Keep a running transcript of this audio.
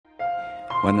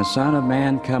When the Son of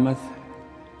Man cometh,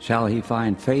 shall he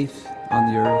find faith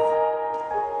on the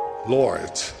earth?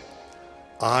 Lord,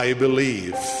 I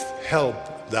believe,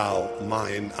 help thou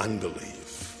mine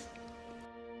unbelief.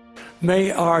 May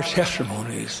our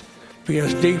testimonies be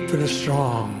as deep and as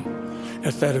strong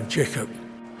as that of Jacob,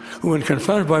 who, when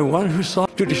confronted by one who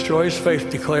sought to destroy his faith,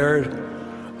 declared,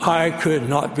 I could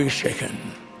not be shaken.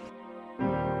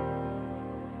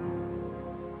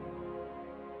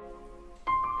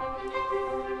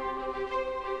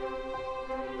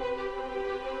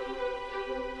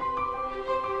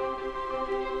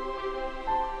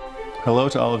 Hello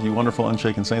to all of you wonderful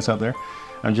Unshaken Saints out there.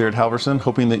 I'm Jared Halverson,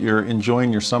 hoping that you're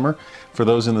enjoying your summer. For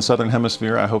those in the Southern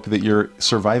Hemisphere, I hope that you're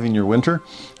surviving your winter.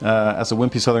 As a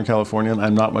wimpy Southern Californian,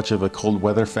 I'm not much of a cold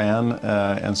weather fan,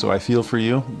 and so I feel for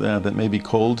you that may be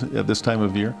cold at this time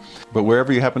of year. But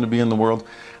wherever you happen to be in the world,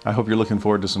 I hope you're looking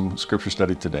forward to some scripture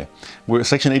study today.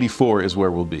 Section 84 is where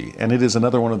we'll be, and it is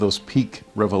another one of those peak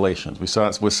revelations. We saw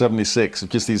it with 76,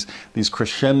 just these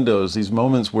crescendos, these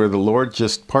moments where the Lord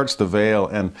just parts the veil,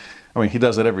 and I mean, he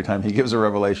does it every time he gives a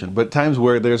revelation, but times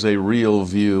where there's a real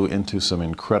view into some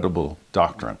incredible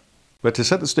doctrine. But to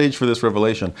set the stage for this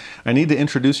revelation, I need to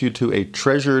introduce you to a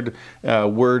treasured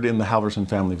word in the Halverson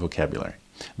family vocabulary.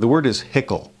 The word is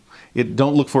hickle.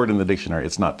 Don't look for it in the dictionary.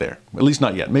 It's not there, at least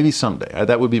not yet. Maybe someday.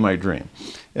 That would be my dream.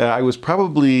 I was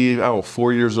probably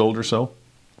 4 years old or so,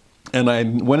 and I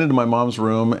went into my mom's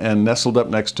room and nestled up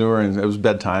next to her, and it was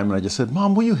bedtime, and I just said,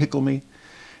 Mom, will you hickle me?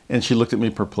 And she looked at me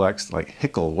perplexed, like,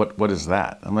 hickle, what is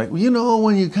that? I'm like, well, you know,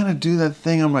 when you kind of do that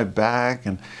thing on my back.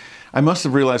 And I must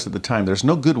have realized at the time, there's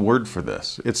no good word for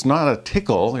this. It's not a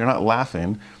tickle, you're not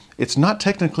laughing. It's not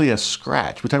technically a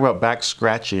scratch. We talk about back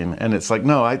scratching, and it's like,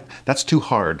 no, that's too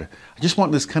hard. I just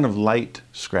want this kind of light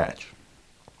scratch.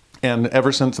 And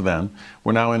ever since then,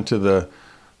 we're now into the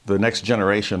next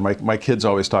generation. My kids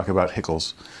always talk about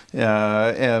hickles,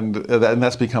 and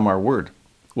that's become our word.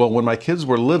 Well, when my kids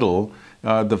were little,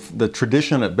 the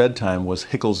tradition at bedtime was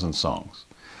hickles and songs.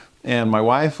 And my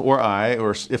wife or I,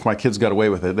 or if my kids got away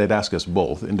with it, they'd ask us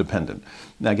both, independent.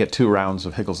 And I get 2 rounds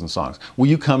of hickles and songs. Will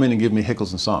you come in and give me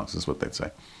hickles and songs, is what they'd say.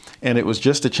 And it was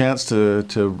just a chance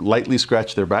to lightly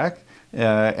scratch their back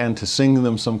and to sing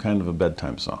them some kind of a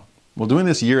bedtime song. Well, doing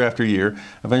this year after year,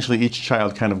 eventually each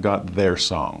child kind of got their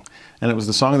song. And it was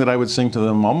the song that I would sing to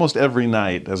them almost every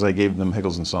night as I gave them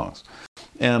hickles and songs.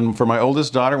 And for my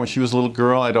oldest daughter, when she was a little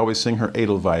girl, I'd always sing her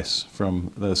Edelweiss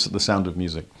from the Sound of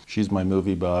Music. She's my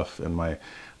movie buff and my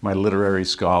literary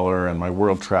scholar and my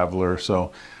world traveler.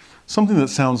 So something that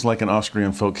sounds like an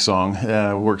Austrian folk song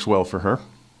works well for her.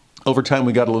 Over time,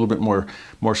 we got a little bit more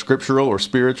scriptural or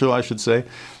spiritual, I should say.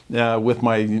 With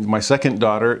my second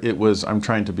daughter, it was, I'm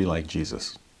trying to be like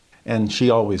Jesus. And she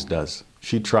always does.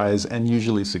 She tries and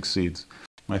usually succeeds.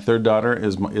 My third daughter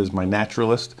is my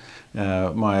naturalist,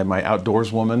 my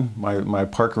outdoors woman, my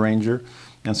park ranger.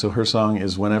 And so her song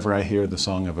is Whenever I Hear the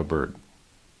Song of a Bird.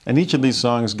 And each of these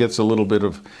songs gets a little bit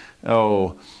of,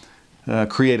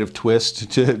 creative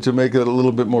twist to make it a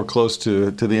little bit more close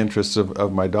to the interests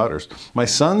of my daughters. My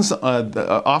sons,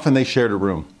 often they shared a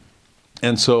room.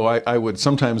 And so I would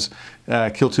sometimes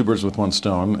kill 2 birds with 1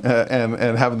 stone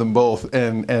and have them both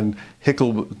and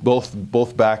hickle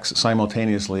both backs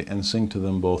simultaneously and sing to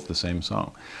them both the same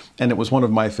song. And it was one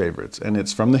of my favorites, and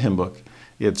it's from the hymn book.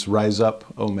 It's Rise Up,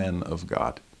 O Men of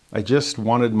God. I just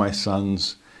wanted my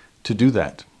sons to do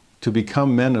that, to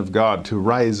become men of God, to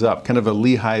rise up, kind of a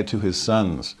Lehi to his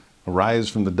sons. Arise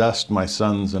from the dust, my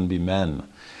sons, and be men.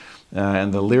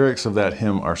 And the lyrics of that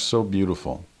hymn are so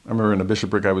beautiful. I remember in a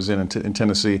bishopric I was in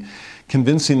Tennessee,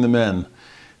 convincing the men,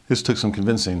 this took some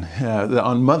convincing, that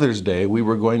on Mother's Day we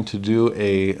were going to do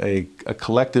a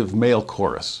collective male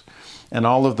chorus. And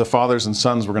all of the fathers and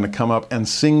sons were going to come up and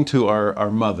sing to our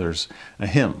mothers a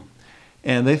hymn.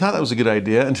 And they thought that was a good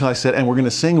idea until I said, and we're going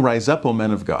to sing Rise Up, O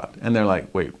Men of God. And they're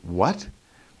like, wait, what?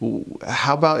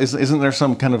 How about, isn't there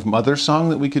some kind of mother song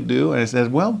that we could do? And I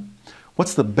said, well,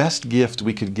 what's the best gift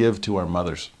we could give to our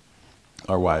mothers,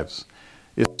 our wives?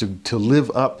 Is to live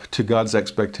up to God's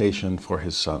expectation for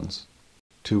his sons,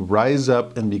 to rise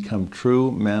up and become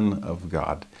true men of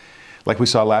God. Like we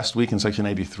saw last week in section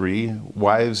 83,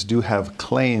 wives do have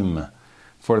claim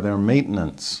for their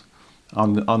maintenance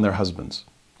on their husbands.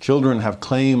 Children have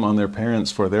claim on their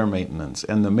parents for their maintenance,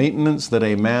 and the maintenance that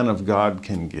a man of God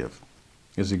can give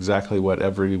is exactly what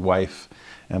every wife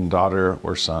and daughter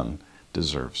or son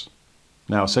deserves.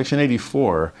 Now, section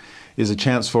 84 is a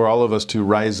chance for all of us to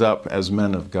rise up as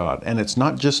men of God. And it's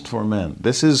not just for men.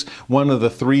 This is one of the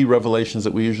 3 revelations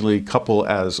that we usually couple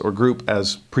as or group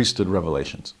as priesthood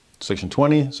revelations. Section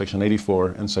 20, section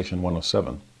 84, and section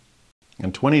 107.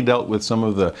 And 20 dealt with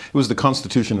it was the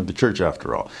constitution of the church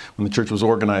after all, when the church was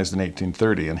organized in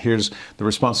 1830. And here's the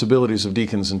responsibilities of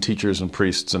deacons and teachers and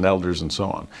priests and elders and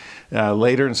so on.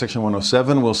 Later in section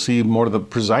 107, we'll see more of the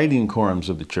presiding quorums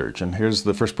of the church. And here's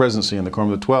the first presidency and the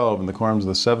quorum of the 12 and the quorums of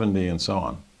the 70 and so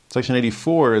on. Section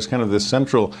 84 is kind of this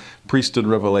central priesthood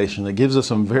revelation that gives us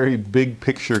some very big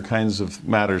picture kinds of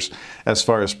matters as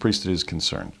far as priesthood is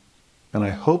concerned. And I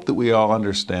hope that we all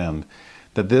understand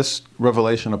that this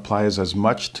revelation applies as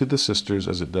much to the sisters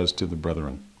as it does to the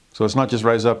brethren. So it's not just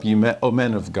rise up, O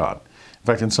men of God. In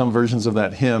fact, in some versions of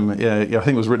that hymn, I think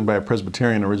it was written by a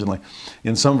Presbyterian originally,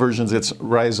 in some versions it's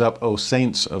rise up, O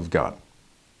saints of God.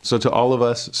 So to all of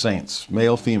us saints,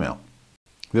 male, female,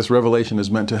 this revelation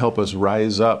is meant to help us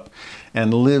rise up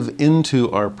and live into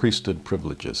our priesthood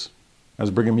privileges. As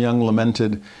Brigham Young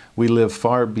lamented, we live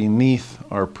far beneath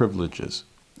our privileges.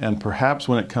 And perhaps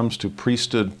when it comes to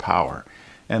priesthood power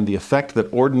and the effect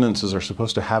that ordinances are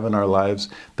supposed to have in our lives,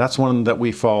 that's one that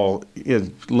we fall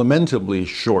lamentably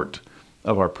short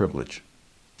of our privilege.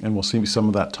 And we'll see some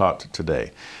of that taught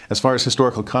today. As far as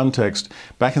historical context,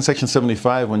 back in section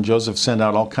 75, when Joseph sent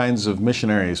out all kinds of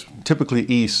missionaries, typically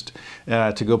east,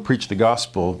 to go preach the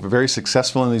gospel, very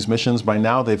successful in these missions. By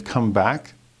now they've come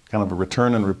back, kind of a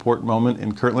return and report moment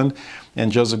in Kirtland,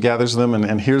 and Joseph gathers them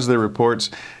and hears their reports.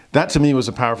 That to me was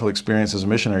a powerful experience as a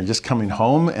missionary, just coming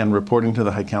home and reporting to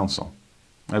the High Council.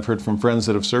 I've heard from friends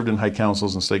that have served in High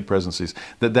Councils and stake presidencies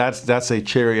that's a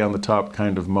cherry on the top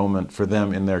kind of moment for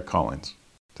them in their callings.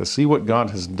 To see what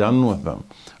God has done with them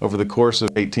over the course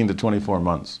of 18 to 24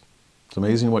 months. It's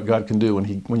amazing what God can do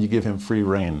when you give him free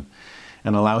rein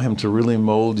and allow him to really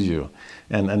mold you.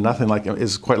 And nothing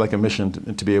is quite like a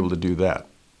mission to be able to do that.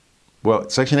 Well,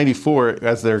 section 84,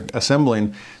 as they're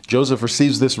assembling, Joseph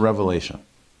receives this revelation.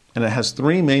 And it has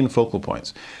three main focal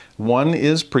points. One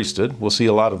is priesthood. We'll see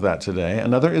a lot of that today.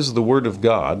 Another is the Word of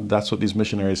God. That's what these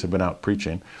missionaries have been out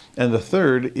preaching. And the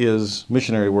third is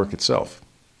missionary work itself.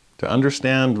 To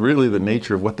understand really the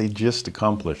nature of what they just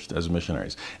accomplished as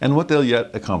missionaries and what they'll yet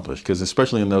accomplish, because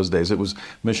especially in those days, it was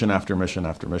mission after mission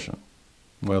after mission.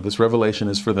 Well, this revelation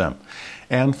is for them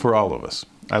and for all of us.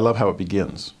 I love how it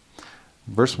begins.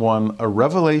 Verse 1, a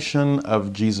revelation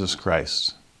of Jesus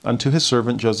Christ unto his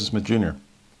servant Joseph Smith Jr.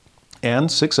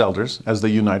 and 6 elders as they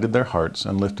united their hearts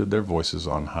and lifted their voices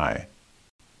on high.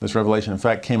 This revelation, in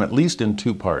fact, came at least in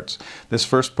 2 parts. This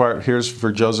first part, here's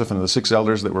for Joseph and the 6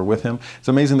 elders that were with him. It's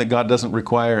amazing that God doesn't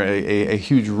require a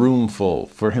huge room full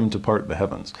for him to part the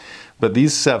heavens. But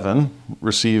these 7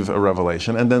 receive a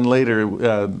revelation, and then later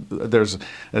there's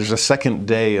a second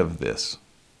day of this.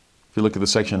 If you look at the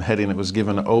section heading, it was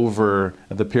given over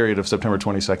the period of September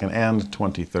 22nd and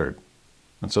 23rd.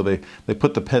 And so they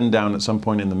put the pen down at some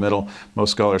point in the middle. Most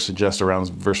scholars suggest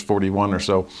around verse 41 or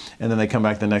so. And then they come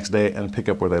back the next day and pick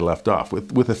up where they left off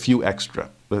with a few extra.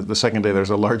 The second day,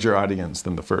 there's a larger audience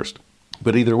than the first.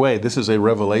 But either way, this is a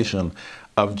revelation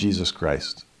of Jesus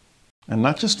Christ. And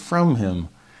not just from him,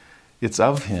 it's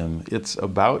of him, it's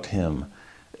about him.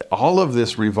 All of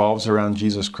this revolves around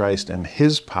Jesus Christ and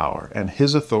his power and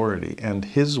his authority and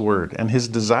his word and his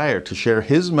desire to share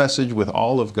his message with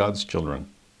all of God's children.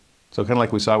 So kind of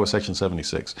like we saw with section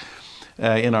 76.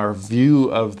 In our view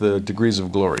of the degrees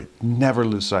of glory, never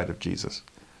lose sight of Jesus.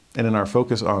 And in our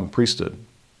focus on priesthood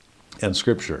and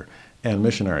scripture and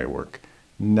missionary work,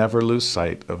 never lose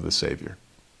sight of the Savior.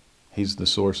 He's the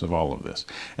source of all of this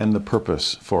and the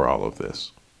purpose for all of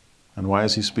this. And why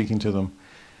is he speaking to them?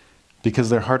 Because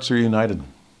their hearts are united.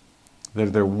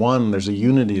 They're one. There's a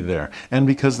unity there. And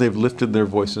because they've lifted their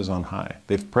voices on high.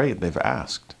 They've prayed. They've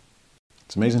asked.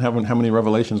 It's amazing how many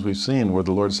revelations we've seen where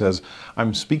the Lord says,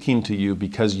 I'm speaking to you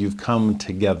because you've come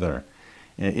together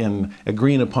in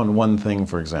agreeing upon one thing,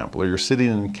 for example, or you're sitting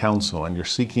in council and you're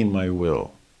seeking my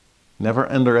will.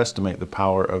 Never underestimate the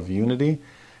power of unity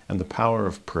and the power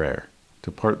of prayer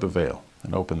to part the veil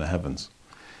and open the heavens.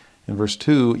 In verse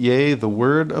 2, yea, the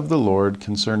word of the Lord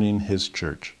concerning his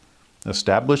church,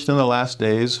 established in the last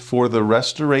days for the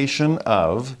restoration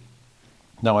of,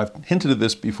 now I've hinted at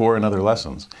this before in other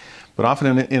lessons, but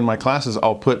often in my classes,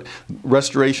 I'll put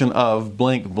restoration of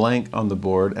blank blank on the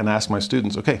board and ask my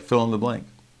students, okay, fill in the blank,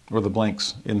 or the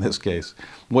blanks in this case.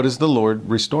 What is the Lord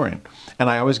restoring? And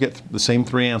I always get the same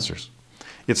 3 answers.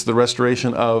 It's the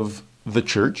restoration of the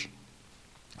church,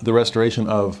 the restoration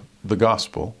of the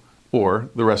gospel, or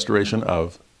the restoration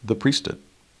of the priesthood.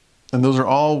 And those are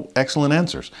all excellent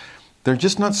answers. They're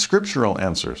just not scriptural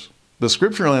answers. The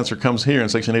scriptural answer comes here in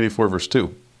section 84, verse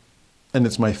 2. And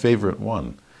it's my favorite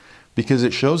one, because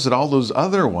it shows that all those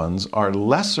other ones are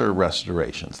lesser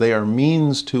restorations. They are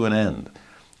means to an end.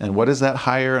 And what is that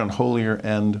higher and holier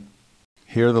end?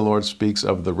 Here the Lord speaks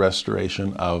of the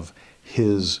restoration of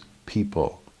his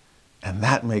people. And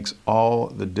that makes all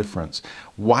the difference.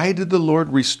 Why did the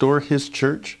Lord restore his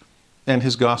church and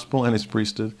his gospel and his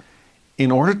priesthood?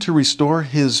 In order to restore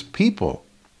his people.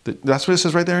 That's what it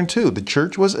says right there in 2. The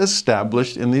church was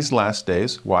established in these last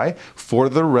days. Why? For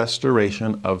the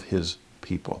restoration of his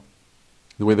people.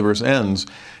 The way the verse ends,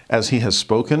 as he has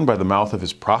spoken by the mouth of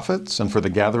his prophets, and for the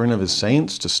gathering of his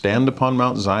saints to stand upon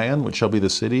Mount Zion, which shall be the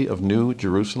city of New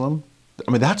Jerusalem.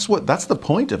 I mean, that's the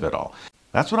point of it all.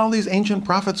 That's what all these ancient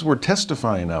prophets were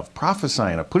testifying of,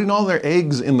 prophesying of, putting all their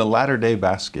eggs in the latter-day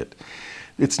basket.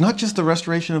 It's not just the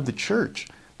restoration of the church.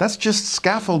 That's just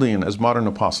scaffolding, as modern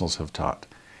apostles have taught.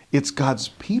 It's God's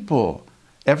people.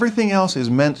 Everything else is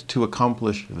meant to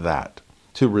accomplish that,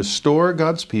 to restore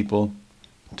God's people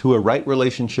to a right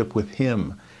relationship with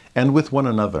him and with one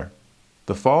another.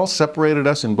 The fall separated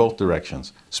us in both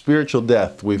directions. Spiritual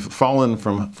death, we've fallen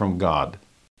from God.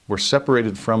 We're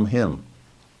separated from him.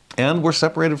 And we're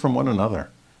separated from one another.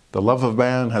 The love of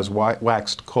man has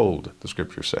waxed cold, the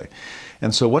scriptures say.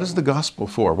 And so what is the gospel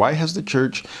for? Why has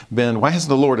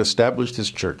the Lord established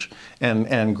his church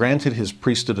and granted his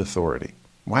priesthood authority?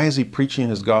 Why is he preaching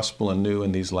his gospel anew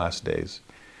in these last days?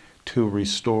 To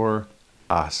restore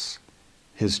us,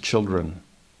 his children.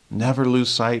 Never lose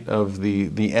sight of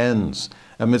the ends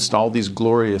amidst all these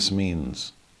glorious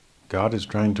means. God is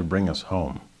trying to bring us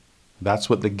home.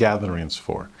 That's what the gathering's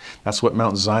for. That's what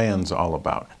Mount Zion's all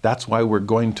about. That's why we're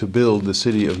going to build the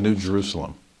city of New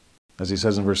Jerusalem. As he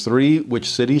says in verse 3, which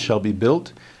city shall be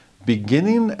built,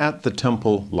 beginning at the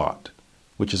temple lot,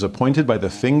 which is appointed by the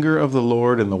finger of the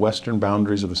Lord in the western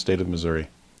boundaries of the state of Missouri,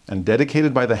 and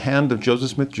dedicated by the hand of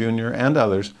Joseph Smith Jr. and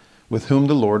others, with whom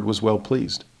the Lord was well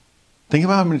pleased. Think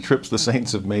about how many trips the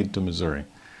saints have made to Missouri.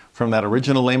 From that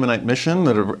original Lamanite mission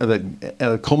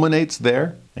that culminates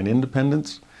there in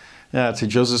Independence, to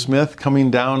Joseph Smith coming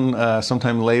down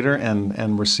sometime later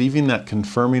and receiving that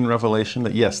confirming revelation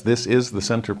that yes, this is the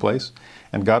center place.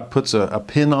 And God puts a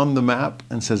pin on the map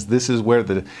and says this is where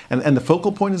and the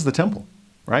focal point is the temple,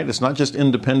 right? It's not just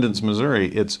Independence, Missouri.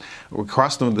 It's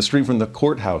across the street from the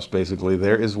courthouse, basically.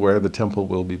 There is where the temple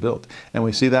will be built. And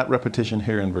we see that repetition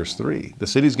here in verse 3. The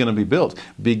city's going to be built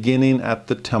beginning at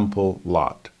the temple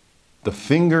lot. The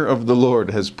finger of the Lord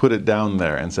has put it down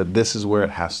there and said this is where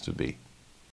it has to be.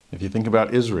 If you think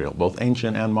about Israel, both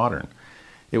ancient and modern,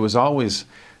 it was always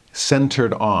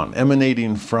centered on,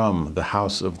 emanating from the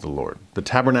house of the Lord. The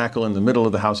tabernacle in the middle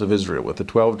of the house of Israel, with the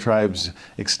 12 tribes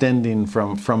extending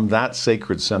from that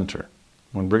sacred center.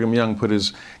 When Brigham Young put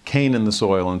his cane in the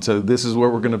soil and said, this is where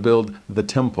we're going to build the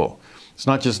temple. It's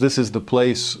not just this is the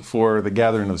place for the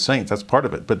gathering of the saints, that's part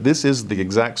of it, but this is the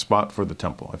exact spot for the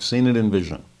temple. I've seen it in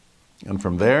vision. And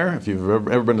from there, if you've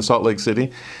ever been to Salt Lake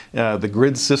City, the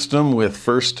grid system with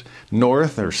first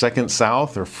north or second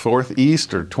south or fourth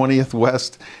east or 20th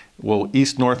west, well,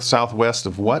 east, north, southwest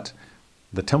of what?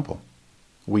 The temple.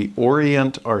 We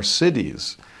orient our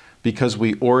cities because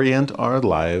we orient our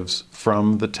lives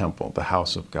from the temple, the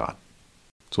house of God.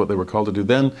 It's what they were called to do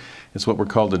then. It's what we're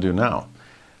called to do now.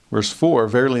 Verse 4,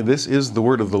 verily this is the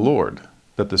word of the Lord,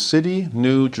 that the city,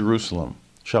 New Jerusalem,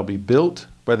 shall be built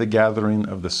by the gathering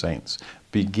of the saints,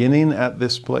 beginning at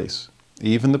this place,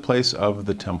 even the place of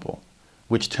the temple,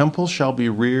 which temple shall be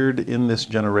reared in this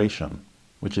generation,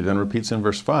 which he then repeats in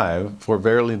verse 5, for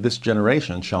verily this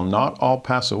generation shall not all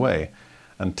pass away,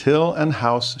 until an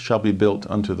house shall be built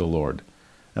unto the Lord,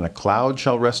 and a cloud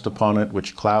shall rest upon it,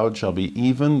 which cloud shall be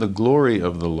even the glory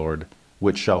of the Lord,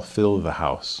 which shall fill the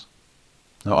house.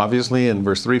 Now obviously in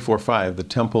verse 3, 4, 5, the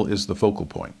temple is the focal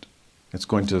point. It's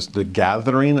going to, the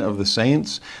gathering of the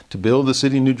saints to build the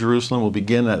city New Jerusalem will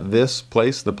begin at this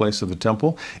place, the place of the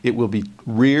temple. It will be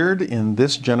reared in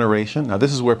this generation. Now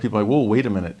this is where people are like, whoa, wait a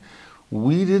minute.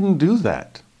 We didn't do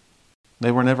that.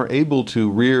 They were never able to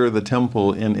rear the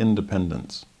temple in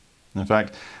Independence. In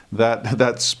fact,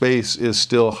 that space is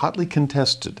still hotly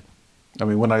contested. I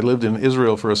mean, when I lived in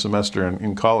Israel for a semester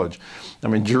in college, I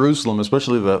mean, Jerusalem,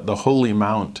 especially the Holy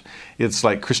Mount, it's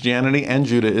like Christianity and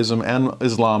Judaism and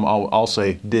Islam all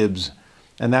say dibs.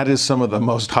 And that is some of the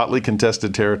most hotly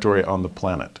contested territory on the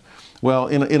planet. Well,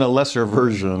 in a lesser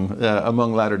version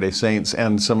among Latter-day Saints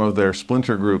and some of their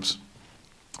splinter groups,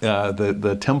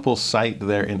 the temple site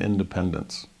there in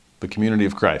Independence, the Community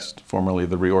of Christ, formerly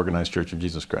the Reorganized Church of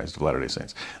Jesus Christ of Latter-day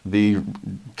Saints, the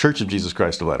Church of Jesus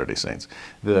Christ of Latter-day Saints.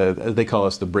 They call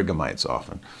us the Brighamites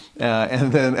often.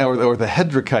 And then, or the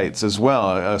Hedrikites as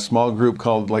well, a small group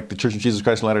called, like the Church of Jesus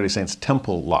Christ of Latter-day Saints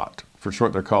Temple Lot. For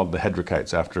short, they're called the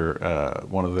Hedrikites after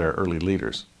one of their early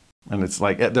leaders. And it's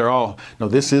like, they're all, no,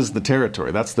 this is the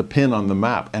territory. That's the pin on the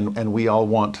map. And we all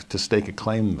want to stake a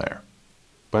claim there.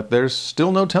 but there's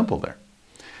still no temple there.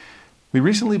 We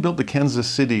recently built the Kansas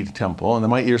City temple, and then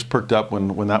my ears perked up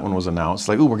when that one was announced.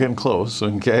 Like, ooh, we're getting close.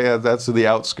 Okay, that's the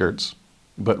outskirts.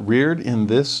 But reared in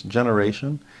this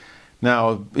generation.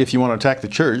 Now, if you want to attack the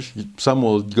church, some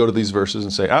will go to these verses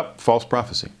and say, false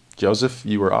prophecy. Joseph,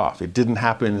 you were off. It didn't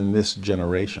happen in this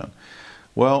generation.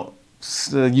 Well,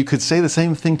 you could say the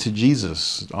same thing to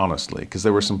Jesus, honestly, because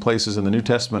there were some places in the New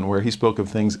Testament where he spoke of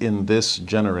things in this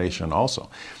generation also.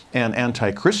 And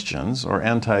anti-Christians or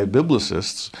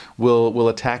anti-biblicists will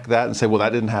attack that and say, well,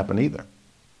 that didn't happen either.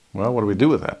 Well, what do we do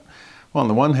with that? Well, on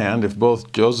the one hand, if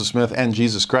both Joseph Smith and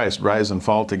Jesus Christ rise and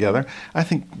fall together, I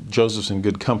think Joseph's in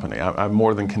good company. I'm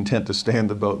more than content to stay in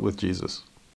the boat with Jesus.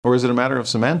 Or is it a matter of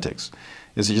semantics?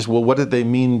 Is it just, well, what did they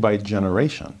mean by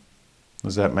generation?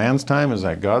 Is that man's time? Is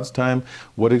that God's time?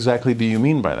 What exactly do you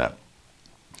mean by that?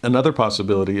 Another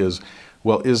possibility is,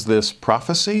 well, is this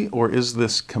prophecy or is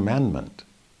this commandment?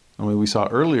 I mean, we saw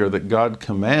earlier that God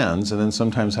commands and then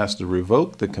sometimes has to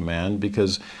revoke the command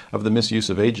because of the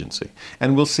misuse of agency.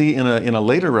 And we'll see in a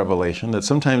later revelation that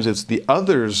sometimes it's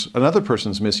another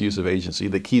person's misuse of agency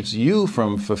that keeps you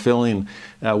from fulfilling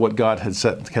what God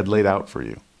had laid out for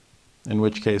you. In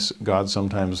which case, God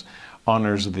sometimes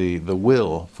honors the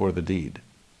will for the deed.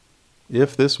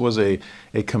 If this was a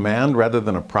command rather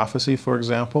than a prophecy, for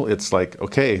example, it's like,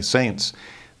 okay, saints,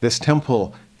 this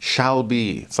temple shall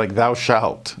be. It's like thou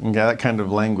shalt, that kind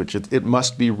of language. It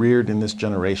must be reared in this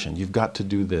generation. You've got to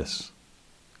do this.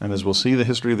 And as we'll see the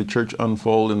history of the church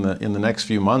unfold in the next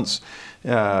few months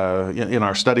in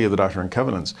our study of the Doctrine and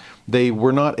Covenants, they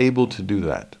were not able to do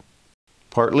that.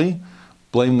 Partly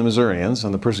blame the Missourians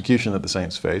and the persecution that the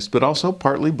saints faced, but also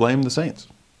partly blame the saints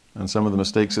and some of the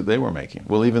mistakes that they were making.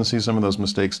 We'll even see some of those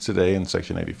mistakes today in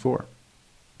section 84.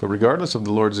 But regardless of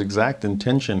the Lord's exact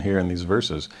intention here in these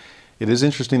verses, it is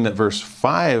interesting that verse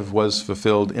 5 was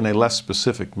fulfilled in a less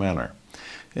specific manner.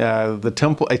 A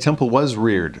temple was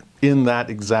reared in that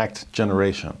exact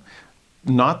generation.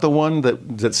 Not the one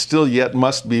that still yet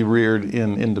must be reared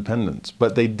in Independence,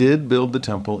 but they did build the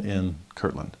temple in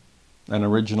Kirtland, an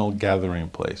original gathering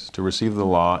place to receive the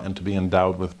law and to be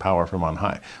endowed with power from on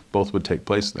high. Both would take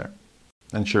place there.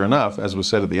 And sure enough, as was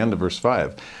said at the end of verse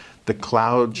 5, the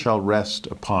cloud shall rest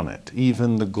upon it,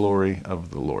 even the glory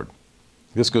of the Lord.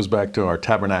 This goes back to our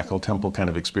tabernacle temple kind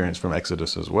of experience from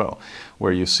Exodus as well,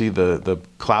 where you see the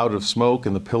cloud of smoke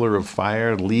and the pillar of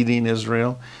fire leading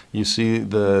Israel. You see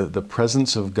the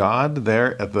presence of God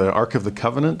there at the Ark of the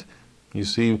Covenant. You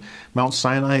see Mount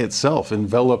Sinai itself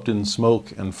enveloped in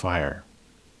smoke and fire.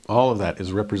 All of that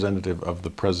is representative of the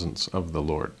presence of the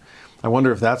Lord. I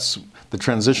wonder if that's the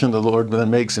transition the Lord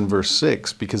then makes in verse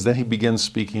 6, because then he begins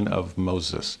speaking of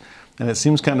Moses. And it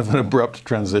seems kind of an abrupt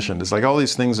transition. It's like all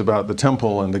these things about the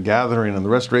temple and the gathering and the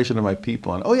restoration of my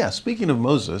people. And, oh yeah, speaking of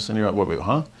Moses. And you're like, wait,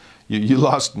 huh? You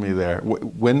lost me there.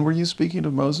 When were you speaking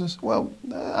of Moses? Well,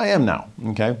 I am now,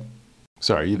 okay?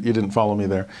 Sorry, you didn't follow me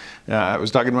there. I was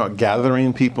talking about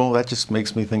gathering people. That just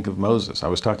makes me think of Moses. I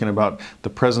was talking about the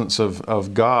presence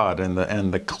of God and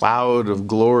the cloud of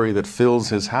glory that fills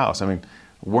his house. I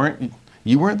mean,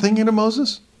 you weren't thinking of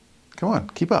Moses? Come on,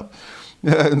 keep up.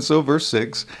 And so verse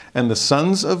 6, and the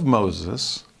sons of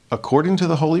Moses, according to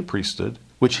the holy priesthood,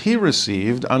 which he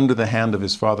received under the hand of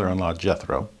his father-in-law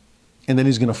Jethro. And then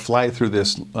he's going to fly through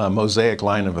this Mosaic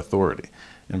line of authority.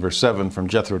 In verse 7, from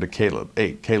Jethro to Caleb.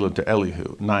 8, Caleb to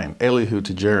Elihu. 9, Elihu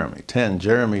to Jeremy. 10,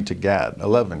 Jeremy to Gad.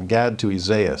 11, Gad to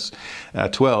Isaias.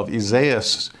 12,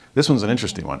 Isaias, this one's an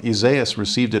interesting one. Isaias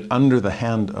received it under the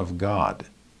hand of God.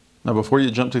 Now, before you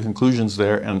jump to conclusions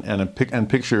there and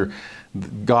picture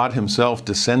God himself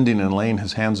descending and laying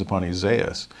his hands upon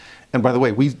Isaias. And by the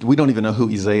way, we don't even know who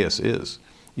Isaias is.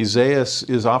 Isaias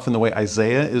is often the way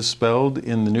Isaiah is spelled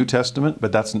in the New Testament,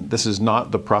 but this is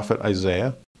not the prophet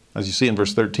Isaiah. As you see in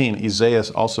verse 13,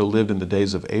 Isaias also lived in the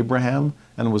days of Abraham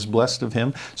and was blessed of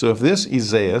him. So if this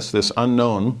Isaias, this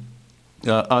unknown,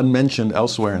 unmentioned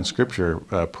elsewhere in Scripture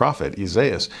prophet,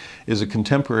 Isaias, is a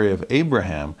contemporary of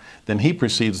Abraham, then he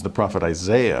precedes the prophet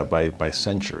Isaiah by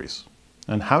centuries.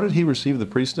 And how did he receive the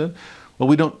priesthood? Well,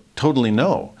 we don't totally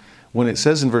know. When it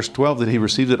says in verse 12 that he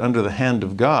received it under the hand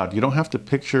of God, you don't have to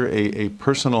picture a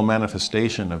personal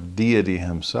manifestation of deity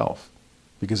himself,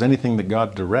 because anything that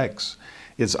God directs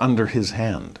is under his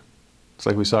hand. It's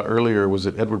like we saw earlier, was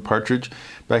it Edward Partridge?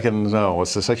 Back in,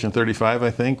 section 35,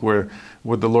 I think, where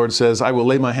the Lord says, I will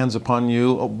lay my hands upon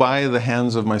you by the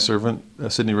hands of my servant,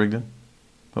 Sidney Rigdon.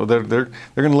 Oh, they're going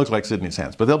to look like Sidney's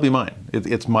hands, but they'll be mine.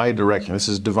 It's my direction. This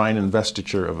is divine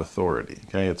investiture of authority.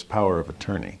 Okay, it's power of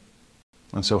attorney.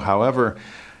 And so however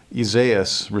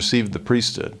Isaias received the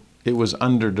priesthood, it was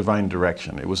under divine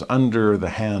direction. It was under the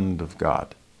hand of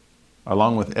God.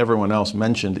 along with everyone else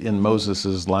mentioned in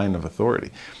Moses' line of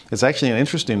authority. It's actually an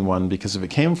interesting one because if it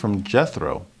came from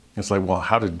Jethro, it's like, well,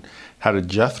 how did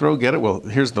Jethro get it? Well,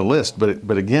 here's the list,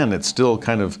 but again, it's still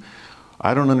kind of,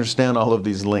 I don't understand all of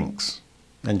these links.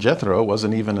 And Jethro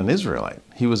wasn't even an Israelite.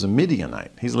 He was a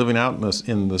Midianite. He's living out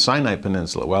in the Sinai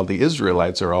Peninsula while the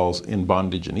Israelites are all in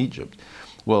bondage in Egypt.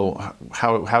 Well,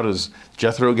 how does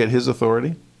Jethro get his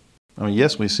authority? I mean,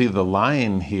 yes, we see the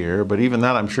line here, but even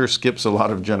that I'm sure skips a lot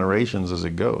of generations as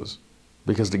it goes.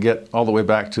 Because to get all the way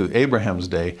back to Abraham's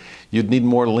day, you'd need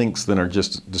more links than are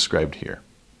just described here.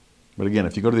 But again,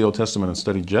 if you go to the Old Testament and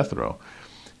study Jethro,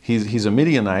 he's a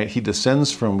Midianite. He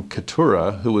descends from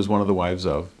Keturah, who was one of the wives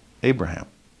of Abraham.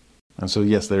 And so,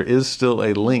 yes, there is still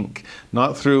a link,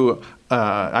 not through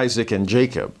Isaac and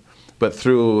Jacob, but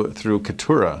through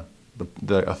Keturah.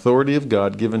 The authority of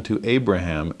God given to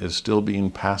Abraham is still being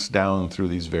passed down through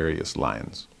these various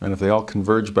lines. And if they all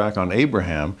converge back on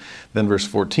Abraham, then verse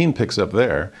 14 picks up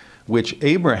there, which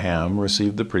Abraham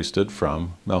received the priesthood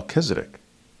from Melchizedek.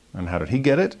 And how did he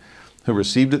get it? Who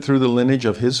received it through the lineage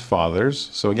of his fathers.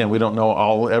 So again, we don't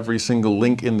know every single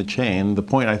link in the chain. The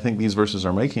point I think these verses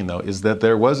are making, though, is that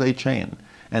there was a chain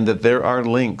and that there are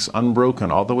links unbroken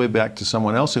all the way back to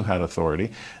someone else who had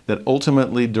authority that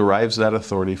ultimately derives that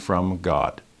authority from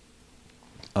God,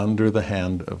 under the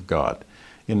hand of God.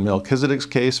 In Melchizedek's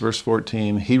case, verse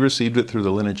 14, he received it through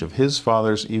the lineage of his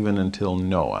fathers even until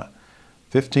Noah.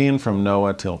 15, from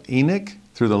Noah till Enoch,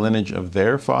 through the lineage of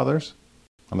their fathers.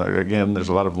 And again, there's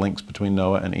a lot of links between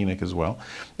Noah and Enoch as well.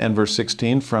 And verse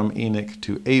 16, from Enoch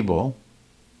to Abel,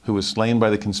 who was slain by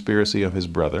the conspiracy of his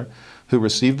brother, who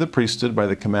received the priesthood by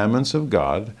the commandments of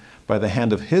God, by the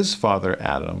hand of his father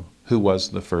Adam, who was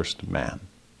the first man.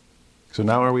 So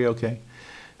now are we okay?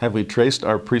 Have we traced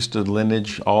our priesthood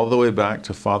lineage all the way back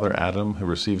to Father Adam, who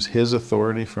receives his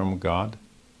authority from God?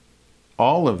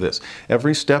 All of this,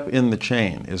 every step in the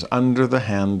chain is under the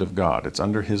hand of God. It's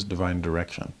under his divine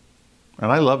direction.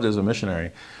 And I loved as a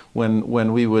missionary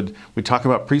when we talk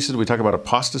about priesthood, we talk about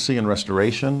apostasy and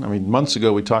restoration. I mean, months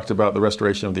ago we talked about the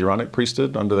restoration of the Aaronic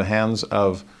priesthood under the hands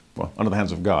of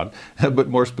God, but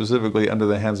more specifically under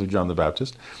the hands of John the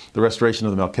Baptist. The restoration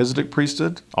of the Melchizedek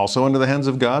priesthood, also under the hands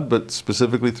of God, but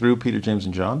specifically through Peter, James,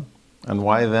 and John. And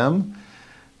why them?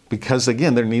 Because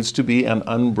again, there needs to be an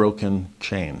unbroken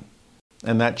chain.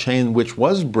 And that chain which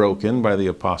was broken by the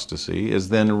apostasy is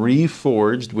then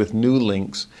reforged with new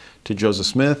links to Joseph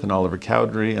Smith and Oliver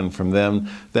Cowdery, and from them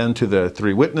then to the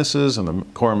three witnesses and the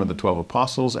quorum of the 12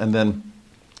 apostles, and then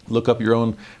look up your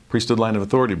own priesthood line of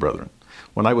authority, brethren.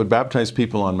 When I would baptize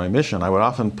people on my mission, I would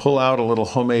often pull out a little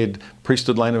homemade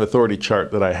priesthood line of authority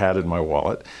chart that I had in my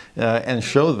wallet and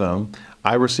show them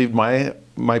I received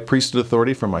my priesthood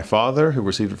authority from my father, who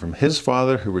received it from his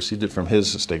father, who received it from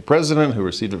his stake president, who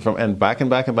received it from, and back and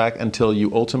back and back until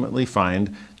you ultimately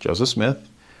find Joseph Smith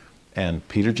and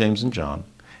Peter, James, and John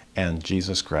and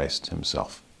Jesus Christ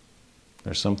himself.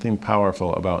 There's something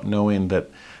powerful about knowing that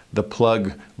the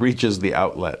plug reaches the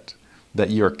outlet, that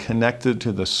you're connected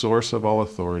to the source of all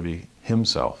authority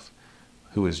himself,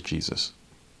 who is Jesus.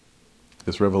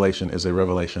 This revelation is a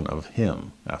revelation of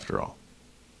him, after all.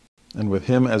 And with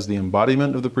him as the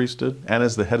embodiment of the priesthood and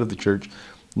as the head of the church,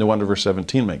 no wonder verse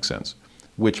 17 makes sense.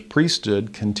 Which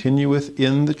priesthood continueth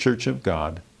in the church of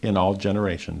God in all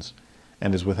generations,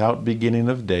 and is without beginning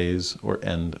of days or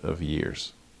end of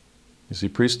years. You see,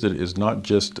 priesthood is not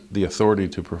just the authority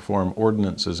to perform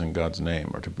ordinances in God's name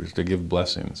or to give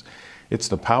blessings. It's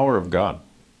the power of God,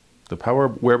 the power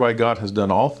whereby God has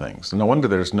done all things. No wonder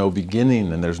there's no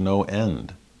beginning and there's no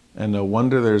end. And no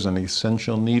wonder there's an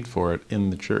essential need for it in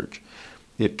the church.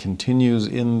 It continues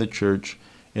in the church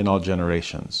in all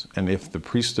generations. And if the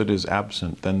priesthood is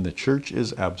absent, then the church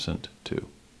is absent too.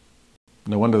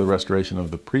 No wonder the restoration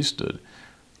of the priesthood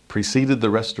preceded the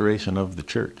restoration of the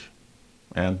church.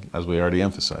 And, as we already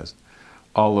emphasized,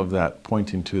 all of that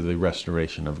pointing to the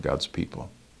restoration of God's people.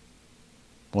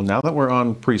 Well, now that we're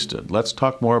on priesthood, let's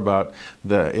talk more about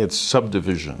its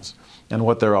subdivisions and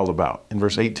what they're all about. In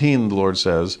verse 18, the Lord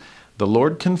says, "The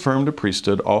Lord confirmed a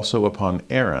priesthood also upon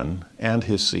Aaron and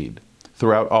his seed,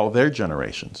 throughout all their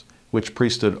generations, which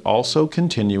priesthood also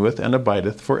continueth and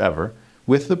abideth forever,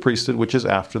 with the priesthood which is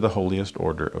after the holiest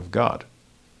order of God."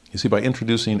 You see, by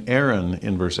introducing Aaron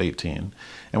in verse 18,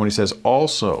 and when he says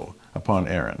also upon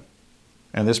Aaron,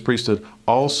 and this priesthood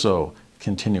also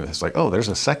continueth, it's like, oh, there's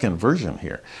a second version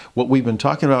here. What we've been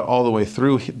talking about all the way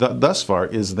through thus far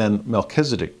is then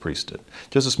Melchizedek priesthood.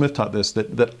 Joseph Smith taught this,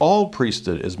 that all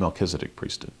priesthood is Melchizedek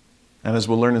priesthood. And as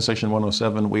we'll learn in section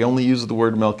 107, we only use the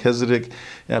word Melchizedek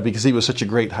because he was such a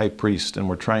great high priest, and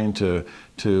we're trying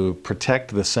to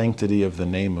protect the sanctity of the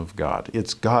name of God.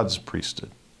 It's God's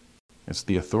priesthood. It's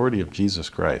the authority of Jesus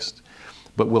Christ.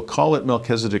 But we'll call it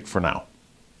Melchizedek for now.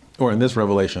 Or in this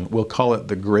revelation, we'll call it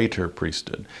the greater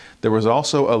priesthood. There was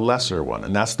also a lesser one,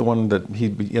 and that's the one that he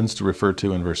begins to refer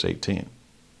to in verse 18.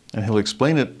 And he'll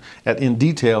explain it in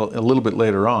detail a little bit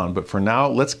later on, but for now,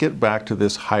 let's get back to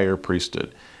this higher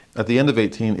priesthood. At the end of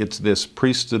 18, it's this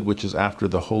priesthood which is after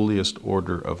the holiest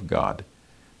order of God,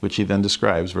 which he then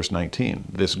describes, verse 19.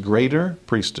 This greater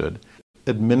priesthood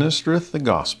administereth the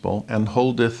gospel and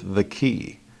holdeth the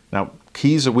key. Now,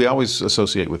 keys we always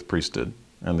associate with priesthood,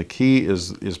 and the key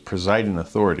is presiding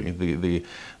authority,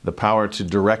 the power to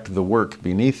direct the work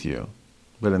beneath you.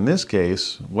 But in this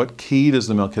case, what key does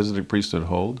the Melchizedek priesthood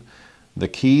hold? The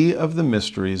key of the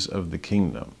mysteries of the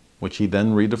kingdom, which he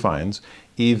then redefines,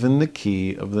 even the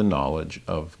key of the knowledge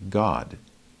of God.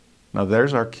 Now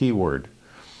there's our key word.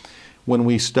 When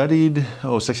we studied,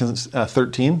 section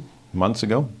 13, months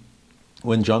ago,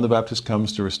 when John the Baptist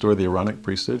comes to restore the Aaronic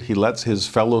priesthood, he lets his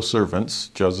fellow servants,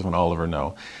 Joseph and Oliver,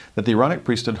 know that the Aaronic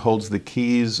priesthood holds the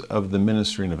keys of the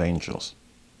ministering of angels.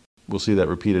 We'll see that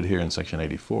repeated here in section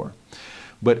 84.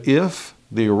 But if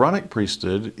the Aaronic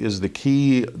priesthood is the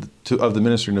key of the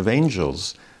ministering of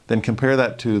angels, then compare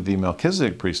that to the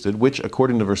Melchizedek priesthood, which,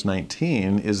 according to verse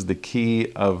 19, is the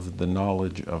key of the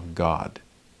knowledge of God.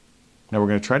 Now, we're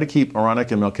going to try to keep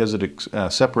Aaronic and Melchizedek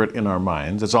separate in our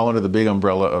minds. It's all under the big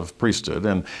umbrella of priesthood,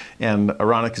 and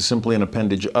Aaronic is simply an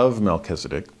appendage of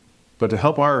Melchizedek. But to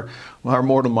help our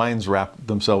mortal minds wrap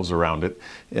themselves around it,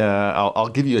 I'll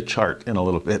give you a chart in a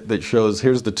little bit that shows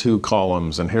here's the two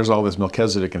columns, and here's all this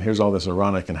Melchizedek, and here's all this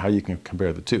Aaronic, and how you can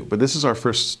compare the two. But this is our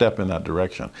first step in that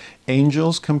direction.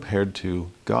 Angels compared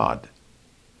to God.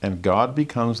 And God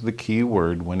becomes the key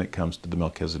word when it comes to the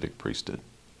Melchizedek priesthood.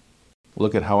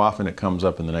 Look at how often it comes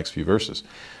up in the next few verses.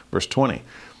 Verse 20,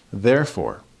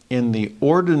 therefore, in the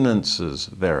ordinances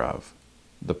thereof,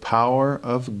 the power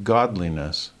of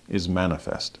godliness is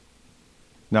manifest.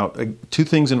 Now, two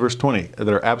things in verse 20 that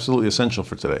are absolutely essential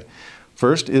for today.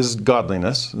 First is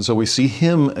godliness, and so we see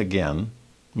him again.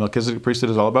 Melchizedek priesthood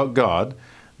is all about God.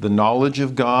 The knowledge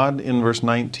of God in verse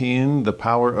 19, the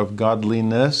power of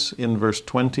godliness in verse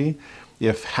 20.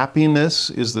 If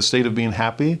happiness is the state of being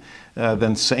happy,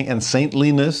 and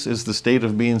saintliness is the state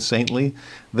of being saintly,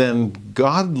 then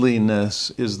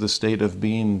godliness is the state of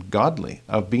being godly,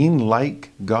 of being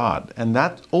like God. And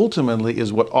that ultimately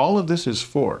is what all of this is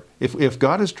for. If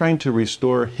God is trying to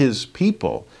restore his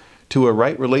people to a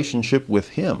right relationship with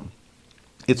him,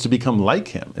 it's to become like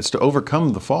him. It's to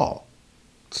overcome the fall.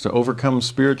 It's to overcome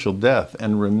spiritual death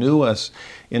and renew us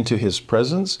into his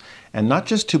presence, and not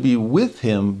just to be with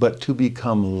him, but to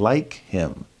become like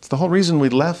him. It's the whole reason we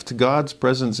left God's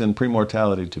presence in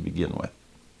premortality to begin with.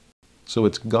 So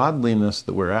it's godliness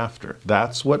that we're after.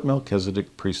 That's what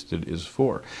Melchizedek priesthood is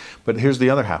for. But here's the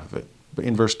other half of it,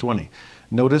 in verse 20.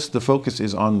 Notice the focus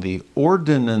is on the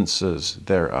ordinances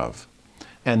thereof,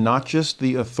 and not just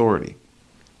the authority.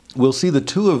 We'll see the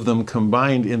two of them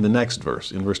combined in the next verse,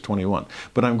 in verse 21.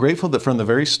 But I'm grateful that from the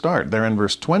very start, there in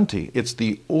verse 20, it's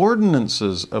the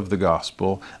ordinances of the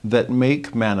gospel that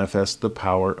make manifest the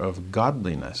power of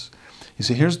godliness. You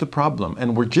see, here's the problem,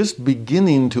 and we're just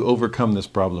beginning to overcome this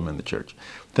problem in the church.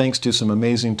 Thanks to some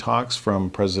amazing talks from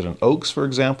President Oaks, for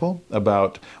example,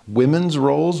 about women's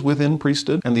roles within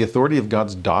priesthood and the authority of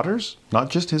God's daughters, not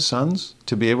just his sons,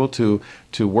 to be able to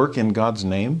work in God's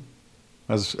name.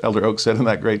 As Elder Oaks said in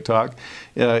that great talk,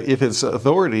 if it's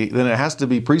authority, then it has to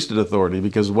be priesthood authority,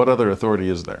 because what other authority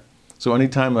is there? So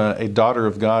anytime a daughter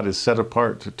of God is set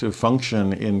apart to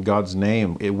function in God's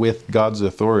name with God's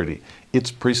authority, it's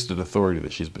priesthood authority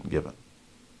that she's been given.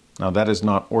 Now that is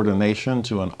not ordination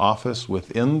to an office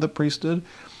within the priesthood,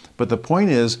 but the point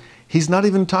is, he's not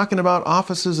even talking about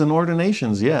offices and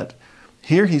ordinations yet.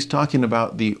 Here he's talking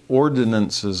about the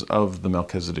ordinances of the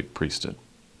Melchizedek priesthood.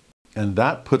 And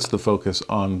that puts the focus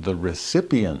on the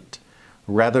recipient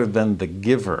rather than the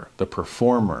giver, the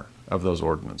performer of those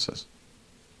ordinances.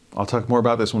 I'll talk more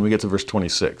about this when we get to verse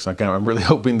 26. I'm really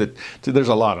hoping that there's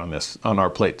a lot on this, on our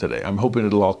plate today. I'm hoping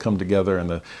it'll all come together and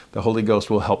the Holy Ghost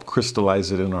will help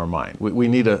crystallize it in our mind. We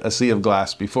need a sea of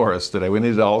glass before us today. We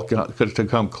need it all to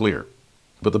come clear.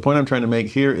 But the point I'm trying to make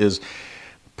here is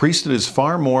priesthood is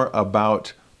far more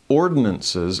about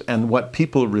ordinances and what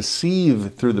people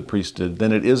receive through the priesthood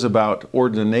than it is about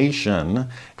ordination.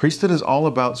 Priesthood is all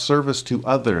about service to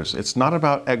others. It's not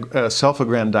about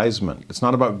self-aggrandizement. It's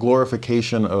not about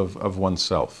glorification of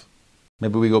oneself.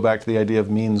 Maybe we go back to the idea of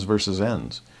means versus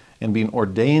ends. And being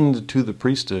ordained to the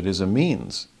priesthood is a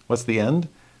means. What's the end?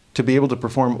 To be able to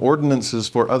perform ordinances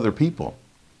for other people.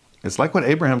 It's like what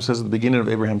Abraham says at the beginning of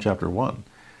Abraham chapter 1.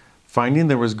 Finding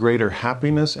there was greater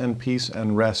happiness and peace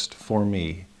and rest for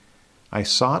me, I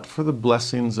sought for the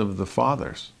blessings of the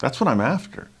fathers. That's what I'm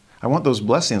after. I want those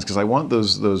blessings because I want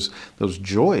those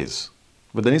joys.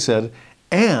 But then he said,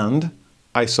 and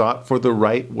I sought for the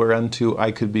right whereunto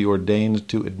I could be ordained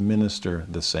to administer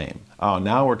the same. Oh,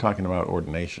 now we're talking about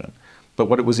ordination. But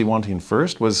what was he wanting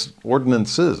first was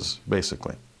ordinances,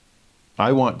 basically.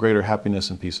 I want greater happiness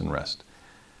and peace and rest.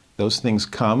 Those things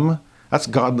come. That's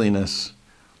godliness.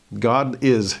 God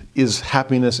is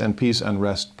happiness and peace and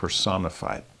rest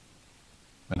personified.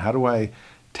 And how do I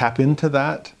tap into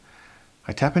that?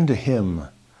 I tap into Him.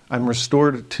 I'm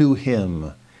restored to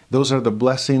Him. Those are the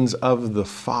blessings of the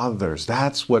fathers.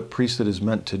 That's what priesthood is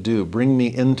meant to do. Bring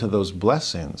me into those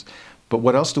blessings. But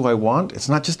what else do I want? It's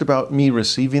not just about me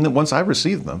receiving them. Once I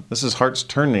receive them, this is heart's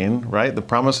turning, right? The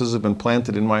promises have been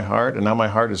planted in my heart, and now my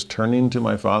heart is turning to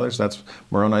my fathers. That's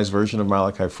Moroni's version of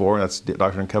Malachi 4. That's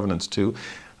Doctrine and Covenants 2.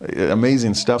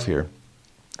 Amazing stuff here.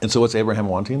 And so what's Abraham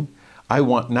wanting? I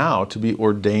want now to be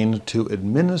ordained to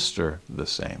administer the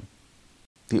same.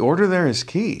 The order there is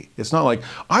key. It's not like,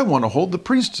 I want to hold the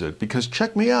priesthood because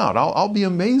check me out. I'll be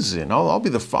amazing. I'll be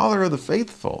the father of the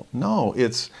faithful. No,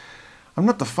 I'm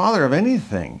not the father of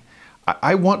anything.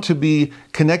 I want to be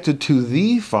connected to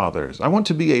the fathers. I want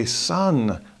to be a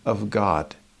son of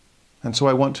God. And so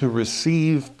I want to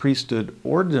receive priesthood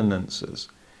ordinances.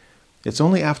 It's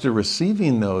only after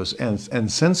receiving those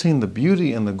and sensing the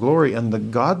beauty and the glory and the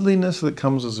godliness that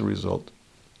comes as a result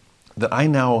that I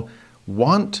now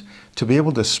want to be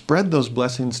able to spread those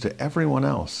blessings to everyone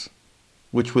else,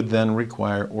 which would then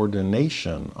require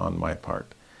ordination on my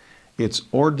part. It's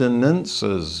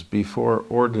ordinances before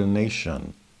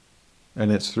ordination,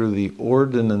 and it's through the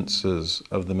ordinances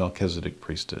of the Melchizedek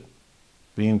priesthood,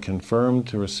 being confirmed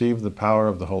to receive the power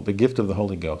of the gift of the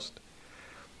Holy Ghost,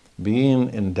 being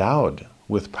endowed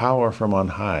with power from on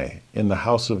high in the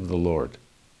house of the Lord.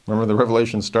 Remember, the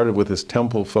Revelation started with this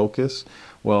temple focus.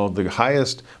 Well, the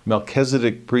highest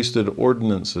Melchizedek priesthood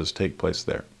ordinances take place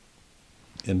there.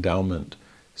 Endowment,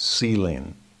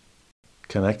 sealing,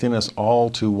 connecting us all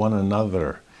to one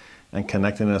another and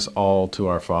connecting us all to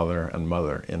our Father and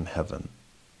Mother in heaven.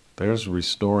 There's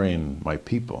restoring my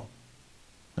people.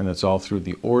 And it's all through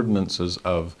the ordinances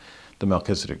of the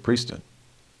Melchizedek priesthood.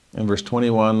 In verse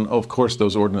 21, of course,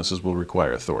 those ordinances will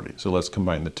require authority. So let's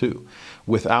combine the two.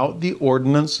 Without the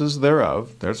ordinances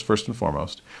thereof, that's first and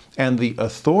foremost, and the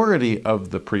authority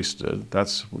of the priesthood,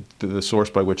 that's the source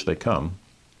by which they come,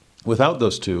 without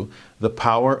those two, the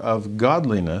power of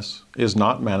godliness is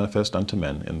not manifest unto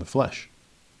men in the flesh.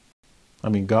 I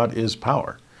mean, God is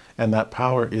power, and that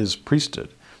power is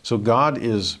priesthood. So God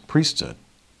is priesthood,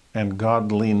 and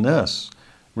godliness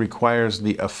requires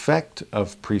the effect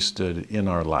of priesthood in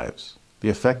our lives, the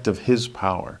effect of His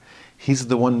power. He's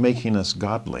the one making us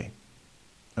godly.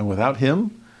 And without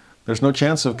Him, there's no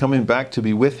chance of coming back to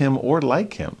be with Him or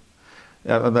like Him.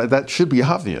 That should be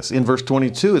obvious. In verse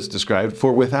 22, it's described,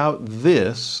 for without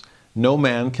this, no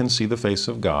man can see the face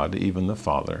of God, even the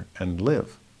Father, and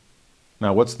live.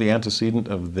 Now, what's the antecedent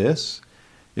of this?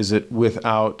 Is it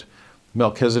without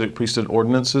Melchizedek priesthood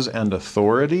ordinances and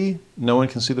authority, no one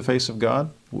can see the face of God?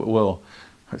 Well,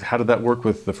 how did that work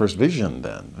with the first vision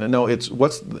then? No,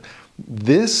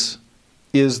 this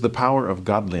is the power of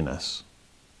godliness.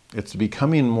 It's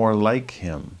becoming more like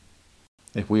Him.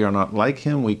 If we are not like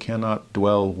Him, we cannot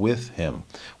dwell with Him.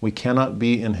 We cannot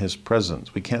be in His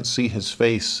presence. We can't see His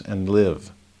face and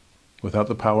live without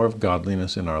the power of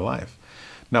godliness in our life.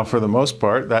 Now, for the most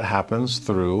part, that happens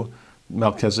through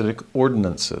Melchizedek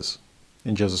ordinances.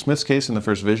 In Joseph Smith's case, in the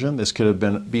first vision, this could have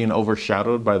been being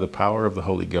overshadowed by the power of the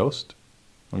Holy Ghost.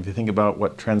 If you think about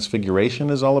what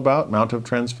transfiguration is all about, Mount of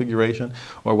Transfiguration,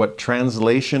 or what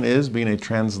translation is, being a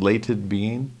translated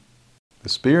being, the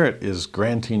Spirit is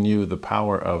granting you the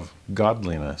power of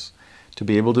godliness to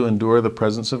be able to endure the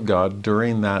presence of God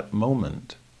during that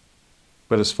moment.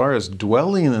 But as far as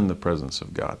dwelling in the presence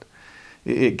of God,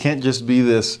 it can't just be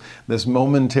this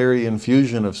momentary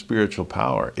infusion of spiritual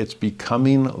power. It's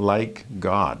becoming like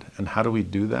God. And how do we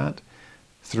do that?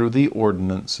 Through the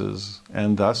ordinances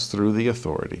and thus through the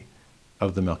authority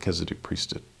of the Melchizedek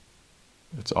priesthood.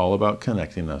 It's all about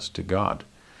connecting us to God.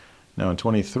 Now in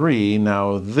 23,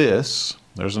 there's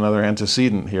another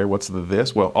antecedent here. What's the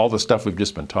this? Well, all the stuff we've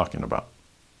just been talking about.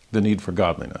 The need for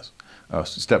godliness.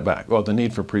 Step back. Well, the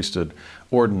need for priesthood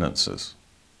ordinances.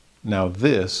 Now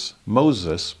this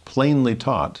Moses plainly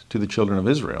taught to the children of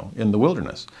Israel in the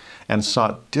wilderness, and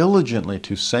sought diligently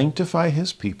to sanctify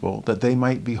his people that they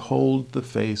might behold the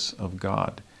face of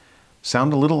God.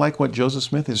 sound a little like what Joseph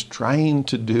Smith is trying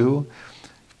to do?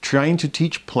 Trying to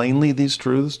teach plainly these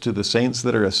truths to the saints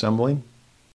that are assembling?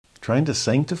 Trying to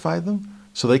sanctify them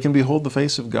so they can behold the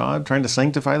face of God? Trying to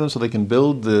sanctify them so they can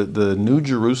build the new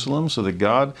Jerusalem, so that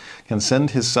God can send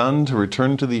his Son to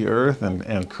return to the earth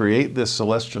and create this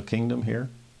celestial kingdom here?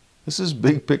 This is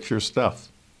big picture stuff.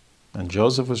 And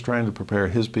Joseph was trying to prepare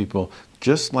his people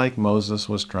just like Moses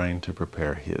was trying to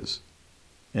prepare his.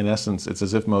 In essence, it's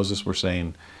as if Moses were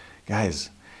saying, guys,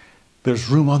 there's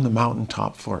room on the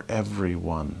mountaintop for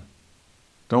everyone.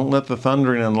 Don't let the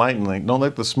thundering and lightning, don't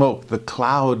let the smoke, the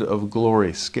cloud of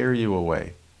glory scare you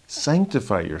away.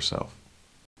 Sanctify yourself.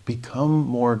 Become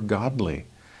more godly.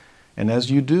 And as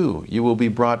you do, you will be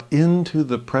brought into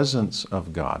the presence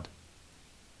of God.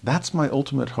 That's my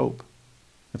ultimate hope.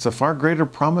 It's a far greater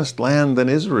promised land than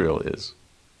Israel is.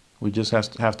 We just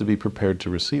have to be prepared to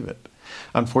receive it.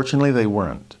 Unfortunately, they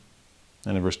weren't.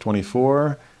 And in verse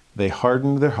 24, they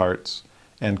hardened their hearts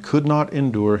and could not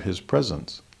endure his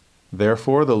presence.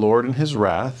 Therefore the Lord in his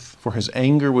wrath, for his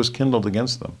anger was kindled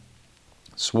against them,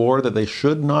 swore that they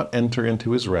should not enter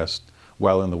into his rest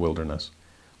while in the wilderness,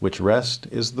 which rest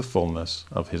is the fullness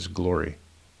of his glory.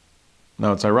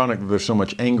 Now it's ironic that there's so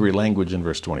much angry language in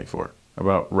verse 24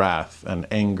 about wrath and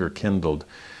anger kindled.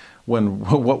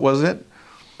 What was it?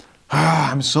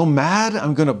 I'm so mad,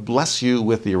 I'm going to bless you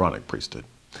with the Aaronic priesthood.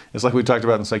 It's like we talked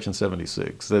about in section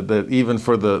 76, that even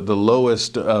for the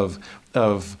lowest of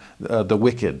the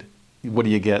wicked, what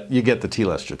do you get? You get the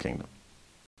telestial kingdom.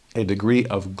 A degree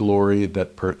of glory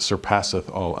that surpasseth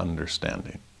all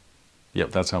understanding.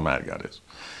 Yep, that's how mad God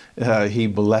is. He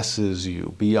blesses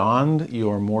you beyond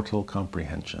your mortal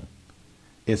comprehension.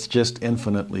 It's just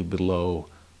infinitely below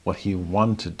what he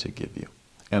wanted to give you.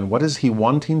 And what is he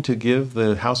wanting to give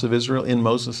the house of Israel in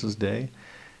Moses' day?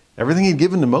 Everything he'd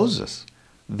given to Moses.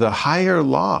 The higher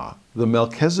law, the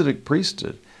Melchizedek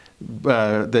priesthood,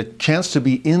 the chance to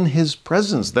be in his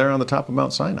presence there on the top of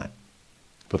Mount Sinai.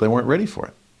 But they weren't ready for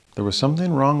it. There was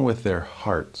something wrong with their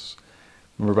hearts.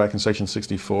 Remember back in section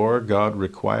 64, God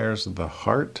requires the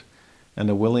heart and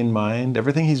a willing mind.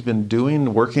 Everything he's been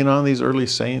doing, working on these early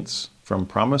saints, from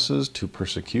promises to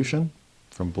persecution,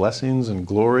 from blessings and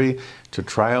glory to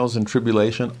trials and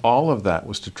tribulation, all of that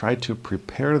was to try to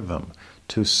prepare them,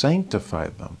 to sanctify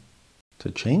them, to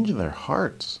change their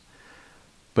hearts.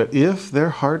 But if their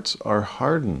hearts are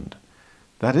hardened,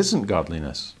 that isn't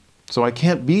godliness. So I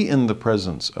can't be in the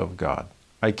presence of God.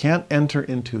 I can't enter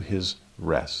into his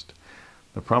rest.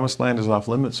 The promised land is off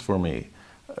limits for me,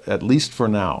 at least for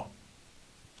now.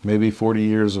 Maybe 40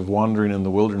 years of wandering in the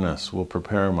wilderness will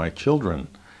prepare my children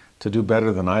to do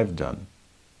better than I've done,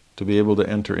 to be able to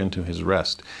enter into his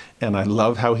rest. And I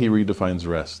love how he redefines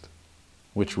rest,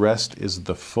 which rest is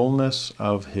the fullness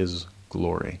of his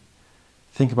glory.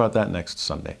 Think about that next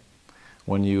Sunday,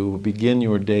 when you begin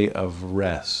your day of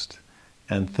rest,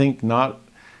 and think not,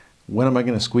 when am I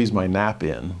going to squeeze my nap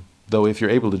in? Though if you're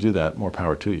able to do that, more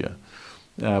power to you.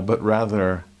 But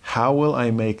rather, how will I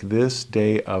make this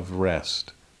day of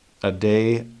rest a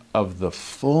day of the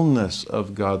fullness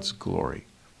of God's glory?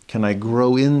 Can I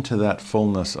grow into that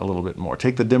fullness a little bit more?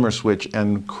 Take the dimmer switch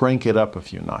and crank it up a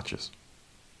few notches.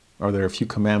 Are there a few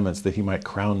commandments that he might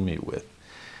crown me with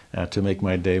to make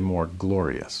my day more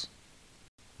glorious,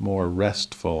 more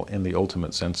restful in the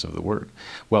ultimate sense of the word?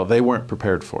 Well, they weren't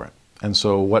prepared for it. And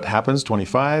so what happens?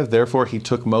 25, therefore he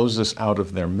took Moses out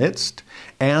of their midst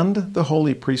and the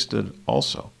holy priesthood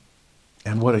also.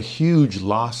 And what a huge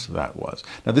loss that was.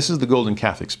 Now, this is the golden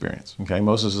calf experience. Okay,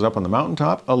 Moses is up on the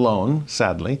mountaintop alone,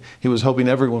 sadly. He was hoping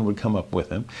everyone would come up with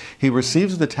him. He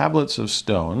receives the tablets of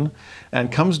stone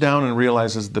and comes down and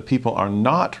realizes the people are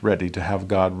not ready to have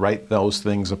God write those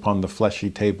things upon the fleshy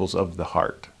tables of the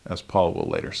heart, as Paul will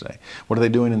later say. What are they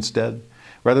doing instead?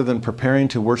 Rather than preparing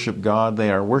to worship God, they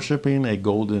are worshiping a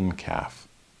golden calf.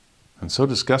 And so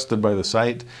disgusted by the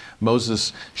sight,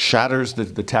 Moses shatters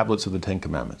the tablets of the Ten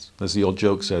Commandments. As the old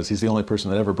joke says, he's the only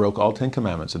person that ever broke all 10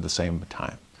 commandments at the same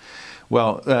time.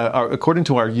 Well, according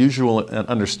to our usual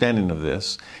understanding of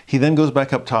this, he then goes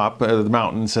back up top of the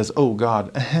mountain and says, oh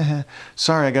God,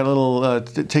 sorry, I got a little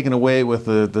taken away with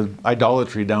the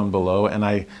idolatry down below, and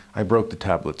I broke the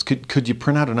tablets. Could you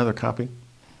print out another copy?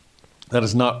 That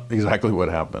is not exactly what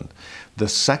happened. The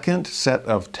second set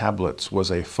of tablets was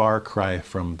a far cry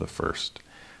from the first.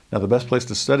 Now, the best place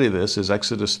to study this is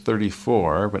Exodus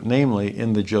 34, but namely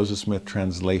in the Joseph Smith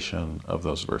translation of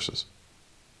those verses.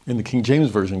 In the King James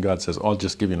Version, God says, I'll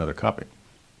just give you another copy.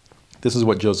 This is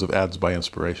what Joseph adds by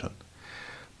inspiration.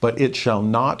 But it shall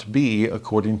not be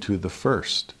according to the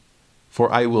first,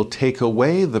 for I will take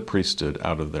away the priesthood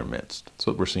out of their midst. That's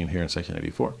what we're seeing here in section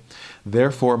 84.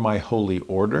 Therefore, my holy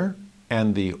order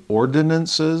and the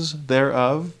ordinances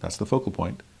thereof, that's the focal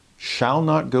point, shall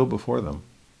not go before them.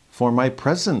 For my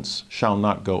presence shall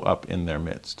not go up in their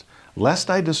midst, lest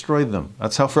I destroy them.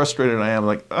 That's how frustrated I am.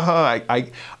 Like,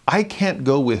 I can't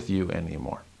go with you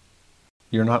anymore.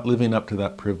 You're not living up to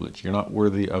that privilege. You're not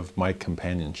worthy of my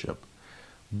companionship.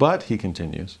 But, he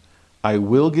continues, I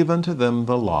will give unto them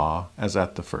the law as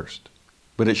at the first,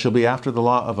 but it shall be after the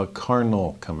law of a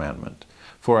carnal commandment.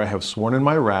 For I have sworn in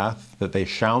my wrath that they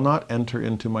shall not enter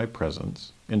into my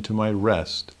presence, into my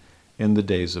rest, in the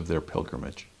days of their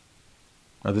pilgrimage.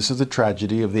 Now this is the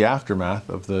tragedy of the aftermath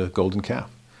of the golden calf.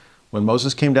 When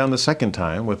Moses came down the second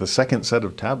time with a second set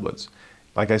of tablets,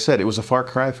 like I said, it was a far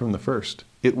cry from the first.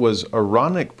 It was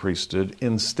Aaronic priesthood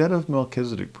instead of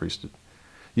Melchizedek priesthood.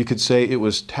 You could say it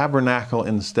was tabernacle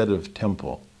instead of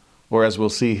temple. Or as we'll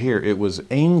see here, it was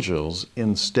angels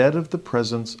instead of the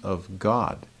presence of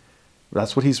God.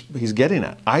 That's what he's getting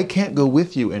at. I can't go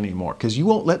with you anymore because you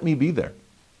won't let me be there.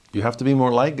 You have to be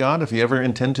more like God if you ever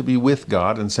intend to be with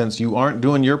God. And since you aren't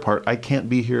doing your part, I can't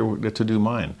be here to do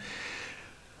mine.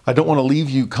 I don't want to leave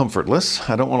you comfortless.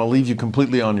 I don't want to leave you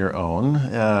completely on your own.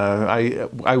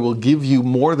 I will give you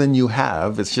more than you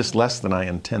have. It's just less than I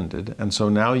intended. And so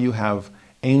now you have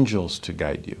angels to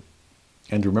guide you.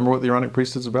 And do you remember what the Aaronic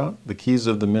priesthood is about? The keys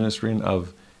of the ministering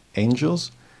of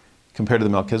angels compared to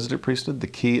the Melchizedek priesthood, the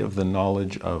key of the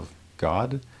knowledge of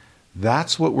God.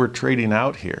 That's what we're trading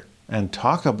out here. And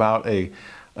talk about a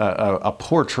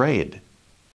poor trade.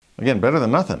 Again, better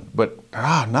than nothing, but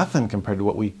nothing compared to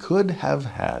what we could have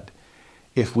had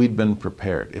if we'd been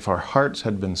prepared, if our hearts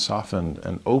had been softened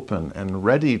and open and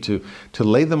ready to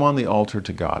lay them on the altar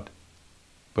to God.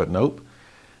 But nope,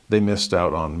 they missed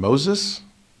out on Moses,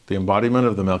 the embodiment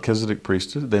of the Melchizedek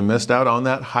priesthood. They missed out on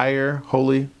that higher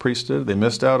holy priesthood. They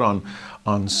missed out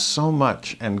on so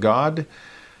much. And God,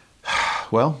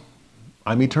 well,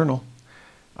 I'm eternal.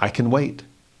 I can wait.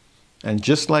 And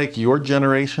just like your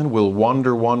generation will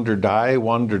wander, die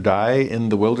in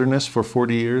the wilderness for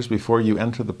 40 years before you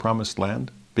enter the promised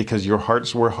land, because your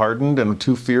hearts were hardened and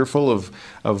too fearful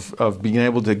of being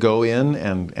able to go in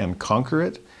and conquer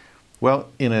it. Well,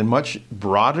 in a much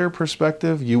broader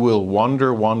perspective, you will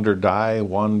wander,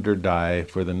 die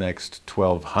for the next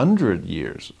 1,200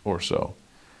 years or so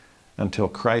until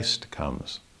Christ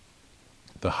comes,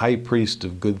 the high priest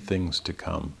of good things to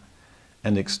come,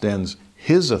 and extends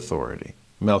his authority,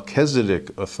 Melchizedek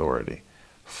authority,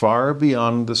 far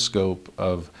beyond the scope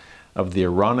of the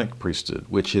Aaronic priesthood,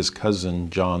 which his cousin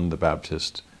John the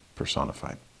Baptist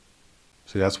personified.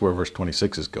 See, that's where verse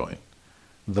 26 is going.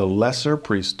 The lesser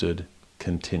priesthood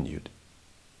continued,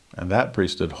 and that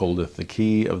priesthood holdeth the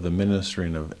key of the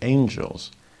ministering of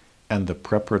angels and the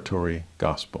preparatory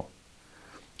gospel.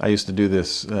 I used to do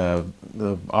this,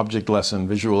 the object lesson,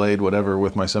 visual aid, whatever,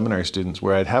 with my seminary students,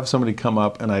 where I'd have somebody come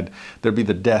up and there'd be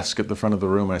the desk at the front of the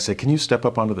room. And I'd say, can you step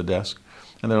up onto the desk?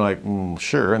 And they're like,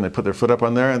 sure. And they put their foot up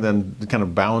on there and then kind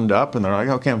of bound up. And they're like,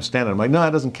 okay, I'm standing. I'm like, no,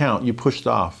 that doesn't count. You pushed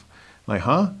off. I'm like,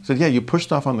 huh? I said, yeah, you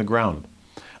pushed off on the ground.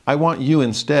 I want you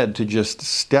instead to just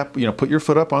step, put your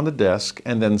foot up on the desk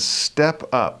and then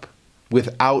step up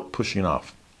without pushing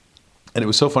off. And it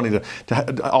was so funny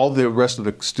to all the rest of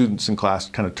the students in class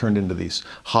kind of turned into these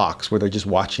hawks where they're just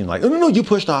watching like, oh, no, you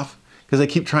pushed off. Because they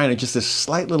keep trying to just this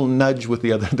slight little nudge with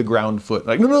the ground foot.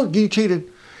 Like, no, you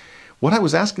cheated. What I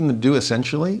was asking them to do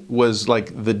essentially was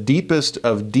like the deepest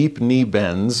of deep knee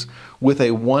bends with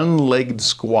a one-legged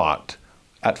squat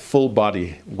at full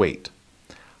body weight.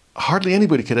 Hardly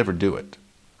anybody could ever do it.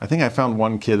 I think I found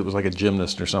one kid that was like a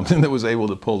gymnast or something that was able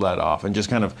to pull that off and just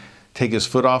kind of take his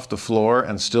foot off the floor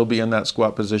and still be in that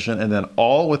squat position, and then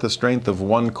all with the strength of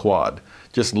one quad,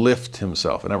 just lift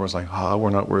himself. And everyone's like, we're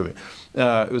not worthy.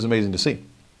 It was amazing to see.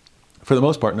 For the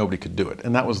most part, nobody could do it,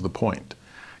 and that was the point.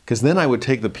 Because then I would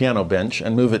take the piano bench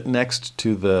and move it next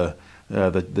to the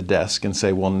desk and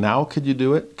say, well, now could you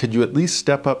do it? Could you at least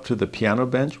step up to the piano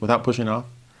bench without pushing off?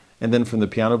 And then from the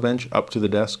piano bench up to the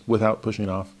desk without pushing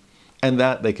off? And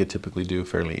that they could typically do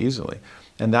fairly easily.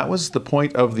 And that was the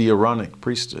point of the Aaronic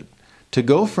priesthood. To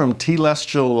go from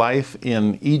telestial life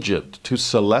in Egypt to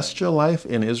celestial life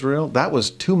in Israel, that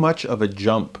was too much of a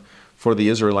jump for the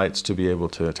Israelites to be able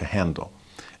to handle.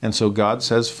 And so God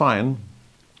says, fine,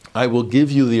 I will give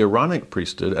you the Aaronic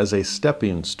priesthood as a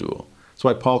stepping stool. That's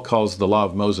why Paul calls the law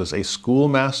of Moses a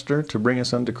schoolmaster to bring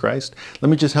us unto Christ. Let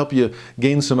me just help you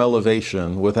gain some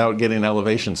elevation without getting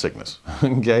elevation sickness.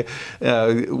 Okay,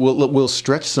 we'll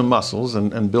stretch some muscles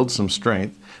and build some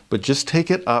strength, but just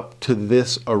take it up to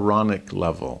this Aaronic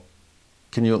level.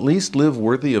 Can you at least live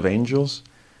worthy of angels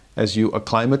as you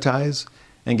acclimatize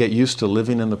and get used to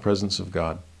living in the presence of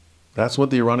God? That's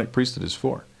what the Aaronic priesthood is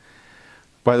for.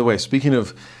 By the way, speaking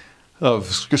of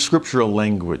scriptural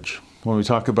language, when we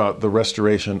talk about the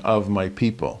restoration of my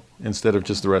people, instead of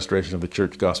just the restoration of the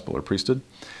church, gospel, or priesthood,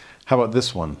 how about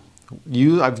this one?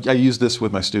 I use this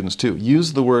with my students too.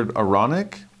 Use the word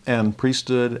Aaronic and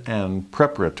priesthood and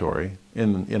preparatory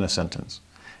in a sentence.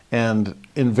 And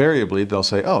invariably they'll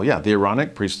say, oh yeah, the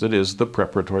Aaronic priesthood is the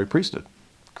preparatory priesthood.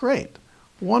 Great,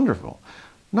 wonderful.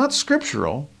 Not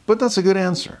scriptural, but that's a good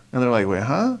answer. And they're like, wait,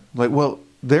 huh? Like, well,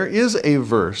 there is a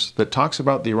verse that talks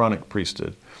about the Aaronic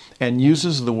priesthood and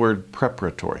uses the word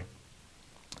preparatory.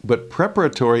 But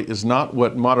preparatory is not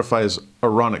what modifies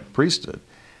Aaronic priesthood.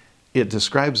 It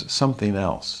describes something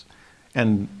else.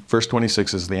 And verse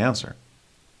 26 is the answer.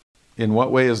 In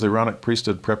what way is the Aaronic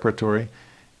priesthood preparatory?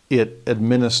 It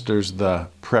administers the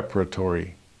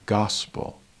preparatory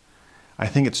gospel. I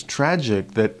think it's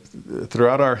tragic that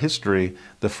throughout our history,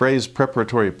 the phrase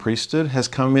preparatory priesthood has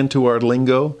come into our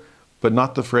lingo, but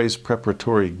not the phrase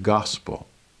preparatory gospel,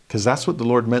 because that's what the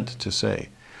Lord meant to say.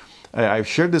 I've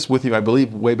shared this with you, I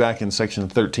believe, way back in section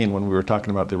 13 when we were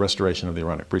talking about the restoration of the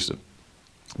Aaronic priesthood.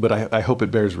 But I hope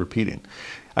it bears repeating.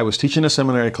 I was teaching a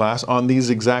seminary class on these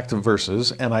exact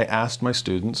verses, and I asked my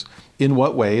students, in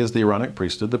what way is the Aaronic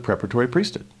priesthood the preparatory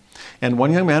priesthood? And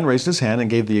one young man raised his hand and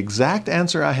gave the exact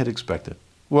answer I had expected.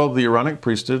 Well, the Aaronic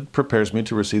priesthood prepares me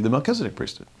to receive the Melchizedek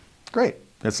priesthood. Great.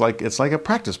 It's like a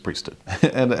practice priesthood.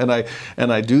 and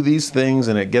I do these things,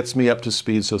 and it gets me up to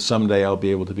speed, so someday I'll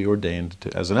be able to be ordained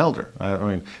as an elder. I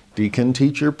mean, deacon,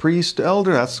 teacher, priest,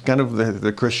 elder, that's kind of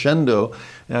the crescendo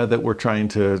that we're trying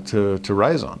to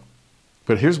rise on.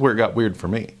 But here's where it got weird for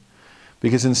me.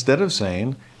 Because instead of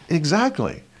saying,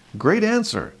 exactly, great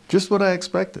answer, just what I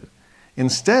expected,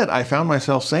 instead I found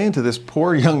myself saying to this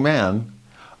poor young man,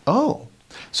 oh,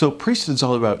 so priesthood's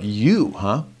all about you,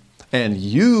 huh? And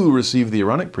you receive the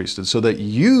Aaronic priesthood so that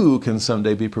you can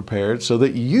someday be prepared so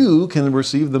that you can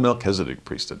receive the Melchizedek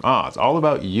priesthood. Ah, it's all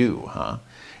about you, huh?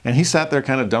 And he sat there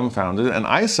kind of dumbfounded, and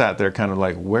I sat there kind of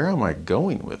like, where am I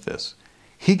going with this?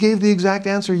 He gave the exact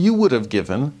answer you would have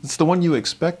given. It's the one you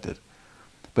expected.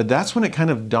 But that's when it kind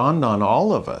of dawned on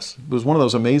all of us. It was one of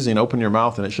those amazing open your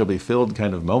mouth and it shall be filled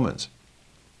kind of moments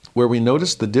where we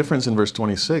noticed the difference in verse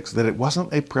 26, that it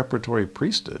wasn't a preparatory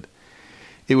priesthood.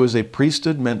 It was a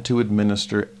priesthood meant to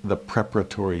administer the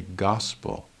preparatory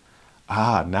gospel.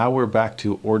 Ah, now we're back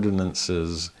to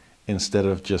ordinances instead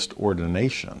of just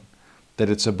ordination. That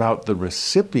it's about the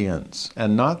recipients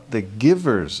and not the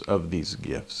givers of these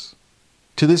gifts.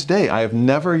 To this day, I have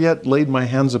never yet laid my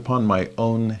hands upon my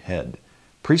own head.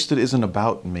 Priesthood isn't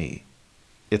about me.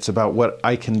 It's about what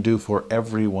I can do for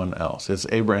everyone else. It's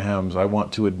Abraham's, I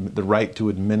want the right to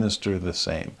administer the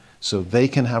same, so they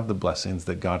can have the blessings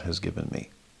that God has given me.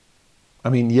 I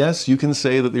mean, yes, you can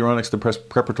say that the Aaronic's the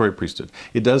preparatory priesthood.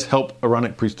 It does help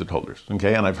Aaronic priesthood holders,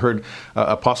 okay? And I've heard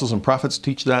apostles and prophets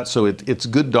teach that, so it's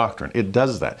good doctrine. It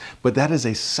does that. But that is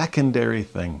a secondary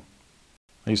thing.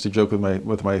 I used to joke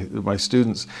with my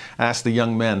students, ask the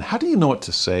young men, how do you know what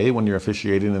to say when you're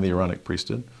officiating in the Aaronic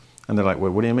priesthood? And they're like,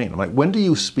 well, what do you mean? I'm like, when do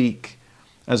you speak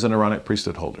as an Aaronic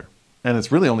priesthood holder? And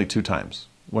it's really only 2 times,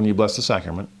 when you bless the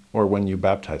sacrament or when you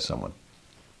baptize someone.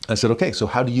 I said, okay, so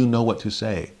how do you know what to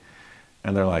say?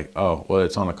 And they're like, oh, well,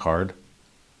 it's on a card.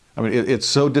 I mean, it's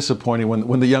so disappointing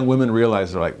when the young women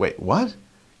realize, they're like, wait, what?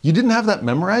 You didn't have that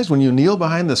memorized when you kneel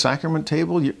behind the sacrament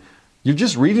table? You're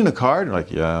just reading a card? They're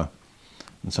like, yeah.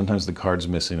 And sometimes the card's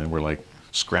missing and we're like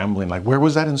scrambling, like, where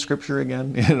was that in scripture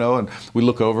again? You know, and we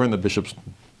look over and the bishop's,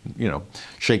 you know,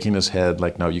 shaking his head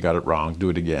like, no, you got it wrong, do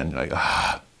it again. You're like,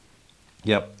 ah.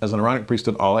 Yep, as an Aaronic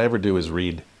priesthood, all I ever do is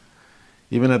read.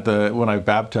 Even when I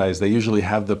baptize, they usually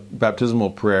have the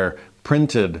baptismal prayer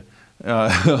printed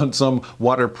on some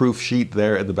waterproof sheet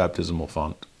there at the baptismal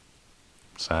font.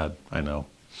 Sad, I know.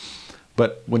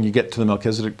 But when you get to the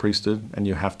Melchizedek priesthood and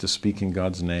you have to speak in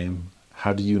God's name,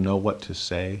 how do you know what to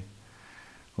say?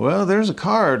 Well, there's a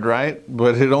card, right?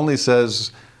 But it only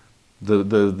says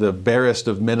the barest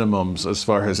of minimums as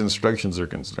far as instructions are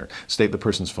concerned. State the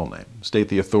person's full name. State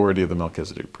the authority of the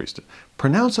Melchizedek priesthood.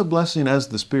 Pronounce a blessing as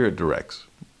the Spirit directs.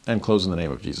 And close in the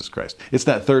name of Jesus Christ. It's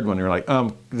that third one. You're like,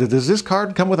 does this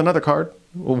card come with another card?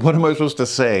 Well, what am I supposed to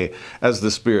say as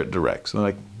the Spirit directs? And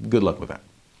they're like, good luck with that.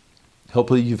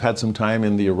 Hopefully you've had some time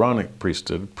in the Aaronic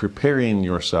priesthood preparing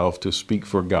yourself to speak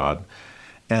for God.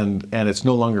 And it's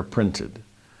no longer printed.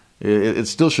 It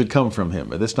still should come from Him.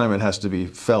 But this time it has to be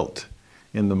felt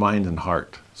in the mind and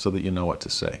heart so that you know what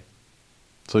to say.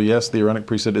 So yes, the Aaronic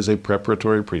priesthood is a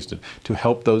preparatory priesthood to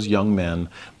help those young men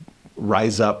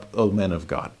rise up, O men of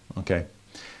God, okay?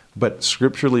 But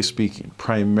scripturally speaking,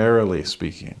 primarily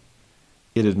speaking,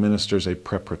 it administers a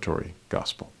preparatory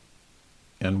gospel.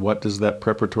 And what does that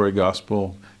preparatory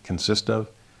gospel consist of?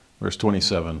 Verse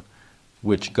 27,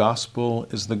 which gospel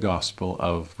is the gospel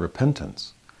of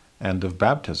repentance and of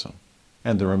baptism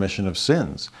and the remission of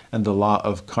sins and the law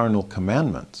of carnal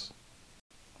commandments,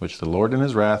 which the Lord in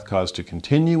his wrath caused to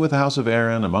continue with the house of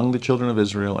Aaron among the children of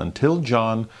Israel until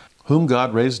John, whom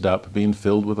God raised up, being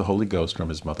filled with the Holy Ghost from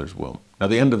his mother's womb. Now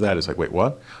the end of that is like, wait,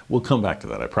 what? We'll come back to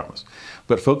that, I promise.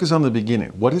 But focus on the beginning.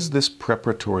 What is this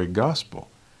preparatory gospel?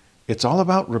 It's all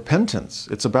about repentance.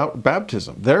 It's about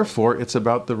baptism. Therefore, it's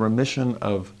about the remission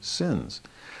of sins.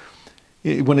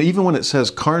 Even when it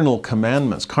says carnal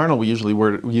commandments, carnal we usually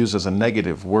use as a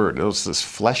negative word. It's this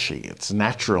fleshy, it's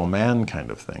natural man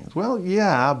kind of thing. Well,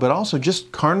 yeah, but also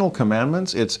just carnal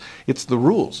commandments, it's the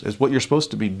rules. It's what you're supposed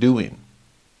to be doing.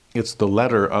 It's the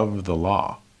letter of the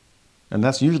law. And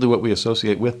that's usually what we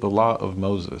associate with the law of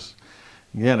Moses.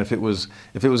 Again, if it was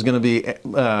going to be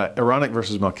Aaronic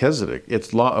versus Melchizedek,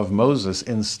 it's law of Moses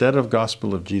instead of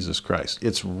gospel of Jesus Christ.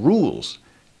 It's rules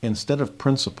instead of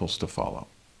principles to follow.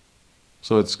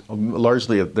 So it's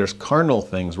largely, there's carnal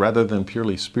things rather than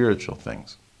purely spiritual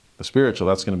things. The spiritual,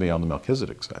 that's going to be on the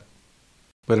Melchizedek side.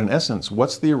 But in essence,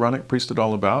 what's the Aaronic priesthood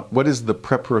all about? What is the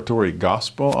preparatory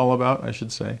gospel all about, I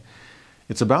should say?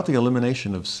 It's about the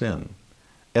elimination of sin.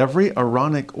 Every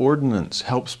Aaronic ordinance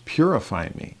helps purify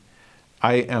me.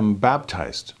 I am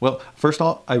baptized. Well, first of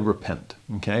all, I repent,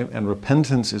 okay? And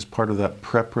repentance is part of that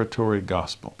preparatory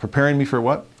gospel. Preparing me for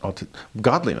what?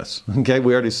 Godliness, okay?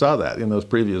 We already saw that in those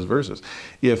previous verses.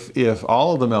 If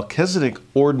all of the Melchizedek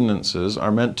ordinances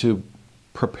are meant to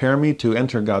prepare me to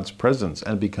enter God's presence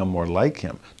and become more like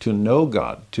him, to know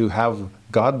God, to have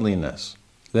godliness,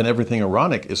 then everything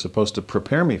Aaronic is supposed to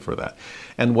prepare me for that.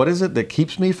 And what is it that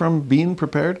keeps me from being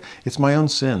prepared? It's my own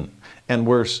sin. And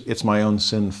worse, it's my own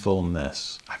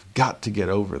sinfulness. I've got to get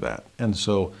over that. And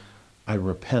so I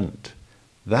repent.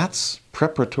 That's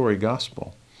preparatory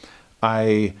gospel.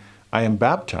 I am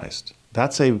baptized.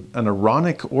 That's an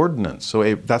Aaronic ordinance.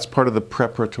 So that's part of the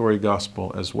preparatory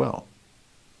gospel as well.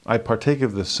 I partake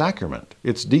of the sacrament.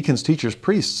 It's deacons, teachers,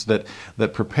 priests that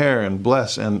prepare and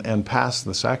bless and pass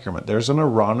the sacrament. There's an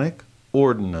Aaronic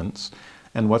ordinance.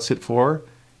 And what's it for?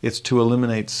 It's to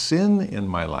eliminate sin in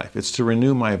my life. It's to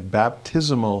renew my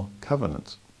baptismal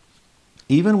covenants.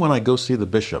 Even when I go see the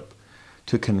bishop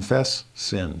to confess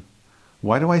sin.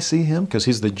 Why do I see him? Because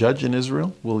he's the judge in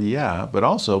Israel? Well, yeah, but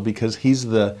also because he's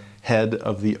the head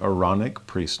of the Aaronic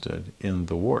priesthood in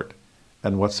the ward.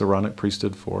 And what's the Aaronic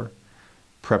priesthood for?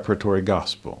 Preparatory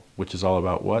gospel, which is all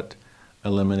about what?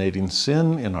 Eliminating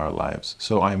sin in our lives.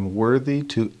 So I'm worthy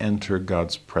to enter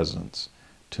God's presence,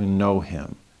 to know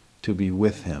him, to be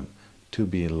with him, to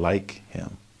be like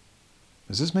him.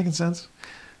 Is this making sense?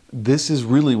 This is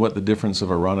really what the difference of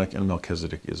Aaronic and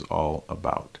Melchizedek is all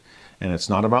about. And it's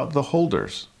not about the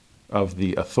holders of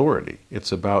the authority.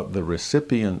 It's about the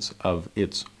recipients of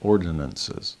its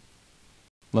ordinances.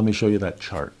 Let me show you that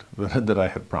chart that I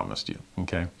had promised you,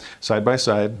 okay? Side by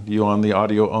side, you on the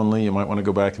audio only, you might want to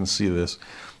go back and see this.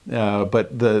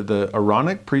 But the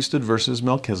Aaronic priesthood versus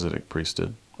Melchizedek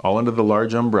priesthood, all under the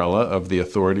large umbrella of the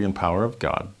authority and power of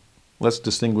God. Let's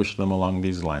distinguish them along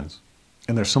these lines.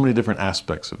 And there's so many different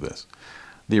aspects of this.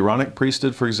 The Aaronic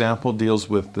priesthood, for example, deals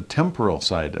with the temporal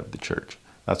side of the church.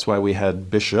 That's why we had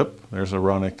Bishop, there's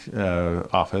Aaronic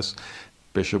office,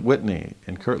 Bishop Whitney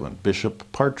in Kirtland, Bishop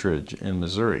Partridge in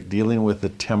Missouri, dealing with the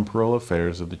temporal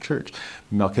affairs of the church.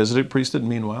 Melchizedek priesthood,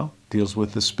 meanwhile, deals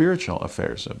with the spiritual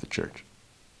affairs of the church.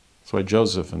 That's why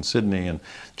Joseph and Sidney and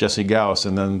Jesse Gauss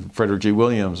and then Frederick G.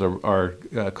 Williams are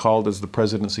called as the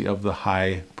presidency of the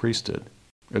high priesthood,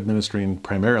 administering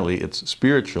primarily its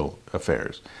spiritual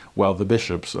affairs, while the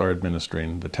bishops are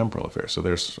administering the temporal affairs. So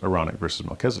there's Aaronic versus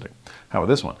Melchizedek. How about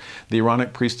this one? The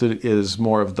Aaronic priesthood is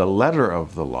more of the letter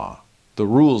of the law, the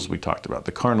rules we talked about,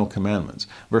 the carnal commandments,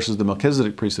 versus the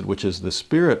Melchizedek priesthood, which is the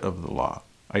spirit of the law.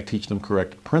 I teach them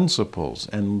correct principles,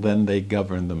 and then they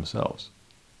govern themselves.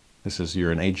 This is,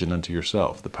 you're an agent unto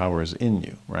yourself. The power is in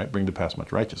you, right? Bring to pass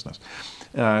much righteousness.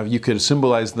 You could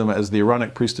symbolize them as the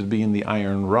Aaronic priesthood being the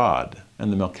iron rod,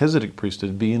 and the Melchizedek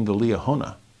priesthood being the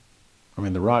liahona. I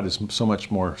mean, the rod is so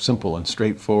much more simple and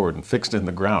straightforward and fixed in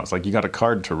the ground. It's like you got a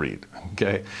card to read,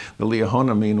 okay? The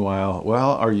liahona, meanwhile,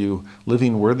 well, are you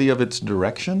living worthy of its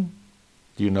direction?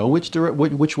 Do you know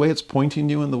which way it's pointing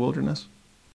you in the wilderness?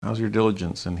 How's your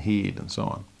diligence and heed and so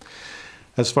on?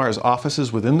 As far as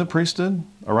offices within the priesthood,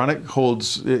 Aaronic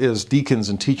is deacons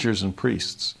and teachers and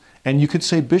priests. And you could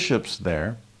say bishops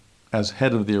there as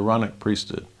head of the Aaronic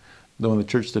priesthood. Though in the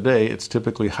church today, it's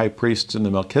typically high priests in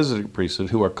the Melchizedek priesthood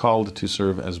who are called to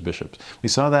serve as bishops. We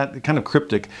saw that kind of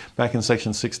cryptic back in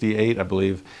section 68, I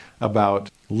believe, about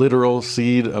literal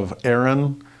seed of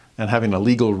Aaron and having a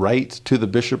legal right to the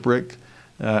bishopric,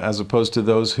 as opposed to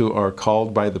those who are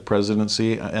called by the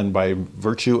presidency and by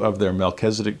virtue of their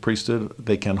Melchizedek priesthood,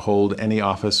 they can hold any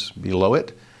office below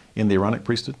it in the Aaronic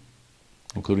priesthood,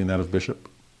 including that of bishop.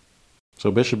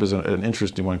 So bishop is an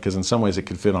interesting one because in some ways it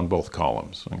could fit on both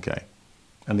columns, okay?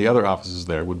 And the other offices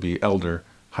there would be elder,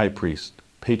 high priest,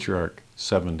 patriarch,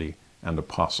 70, and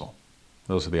apostle.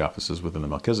 Those are the offices within the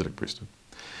Melchizedek priesthood.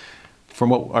 From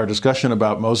what our discussion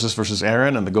about Moses versus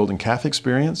Aaron and the golden calf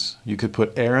experience, you could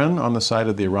put Aaron on the side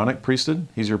of the Aaronic priesthood.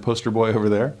 He's your poster boy over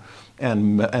there.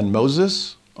 And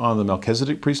Moses on the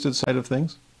Melchizedek priesthood side of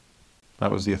things.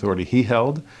 That was the authority he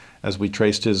held as we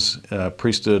traced his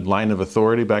priesthood line of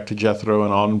authority back to Jethro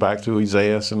and on back to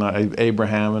Isaiah and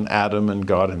Abraham and Adam and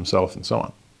God himself and so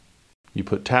on. You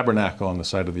put tabernacle on the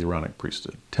side of the Aaronic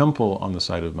priesthood. Temple on the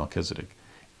side of Melchizedek.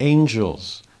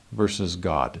 Angels versus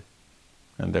God.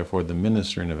 And therefore the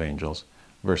ministering of angels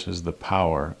versus the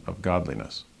power of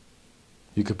godliness.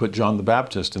 You could put John the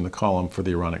Baptist in the column for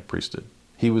the Aaronic priesthood.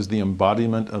 He was the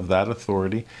embodiment of that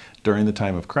authority during the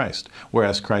time of Christ,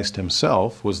 whereas Christ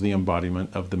himself was the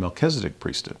embodiment of the Melchizedek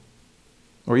priesthood.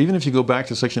 Or even if you go back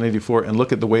to section 84 and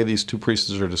look at the way these two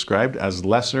priesthoods are described as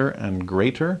lesser and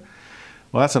greater,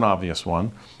 well, that's an obvious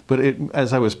one. But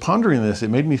as I was pondering this, it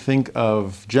made me think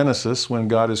of Genesis when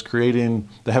God is creating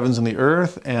the heavens and the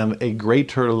earth and a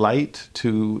greater light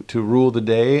to rule the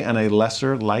day and a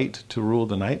lesser light to rule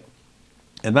the night.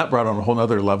 And that brought on a whole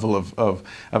other level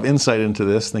of insight into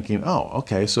this, thinking, oh,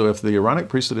 okay, so if the Aaronic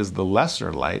priesthood is the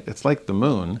lesser light, it's like the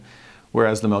moon,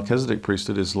 whereas the Melchizedek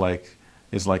priesthood is like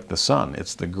the sun.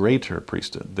 It's the greater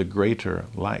priesthood, the greater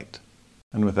light.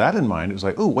 And with that in mind, it was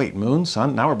like, oh, wait, moon,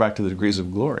 sun, now we're back to the degrees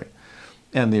of glory.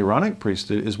 And the Aaronic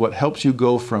priesthood is what helps you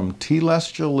go from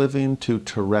telestial living to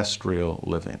terrestrial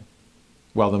living,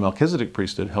 while the Melchizedek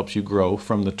priesthood helps you grow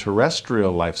from the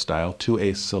terrestrial lifestyle to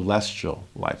a celestial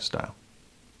lifestyle.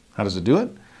 How does it do it?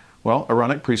 Well,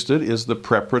 Aaronic priesthood is the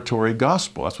preparatory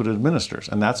gospel. That's what it administers.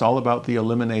 And that's all about the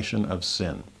elimination of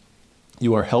sin.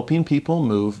 You are helping people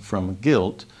move from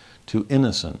guilt to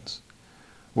innocence.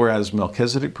 Whereas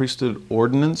Melchizedek priesthood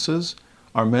ordinances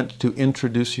are meant to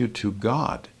introduce you to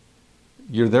God.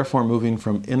 You're therefore moving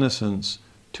from innocence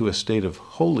to a state of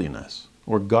holiness,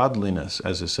 or godliness,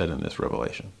 as is said in this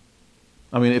revelation.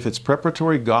 I mean, if it's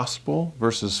preparatory gospel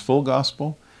versus full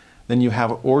gospel, then you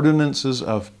have ordinances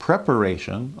of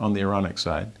preparation on the Aaronic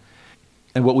side,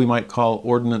 and what we might call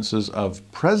ordinances of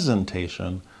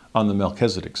presentation on the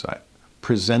Melchizedek side,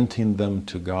 presenting them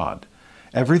to God.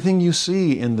 Everything you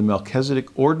see in the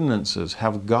Melchizedek ordinances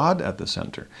have God at the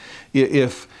center.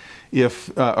 If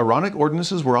Aaronic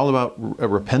ordinances were all about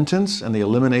repentance and the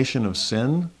elimination of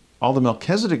sin, all the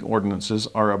Melchizedek ordinances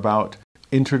are about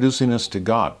introducing us to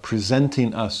God,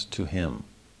 presenting us to Him.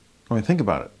 I mean, think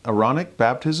about it. Aaronic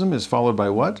baptism is followed by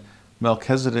what?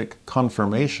 Melchizedek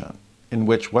confirmation, in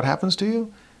which what happens to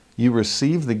you? You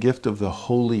receive the gift of the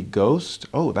Holy Ghost.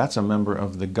 Oh, that's a member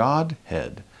of the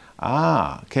Godhead.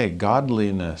 Ah, okay,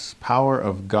 godliness, power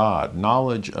of God,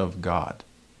 knowledge of God.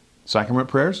 Sacrament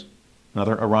prayers,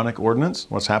 another Aaronic ordinance.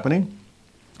 What's happening?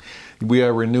 We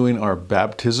are renewing our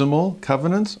baptismal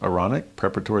covenants, Aaronic,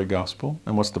 preparatory gospel.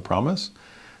 And what's the promise?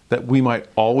 That we might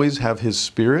always have His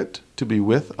Spirit to be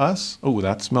with us. Oh,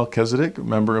 that's Melchizedek,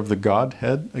 member of the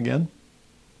Godhead again.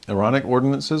 Aaronic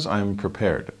ordinances, I am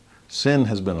prepared. Sin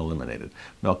has been eliminated.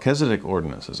 Melchizedek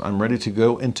ordinances, I'm ready to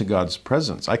go into God's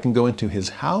presence. I can go into His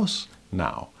house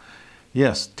now.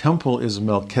 Yes, temple is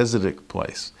Melchizedek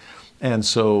place. And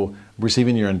so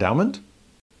receiving your endowment,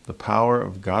 the power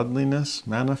of godliness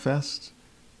manifests,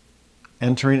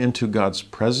 entering into God's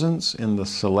presence in the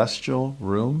celestial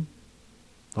room,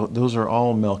 those are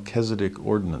all Melchizedek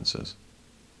ordinances.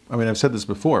 I mean, I've said this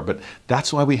before, but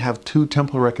that's why we have 2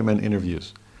 temple recommend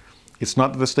interviews. It's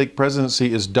not that the stake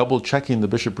presidency is double-checking the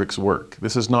bishopric's work.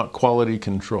 This is not quality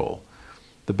control.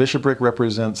 The bishopric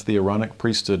represents the Aaronic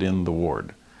priesthood in the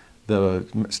ward. The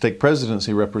stake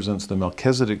presidency represents the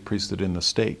Melchizedek priesthood in the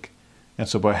stake. And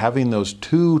so by having those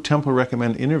 2 temple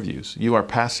recommend interviews, you are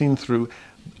passing through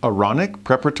Aaronic,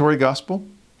 preparatory gospel,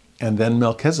 and then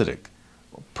Melchizedek.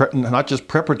 Not just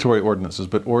preparatory ordinances,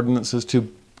 but ordinances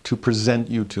to present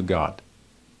you to God.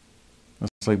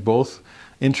 It's like both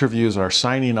interviews are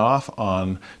signing off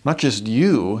on not just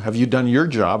you, have you done your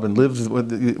job and lived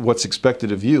what's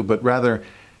expected of you, but rather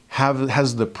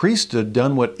has the priesthood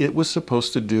done what it was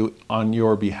supposed to do on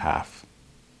your behalf?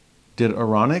 Did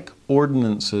Aaronic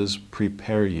ordinances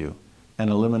prepare you and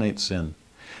eliminate sin?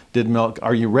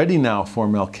 Are you ready now for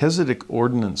Melchizedek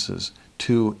ordinances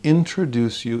to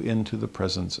introduce you into the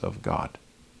presence of God?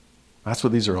 That's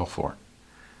what these are all for.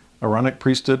 Aaronic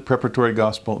priesthood, preparatory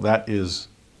gospel, that is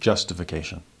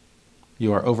justification.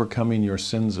 You are overcoming your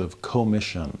sins of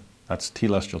commission. That's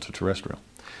telestial to terrestrial.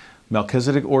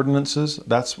 Melchizedek ordinances,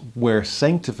 that's where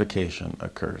sanctification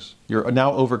occurs. You're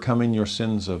now overcoming your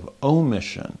sins of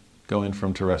omission, going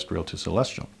from terrestrial to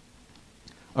celestial.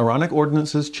 Aaronic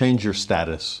ordinances change your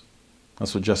status.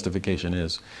 That's what justification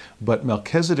is. But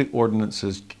Melchizedek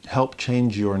ordinances help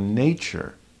change your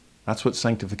nature. That's what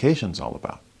sanctification is all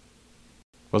about.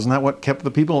 Wasn't that what kept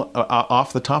the people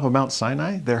off the top of Mount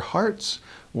Sinai? Their hearts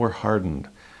were hardened.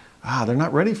 They're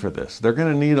not ready for this. They're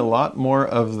going to need a lot more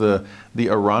of the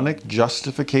Aaronic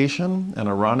justification and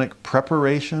Aaronic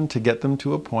preparation to get them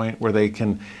to a point where they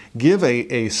can give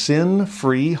a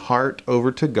sin-free heart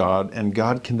over to God, and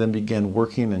God can then begin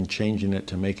working and changing it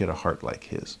to make it a heart like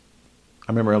His.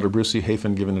 I remember Elder Bruce C.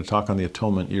 Hafen giving a talk on the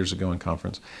atonement years ago in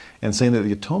conference and saying that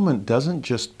the atonement doesn't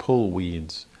just pull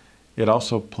weeds, it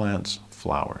also plants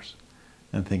flowers.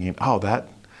 And thinking, that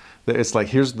it's like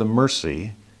here's the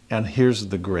mercy and here's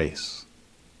the grace.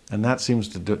 And that seems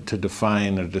to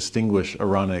define or distinguish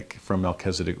Aaronic from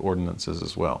Melchizedek ordinances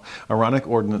as well. Aaronic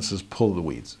ordinances pull the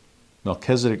weeds.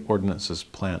 Melchizedek ordinances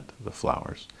plant the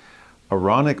flowers.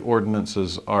 Aaronic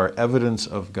ordinances are evidence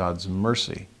of God's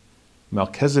mercy.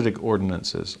 Melchizedek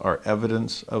ordinances are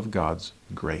evidence of God's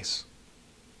grace.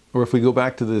 Or if we go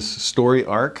back to this story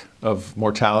arc of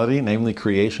mortality, namely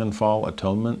creation, fall,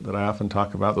 atonement that I often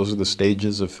talk about, those are the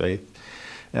stages of faith.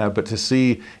 But to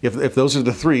see if those are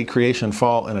the three, creation,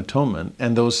 fall, and atonement,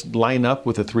 and those line up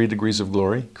with the 3 degrees of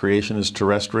glory, creation is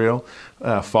terrestrial,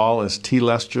 fall is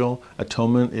telestial,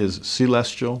 atonement is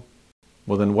celestial,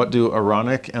 well then what do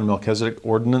Aaronic and Melchizedek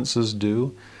ordinances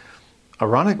do?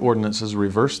 Aaronic ordinances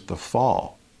reverse the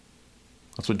fall.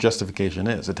 That's what justification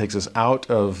is. It takes us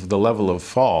out of the level of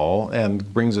fall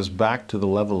and brings us back to the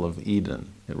level of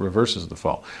Eden. It reverses the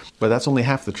fall. But that's only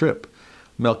half the trip.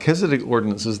 Melchizedek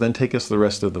ordinances then take us the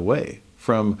rest of the way,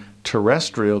 from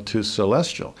terrestrial to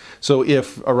celestial. So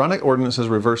if Aaronic ordinances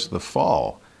reverse the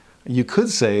fall, you could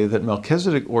say that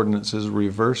Melchizedek ordinances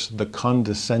reverse the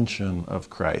condescension of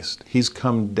Christ. He's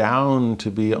come down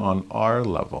to be on our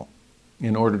level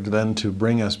in order then to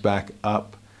bring us back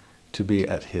up to be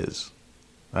at His.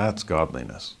 That's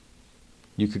godliness.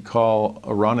 You could call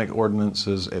Aaronic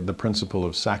ordinances the principle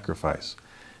of sacrifice,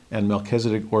 and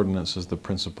Melchizedek ordinances the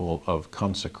principle of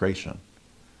consecration.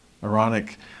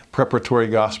 Aaronic preparatory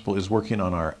gospel is working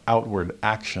on our outward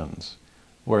actions,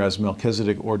 whereas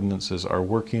Melchizedek ordinances are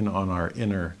working on our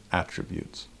inner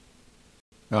attributes.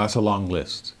 Now, that's a long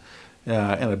list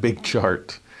and a big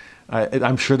chart.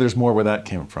 I'm sure there's more where that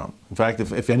came from. In fact,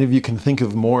 if any of you can think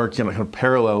of more kind of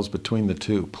parallels between the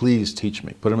two, please teach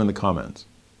me. Put them in the comments.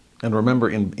 And remember,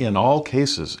 in all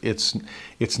cases,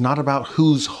 it's not about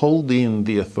who's holding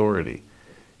the authority.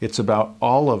 It's about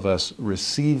all of us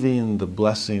receiving the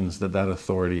blessings that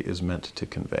authority is meant to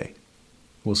convey.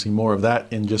 We'll see more of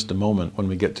that in just a moment when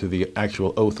we get to the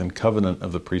actual oath and covenant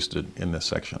of the priesthood in this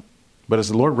section. But as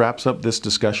the Lord wraps up this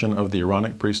discussion of the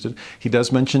Aaronic priesthood, He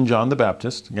does mention John the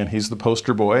Baptist. Again, he's the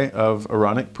poster boy of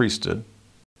Aaronic priesthood.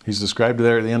 He's described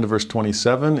there at the end of verse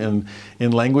 27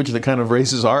 in language that kind of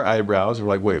raises our eyebrows. We're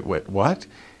like, wait, what?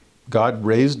 God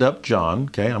raised up John.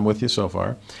 Okay, I'm with you so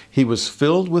far. He was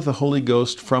filled with the Holy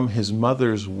Ghost from his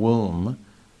mother's womb.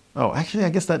 Oh, actually, I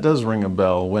guess that does ring a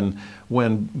bell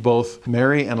when both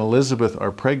Mary and Elizabeth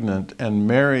are pregnant, and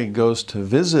Mary goes to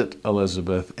visit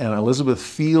Elizabeth, and Elizabeth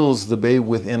feels the babe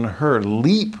within her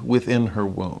leap within her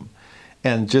womb.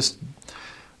 And just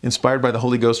inspired by the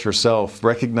Holy Ghost herself,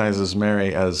 recognizes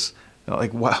Mary as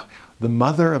like, wow, the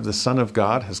mother of the Son of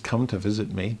God has come to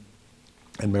visit me.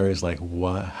 And Mary's like,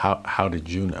 what? How did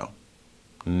you know?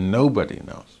 Nobody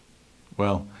knows.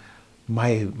 Well,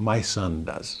 my son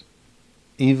does.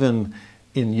 Even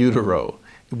in utero,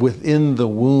 within the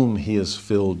womb, he is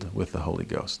filled with the Holy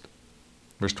Ghost.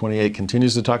 Verse 28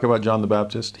 continues to talk about John the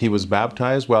Baptist. He was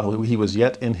baptized while he was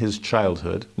yet in his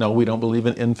childhood. No, we don't believe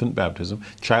in infant baptism.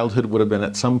 Childhood would have been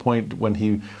at some point when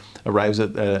he arrives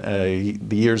at the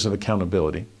years of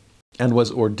accountability, and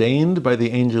was ordained by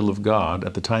the angel of God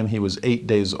at the time he was 8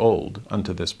 days old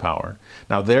unto this power.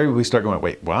 Now there we start going,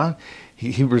 wait, what?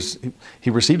 He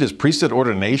received his priesthood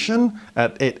ordination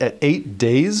at 8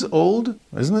 days old?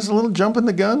 Isn't this a little jump in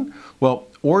the gun? Well,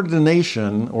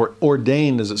 ordination, or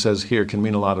ordained as it says here, can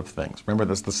mean a lot of things. Remember,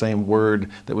 that's the same word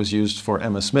that was used for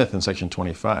Emma Smith in section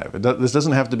 25. This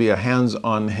doesn't have to be a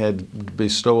hands-on head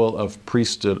bestowal of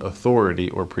priesthood authority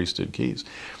or priesthood keys.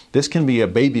 This can be a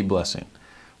baby blessing,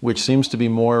 which seems to be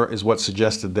more is what's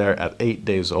suggested there at 8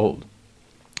 days old.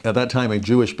 At that time, a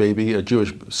Jewish baby, a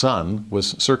Jewish son,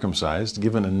 was circumcised,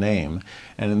 given a name,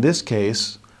 and in this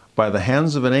case, by the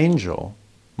hands of an angel.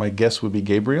 My guess would be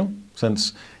Gabriel,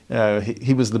 since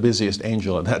he was the busiest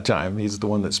angel at that time. He's the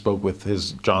one that spoke with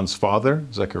John's father,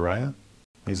 Zechariah.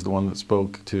 He's the one that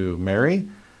spoke to Mary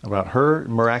about her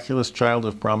miraculous child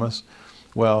of promise.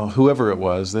 Well, whoever it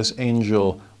was, this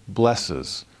angel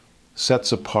blesses,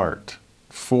 sets apart,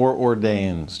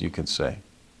 foreordains, you could say,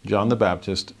 John the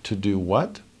Baptist to do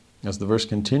what? As the verse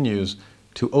continues,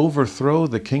 to overthrow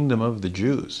the kingdom of the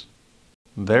Jews.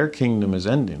 Their kingdom is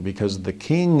ending because the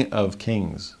King of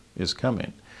Kings is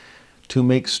coming. To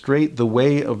make straight the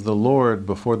way of the Lord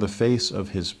before the face of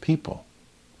his people.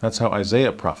 That's how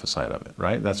Isaiah prophesied of it,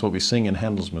 right? That's what we sing in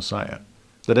Handel's Messiah.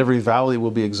 That every valley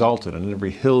will be exalted and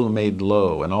every hill made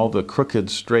low and all the crooked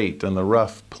straight and the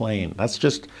rough plain. That's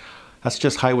just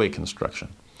highway construction.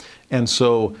 And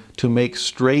so to make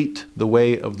straight the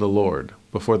way of the Lord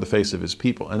before the face of his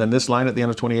people. And then this line at the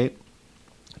end of 28,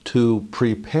 to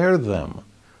prepare them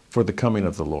for the coming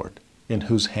of the Lord, in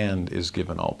whose hand is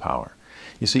given all power.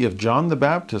 You see, if John the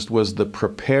Baptist was the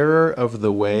preparer of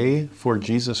the way for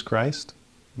Jesus Christ,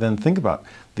 then think about it.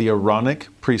 The Aaronic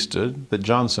priesthood that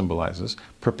John symbolizes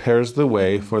prepares the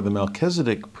way for the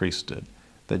Melchizedek priesthood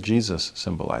that Jesus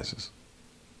symbolizes.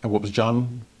 And what was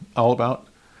John all about?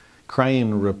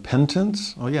 Crying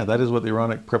repentance? Oh yeah, that is what the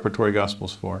Aaronic preparatory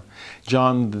gospel's for.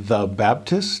 John the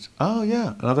Baptist? Oh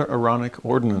yeah, another Aaronic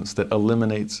ordinance that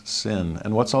eliminates sin.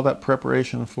 And what's all that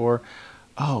preparation for?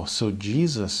 Oh, so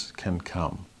Jesus can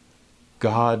come.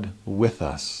 God with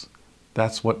us.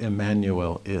 That's what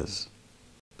Emmanuel is.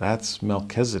 That's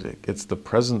Melchizedek. It's the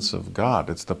presence of God.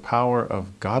 It's the power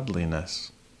of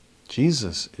godliness.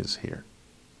 Jesus is here.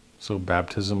 So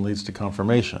baptism leads to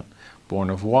confirmation. Born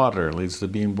of water leads to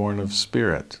being born of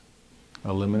spirit.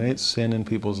 Eliminates sin in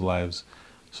people's lives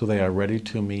so they are ready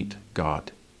to meet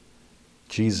God.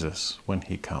 Jesus when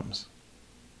he comes.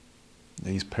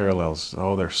 These parallels,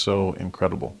 oh, they're so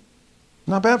incredible.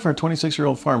 Not bad for a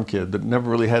 26-year-old farm kid that never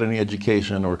really had any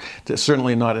education, or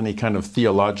certainly not any kind of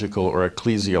theological or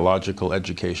ecclesiological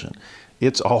education.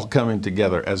 It's all coming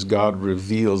together as God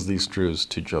reveals these truths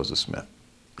to Joseph Smith.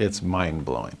 It's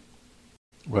mind-blowing.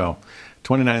 Well,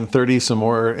 29 and 30, some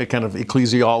more kind of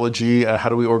ecclesiology. How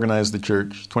do we organize the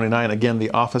church? 29, again,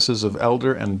 the offices of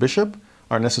elder and bishop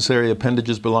are necessary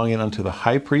appendages belonging unto the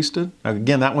high priesthood. Now,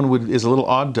 again, that one is a little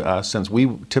odd to us since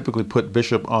we typically put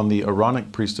bishop on the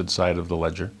Aaronic priesthood side of the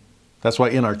ledger. That's why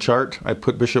in our chart, I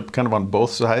put bishop kind of on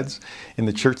both sides. In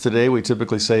the church today, we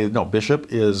typically say, no,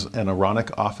 bishop is an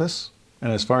Aaronic office.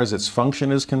 And as far as its function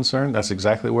is concerned, that's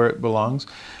exactly where it belongs.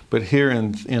 But here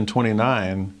in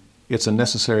 29, it's a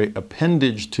necessary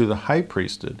appendage to the high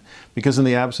priesthood, because in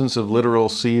the absence of literal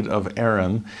seed of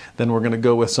Aaron, then we're going to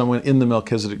go with someone in the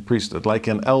Melchizedek priesthood, like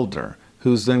an elder,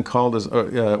 who's then called as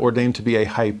ordained to be a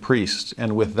high priest.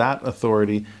 And with that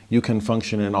authority, you can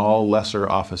function in all lesser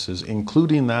offices,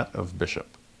 including that of bishop.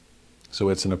 So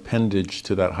it's an appendage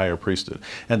to that higher priesthood.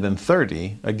 And then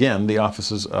 30, again, the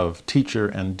offices of teacher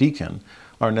and deacon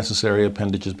are necessary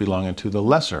appendages belonging to the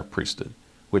lesser priesthood,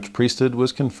 which priesthood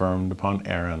was confirmed upon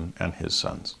Aaron and his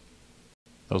sons.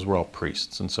 Those were all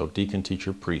priests, and so deacon,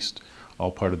 teacher, priest,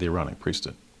 all part of the Aaronic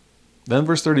priesthood. Then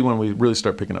verse 31, we really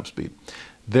start picking up speed.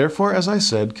 Therefore, as I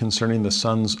said, concerning the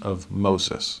sons of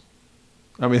Moses.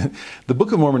 I mean, the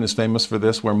Book of Mormon is famous for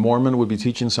this, where Mormon would be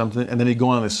teaching something, and then he'd go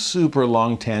on this super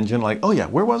long tangent, like, oh yeah,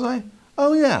 where was I?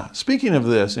 Oh yeah, speaking of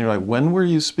this. And you're like, when were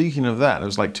you speaking of that? It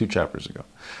was like 2 chapters ago.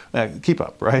 Keep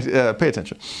up, right? Pay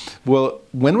attention. Well,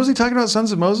 when was he talking about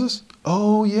sons of Moses?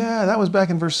 Oh yeah, that was back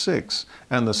in verse 6.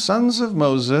 And the sons of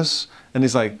Moses, and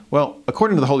he's like, well,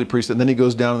 according to the holy priesthood, and then he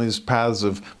goes down these paths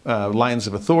of lines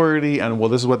of authority, and well,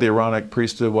 this is what the Aaronic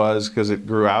priesthood was, because it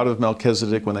grew out of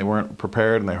Melchizedek when they weren't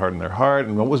prepared and they hardened their heart.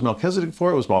 And what was Melchizedek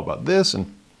for? It was all about this.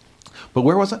 But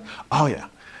where was it? Oh yeah,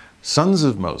 sons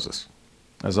of Moses.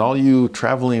 As all you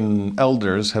traveling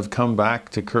elders have come back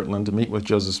to Kirtland to meet with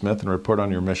Joseph Smith and report on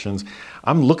your missions,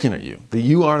 I'm looking at you.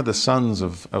 You are the sons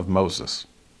of Moses.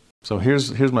 So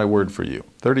here's my word for you.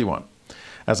 31.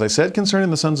 As I said concerning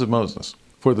the sons of Moses,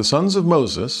 for the sons of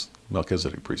Moses,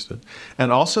 Melchizedek priesthood,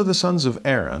 and also the sons of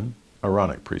Aaron,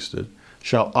 Aaronic priesthood,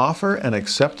 shall offer an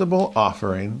acceptable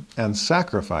offering and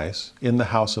sacrifice in the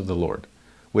house of the Lord,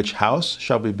 which house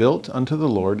shall be built unto the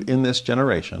Lord in this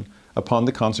generation, upon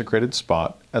the consecrated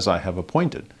spot as I have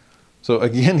appointed. So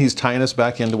again, he's tying us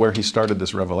back into where he started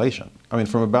this revelation. I mean,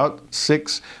 from about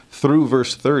 6 through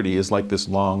verse 30 is like this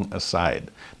long aside.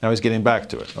 Now he's getting back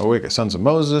to it. Oh, we got sons of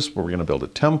Moses, we're going to build a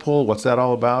temple. What's that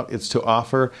all about? It's to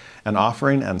offer an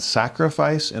offering and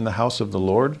sacrifice in the house of the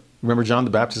Lord. Remember John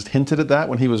the Baptist hinted at that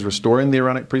when he was restoring the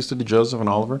Aaronic priesthood to Joseph and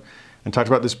Oliver, and talked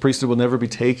about this priesthood will never be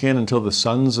taken until the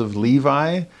sons of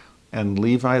Levi. And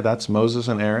Levi, that's Moses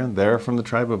and Aaron. They're from the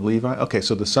tribe of Levi. Okay,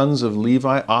 so the sons of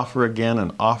Levi offer again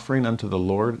an offering unto the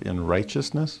Lord in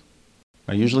righteousness.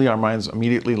 Now, usually our minds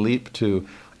immediately leap to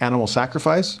animal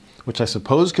sacrifice, which I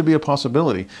suppose could be a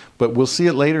possibility, but we'll see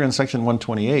it later in section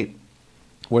 128,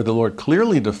 where the Lord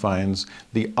clearly defines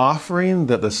the offering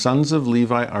that the sons of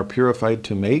Levi are purified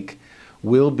to make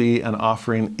will be an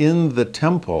offering in the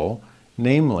temple,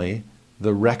 namely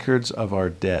the records of our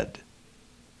dead.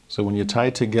 So when you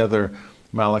tie together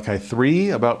Malachi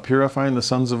 3 about purifying the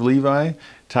sons of Levi,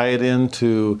 tie it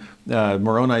into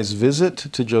Moroni's visit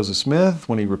to Joseph Smith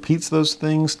when he repeats those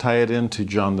things, tie it into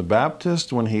John the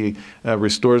Baptist when he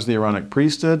restores the Aaronic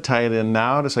priesthood, tie it in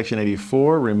now to section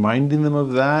 84, reminding them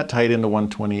of that, tie it into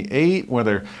 128,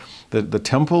 where the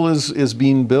temple is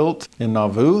being built in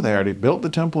Nauvoo. They already built the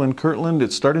temple in Kirtland.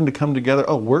 It's starting to come together.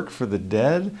 Oh, work for the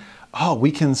dead. Oh,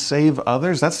 we can save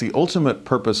others. That's the ultimate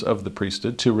purpose of the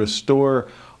priesthood, to restore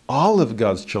all of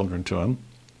God's children to him.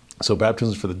 So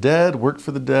baptisms for the dead, work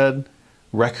for the dead,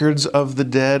 records of the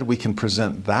dead. We can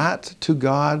present that to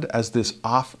God as this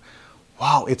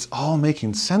Wow, it's all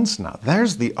making sense now.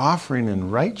 There's the offering in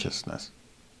righteousness.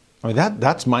 I mean,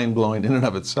 that's mind-blowing in and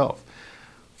of itself.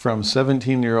 From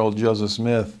 17-year-old Joseph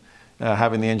Smith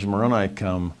having the angel Moroni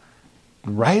come,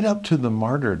 right up to the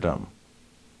martyrdom.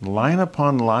 Line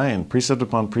upon line, precept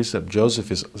upon precept,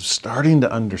 Joseph is starting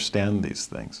to understand these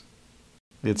things.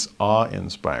 It's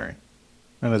awe-inspiring.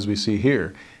 And as we see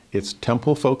here, it's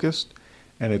temple-focused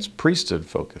and it's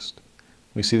priesthood-focused.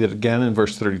 We see that again in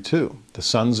verse 32. The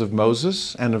sons of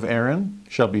Moses and of Aaron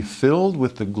shall be filled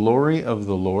with the glory of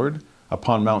the Lord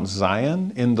upon Mount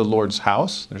Zion in the Lord's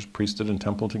house. There's priesthood and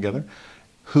temple together.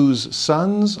 Whose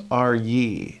sons are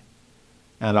ye?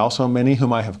 And also many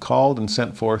whom I have called and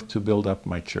sent forth to build up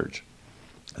my church.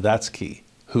 That's key.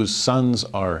 Whose sons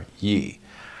are ye?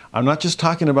 I'm not just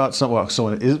talking about so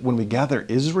when we gather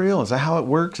Israel, is that how it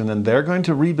works? And then they're going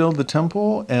to rebuild the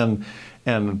temple and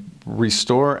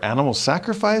restore animal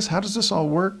sacrifice? How does this all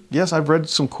work? Yes, I've read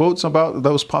some quotes about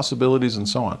those possibilities and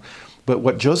so on. But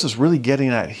what Joseph's really getting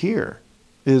at here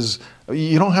is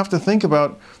you don't have to think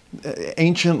about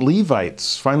ancient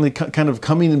Levites finally kind of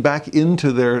coming back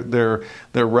into their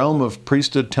realm of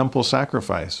priesthood temple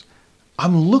sacrifice.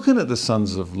 I'm looking at the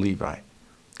sons of Levi,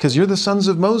 because you're the sons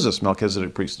of Moses,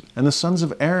 Melchizedek priesthood, and the sons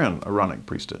of Aaron, Aaronic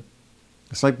priesthood.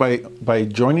 It's like by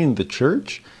joining the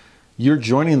church, you're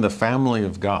joining the family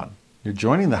of God. You're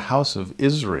joining the house of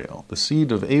Israel, the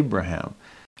seed of Abraham.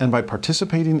 And by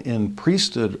participating in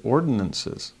priesthood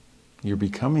ordinances, you're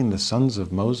becoming the sons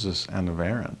of Moses and of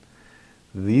Aaron.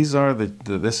 These are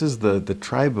this is the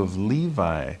tribe of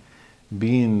Levi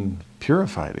being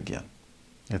purified again.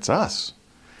 It's us.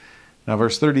 Now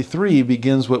verse 33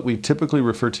 begins what we typically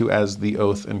refer to as the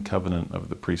oath and covenant of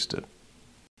the priesthood.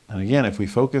 And again, if we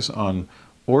focus on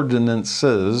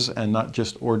ordinances and not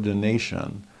just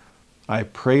ordination, I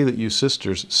pray that you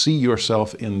sisters see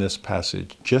yourself in this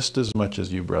passage just as much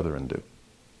as you brethren do.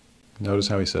 Notice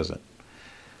how he says it.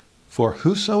 For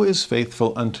whoso is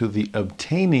faithful unto the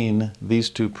obtaining these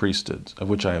two priesthoods, of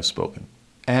which I have spoken,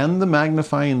 and the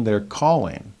magnifying their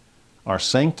calling, are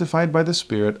sanctified by the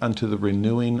Spirit unto the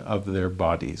renewing of their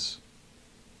bodies.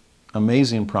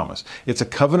 Amazing promise. It's a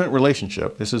covenant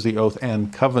relationship. This is the oath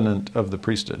and covenant of the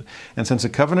priesthood. And since a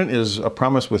covenant is a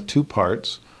promise with two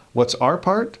parts, what's our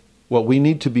part? Well, we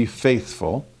need to be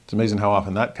faithful. It's amazing how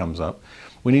often that comes up.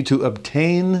 We need to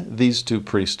obtain these two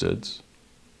priesthoods.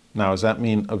 Now, does that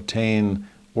mean obtain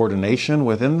ordination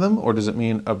within them, or does it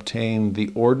mean obtain the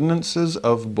ordinances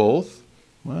of both?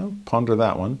 Well, ponder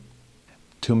that one.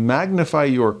 To magnify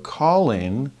your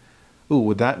calling,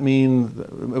 would that mean,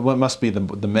 well, it must be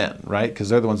the men, right? Because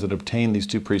they're the ones that obtain these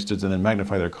two priesthoods and then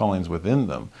magnify their callings within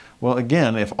them. Well,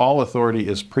 again, if all authority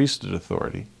is priesthood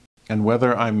authority, and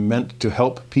whether I'm meant to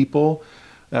help people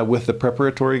with the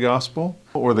preparatory gospel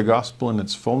or the gospel in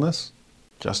its fullness,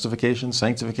 justification,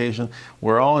 sanctification,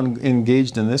 we're all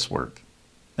engaged in this work.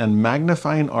 And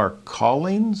magnifying our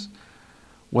callings,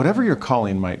 whatever your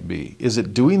calling might be, is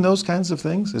it doing those kinds of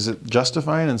things? Is it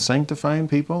justifying and sanctifying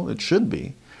people? It should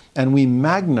be. And we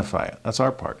magnify it. That's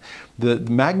our part. The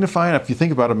magnifying, if you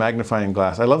think about a magnifying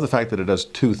glass, I love the fact that it does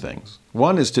two things.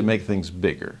 One is to make things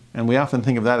bigger. And we often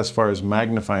think of that as far as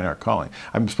magnifying our calling.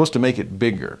 I'm supposed to make it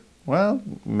bigger. Well,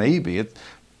 maybe.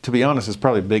 to be honest, is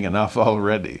probably big enough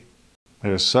already.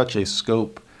 There's such a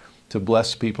scope to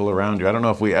bless people around you. I don't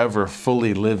know if we ever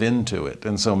fully live into it.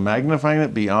 And so magnifying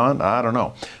it beyond, I don't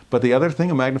know. But the other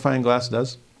thing a magnifying glass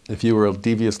does, if you were a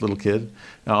devious little kid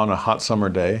on a hot summer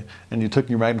day and you took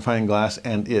your magnifying glass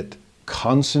and it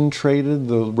concentrated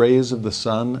the rays of the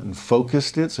sun and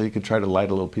focused it so you could try to light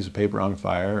a little piece of paper on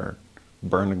fire or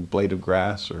burn a blade of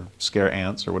grass or scare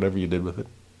ants or whatever you did with it.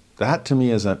 That to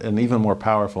me is an even more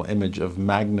powerful image of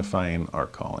magnifying our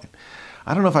calling.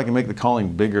 I don't know if I can make the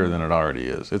calling bigger than it already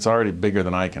is. It's already bigger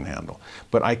than I can handle.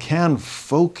 But I can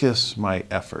focus my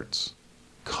efforts,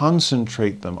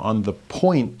 concentrate them on the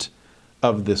point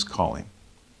of this calling,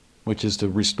 which is to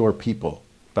restore people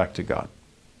back to God.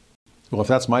 Well, if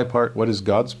that's my part, what is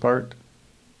God's part?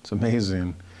 It's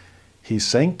amazing. He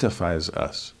sanctifies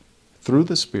us through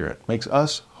the Spirit, makes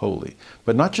us holy.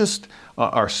 But not just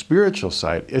our spiritual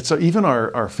side, it's even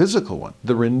our physical one,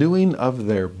 the renewing of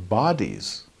their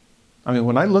bodies. I mean,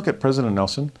 when I look at President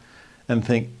Nelson and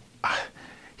think,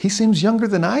 he seems younger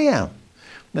than I am.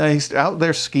 Now, he's out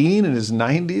there skiing in his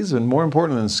 90s, and more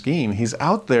important than skiing, he's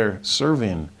out there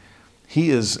serving.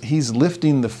 He's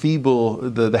lifting the feeble,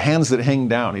 the hands that hang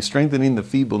down. He's strengthening the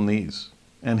feeble knees.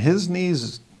 And his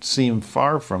knees seem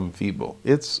far from feeble.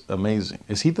 It's amazing.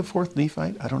 Is he the fourth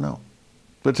Nephite? I don't know.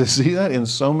 But to see that in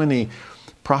so many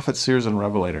prophets, seers, and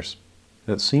revelators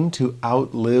that seem to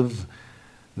outlive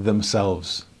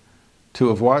themselves, to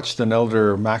have watched an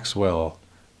elder Maxwell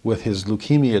with his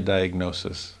leukemia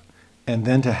diagnosis, and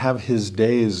then to have his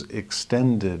days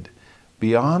extended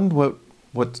beyond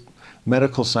what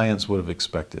medical science would have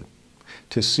expected.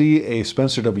 To see a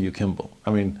Spencer W. Kimball,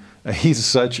 I mean, he's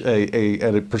such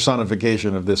a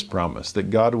personification of this promise, that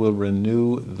God will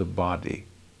renew the body.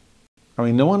 I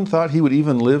mean, no one thought he would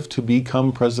even live to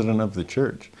become president of the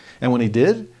church. And when he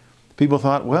did, people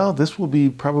thought, well, this will be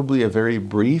probably a very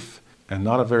brief and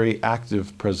not a very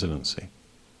active presidency.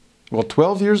 Well,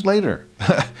 12 years later,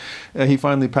 he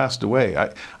finally passed away.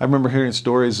 I remember hearing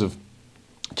stories of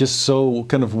just so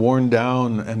kind of worn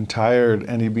down and tired,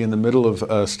 and he'd be in the middle of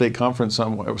a state conference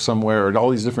somewhere or all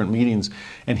these different meetings,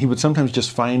 and he would sometimes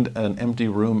just find an empty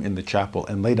room in the chapel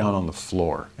and lay down on the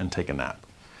floor and take a nap.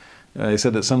 They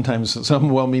said that sometimes some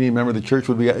well-meaning member of the church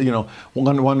would be,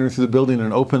 wandering through the building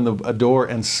and open a door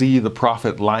and see the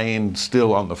prophet lying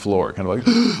still on the floor, kind of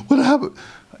like, what happened?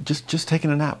 Just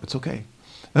taking a nap, it's okay.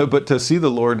 But to see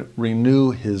the Lord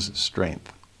renew his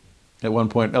strength. At one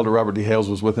point, Elder Robert D. Hales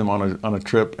was with him on a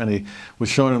trip, and he was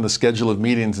showing him the schedule of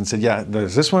meetings and said, yeah,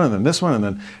 there's this one and then this one,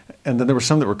 and then there were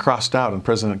some that were crossed out, and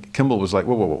President Kimball was like,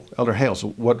 whoa, Elder Hales,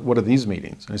 what are these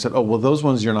meetings? And he said, oh, well, those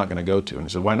ones you're not going to go to. And he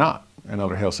said, why not? And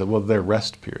Elder Hales said, well, they're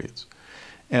rest periods.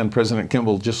 And President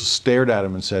Kimball just stared at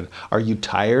him and said, are you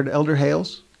tired, Elder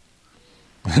Hales?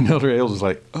 And Elder Hales was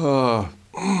like,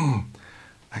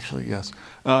 actually, yes.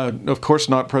 Of course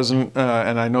not, President,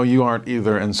 and I know you aren't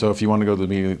either, and so if you want to go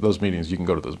to those meetings, you can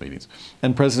go to those meetings.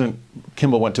 And President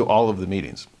Kimball went to all of the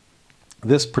meetings.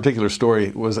 This particular story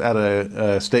was at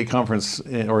a state conference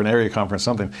or an area conference,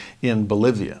 something, in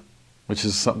Bolivia, which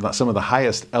is some of the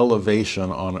highest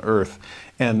elevation on earth.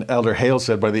 And Elder Hale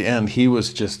said by the end, he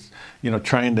was just,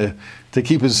 trying to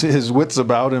keep his wits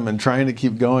about him and trying to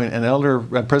keep going.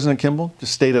 And President Kimball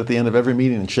just stayed at the end of every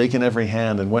meeting and shaking every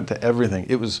hand and went to everything.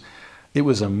 It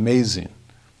was amazing.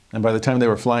 And by the time they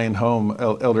were flying home,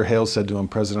 Elder Hale said to him,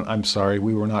 President, I'm sorry,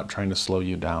 we were not trying to slow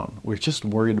you down. We're just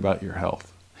worried about your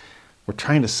health. We're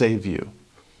trying to save you.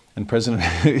 And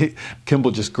President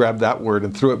Kimball just grabbed that word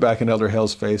and threw it back in Elder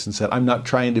Hale's face and said, I'm not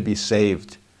trying to be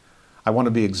saved. I want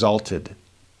to be exalted.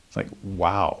 It's like,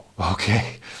 wow,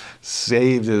 okay.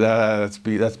 Saved, that's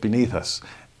beneath us.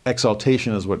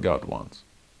 Exaltation is what God wants.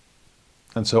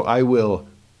 And so I will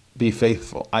be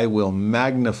faithful. I will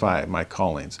magnify my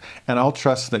callings. And I'll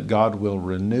trust that God will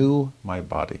renew my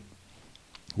body,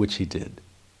 which he did.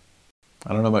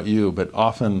 I don't know about you, but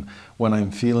often when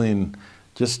I'm feeling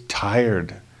just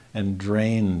tired and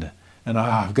drained, and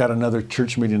I've got another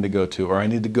church meeting to go to, or I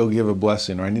need to go give a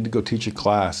blessing, or I need to go teach a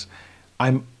class,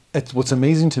 what's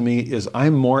amazing to me is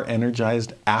I'm more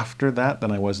energized after that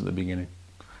than I was at the beginning.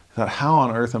 I thought, how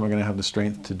on earth am I going to have the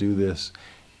strength to do this?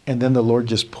 And then the Lord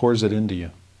just pours it into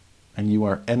you, and you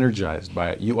are energized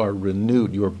by it. You are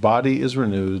renewed. Your body is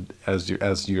renewed as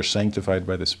you're sanctified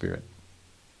by the Spirit.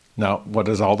 Now, what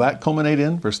does all that culminate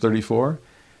in? Verse 34,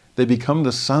 they become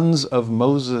the sons of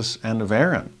Moses and of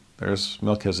Aaron. There's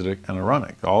Melchizedek and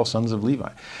Aaronic, all sons of Levi.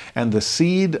 And the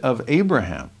seed of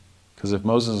Abraham, because if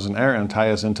Moses and Aaron tie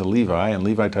us into Levi, and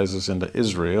Levi ties us into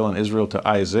Israel, and Israel to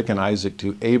Isaac, and Isaac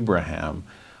to Abraham,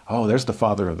 oh, there's the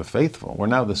father of the faithful. We're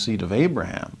now the seed of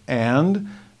Abraham. And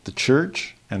the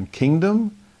church and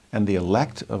kingdom and the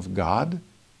elect of God.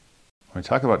 When we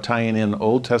talk about tying in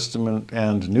Old Testament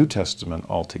and New Testament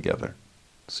all together,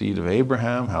 seed of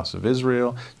Abraham, house of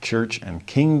Israel, church and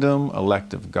kingdom,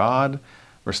 elect of God.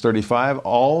 Verse 35,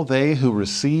 all they who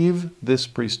receive this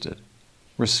priesthood,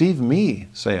 receive me,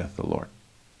 saith the Lord.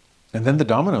 And then the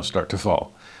dominoes start to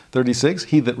fall. 36,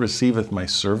 he that receiveth my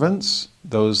servants,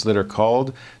 those that are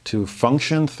called to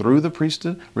function through the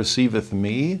priesthood, receiveth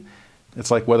me.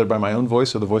 It's like whether by my own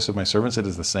voice or the voice of my servants, it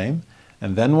is the same.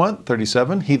 And then what?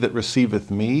 37, he that receiveth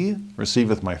me,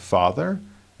 receiveth my Father.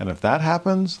 And if that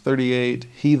happens, 38,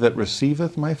 he that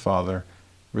receiveth my Father,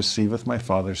 receiveth my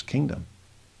Father's kingdom.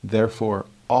 Therefore,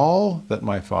 all that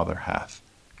my Father hath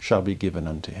shall be given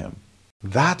unto him.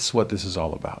 That's what this is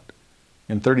all about.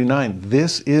 In 39,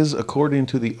 this is according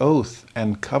to the oath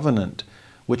and covenant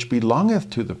which belongeth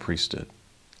to the priesthood.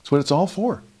 That's what it's all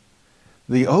for.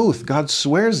 The oath, God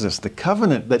swears this, the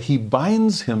covenant that he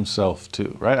binds himself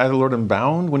to, right? I, the Lord, am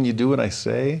bound when you do what I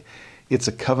say. It's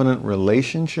a covenant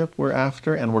relationship we're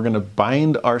after, and we're going to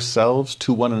bind ourselves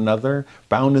to one another,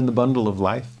 bound in the bundle of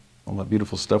life. All that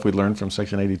beautiful stuff we learned from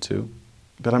section 82.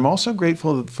 But I'm also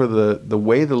grateful for the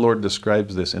way the Lord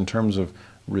describes this in terms of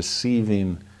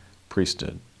receiving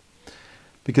priesthood.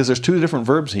 Because there's two different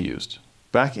verbs he used.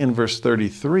 Back in verse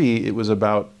 33, it was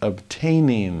about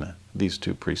obtaining these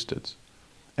two priesthoods.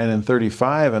 And in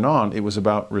 35 and on, it was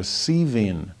about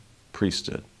receiving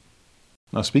priesthood.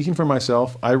 Now, speaking for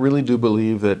myself, I really do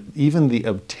believe that even the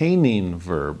obtaining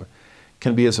verb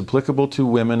can be as applicable to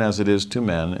women as it is to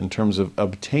men in terms of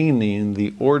obtaining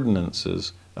the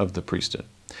ordinances of the priesthood.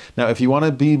 Now, if you want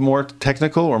to be more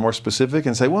technical or more specific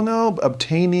and say, well, no,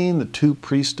 obtaining the two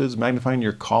priesthoods, magnifying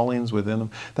your callings within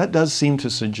them, that does seem to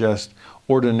suggest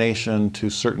ordination to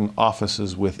certain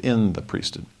offices within the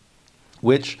priesthood,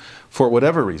 which, for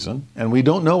whatever reason, and we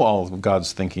don't know all of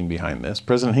God's thinking behind this,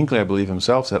 President Hinckley, I believe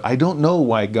himself, said, I don't know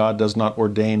why God does not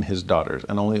ordain his daughters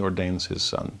and only ordains his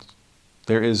sons.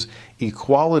 There is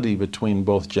equality between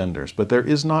both genders, but there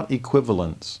is not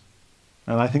equivalence.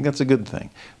 And I think that's a good thing.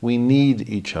 We need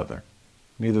each other.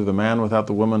 Neither the man without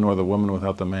the woman nor the woman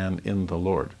without the man in the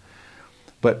Lord.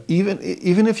 But even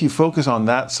if you focus on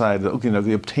that side,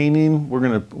 the obtaining, we're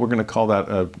going to call that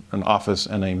an office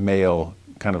and a male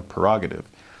kind of prerogative.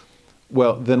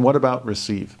 Well, then what about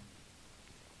receive?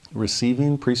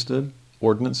 Receiving priesthood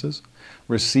ordinances,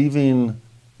 receiving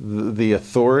the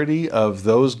authority of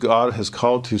those God has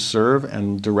called to serve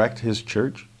and direct his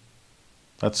church.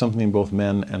 That's something both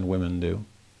men and women do.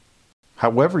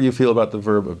 However you feel about the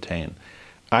verb obtain,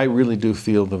 I really do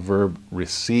feel the verb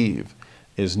receive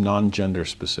is non-gender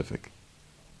specific.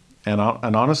 And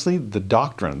honestly, the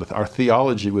doctrine, our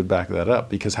theology would back that up,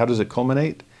 because how does it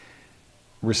culminate?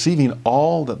 Receiving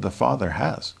all that the Father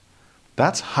has.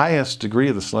 That's highest degree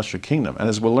of the celestial kingdom. And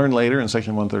as we'll learn later in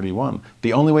section 131,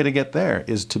 the only way to get there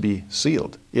is to be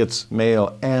sealed. It's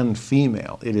male and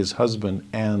female. It is husband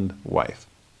and wife.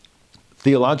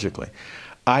 Theologically,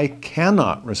 I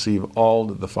cannot receive all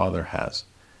that the Father has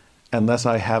unless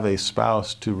I have a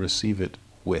spouse to receive it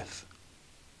with.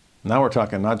 Now we're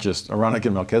talking not just Aaronic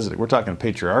and Melchizedek, we're talking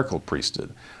patriarchal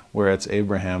priesthood, where it's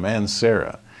Abraham and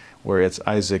Sarah, where it's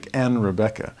Isaac and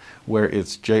Rebekah, where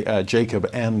it's Jacob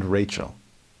and Rachel,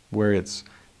 where it's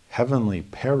heavenly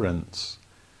parents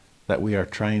that we are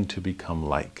trying to become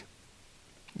like.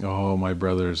 Oh, my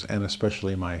brothers, and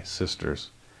especially my sisters,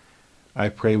 I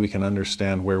pray we can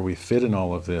understand where we fit in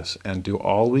all of this and do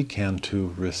all we can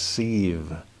to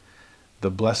receive the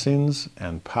blessings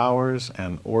and powers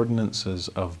and ordinances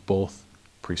of both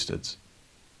priesthoods.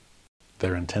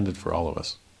 They're intended for all of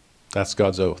us. That's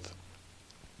God's oath.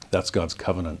 That's God's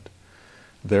covenant.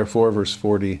 Therefore, verse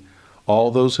 40,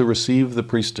 all those who receive the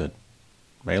priesthood,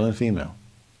 male and female,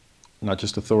 not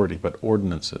just authority, but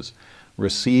ordinances,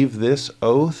 receive this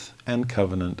oath and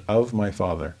covenant of my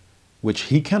Father, which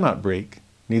he cannot break,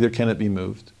 neither can it be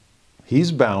moved.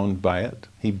 He's bound by it.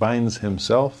 He binds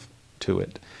himself to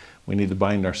it. We need to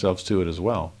bind ourselves to it as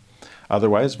well.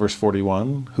 Otherwise, verse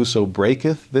 41, whoso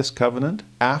breaketh this covenant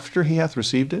after he hath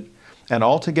received it, and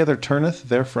altogether turneth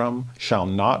therefrom, shall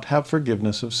not have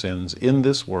forgiveness of sins in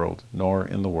this world, nor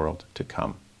in the world to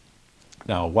come.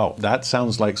 Now, wow, that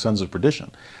sounds like sons of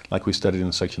perdition, like we studied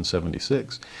in section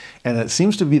 76. And it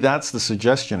seems to be that's the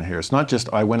suggestion here. It's not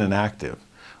just I went inactive,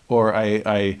 or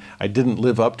I didn't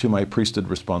live up to my priesthood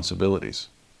responsibilities.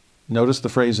 Notice the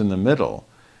phrase in the middle.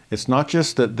 It's not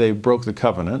just that they broke the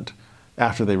covenant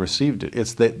after they received it.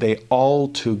 It's that they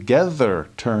altogether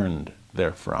turned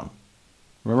therefrom.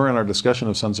 Remember in our discussion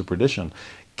of sons of perdition,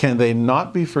 Can they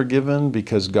not be forgiven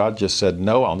because God just said,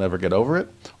 no, I'll never get over it?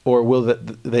 Or will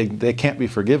they can't be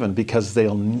forgiven because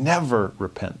they'll never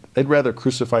repent? They'd rather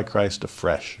crucify Christ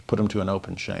afresh, put him to an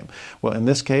open shame. Well, in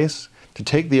this case, to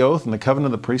take the oath and the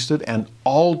covenant of the priesthood and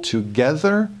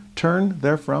altogether turn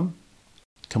therefrom,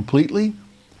 completely,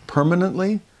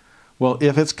 permanently. Well,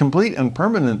 if it's complete and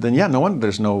permanent, then yeah, no wonder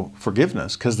there's no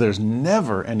forgiveness, because there's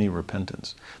never any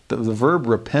repentance. The verb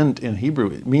repent in Hebrew,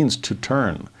 it means to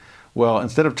turn. Well,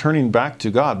 instead of turning back to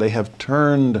God, they have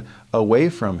turned away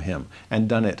from him and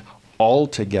done it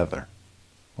altogether.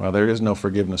 Well, there is no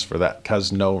forgiveness for that,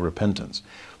 because no repentance.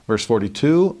 Verse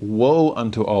 42, woe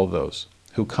unto all those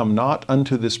who come not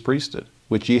unto this priesthood,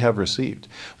 which ye have received,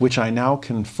 which I now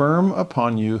confirm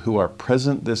upon you who are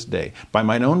present this day, by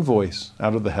mine own voice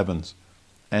out of the heavens.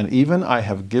 And even I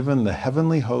have given the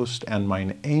heavenly host and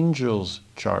mine angels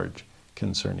charge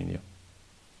concerning you.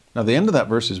 Now the end of that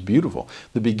verse is beautiful.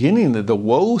 The beginning, the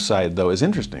woe side though, is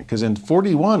interesting, because in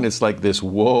 41 it's like this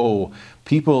woe,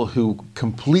 people who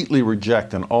completely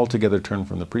reject and altogether turn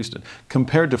from the priesthood.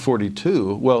 Compared to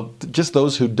 42, well, just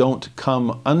those who don't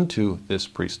come unto this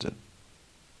priesthood.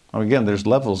 Again, there's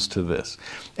levels to this.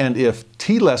 And if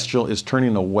telestial is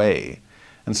turning away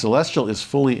and celestial is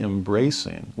fully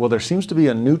embracing, well, there seems to be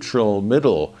a neutral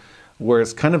middle where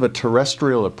it's kind of a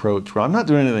terrestrial approach where I'm not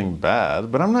doing anything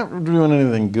bad, but I'm not doing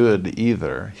anything good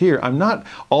either. Here, I'm not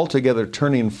altogether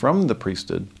turning from the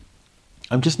priesthood.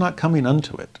 I'm just not coming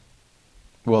unto it.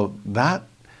 Well, that,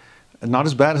 not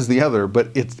as bad as the other, but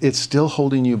it's still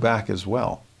holding you back as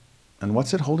well. And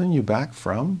what's it holding you back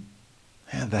from?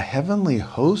 And the heavenly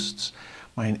hosts,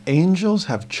 mine angels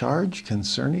have charge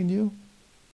concerning you.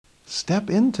 Step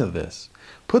into this.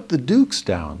 Put the dukes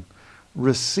down.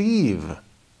 Receive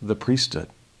the priesthood,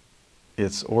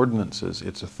 its ordinances,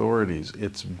 its authorities,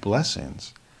 its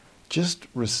blessings. Just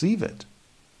receive it.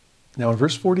 Now in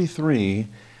verse 43,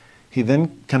 he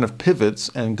then kind of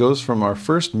pivots and goes from our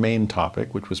first main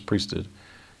topic, which was priesthood,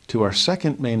 to our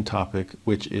second main topic,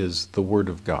 which is the Word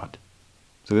of God.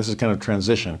 So this is kind of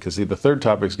transition, because the third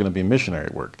topic is going to be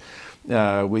missionary work. We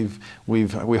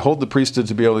hold the priesthood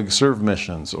to be able to serve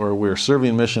missions, or we're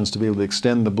serving missions to be able to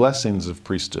extend the blessings of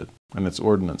priesthood and its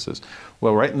ordinances.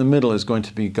 Well, right in the middle is going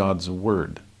to be God's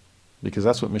Word, because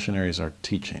that's what missionaries are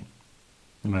teaching.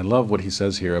 And I love what he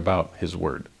says here about his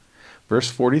Word. Verse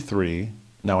 43,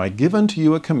 now I give unto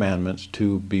you a commandment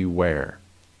to beware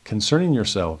concerning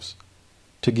yourselves,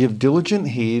 to give diligent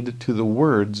heed to the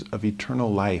words of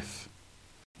eternal life.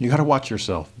 You got to watch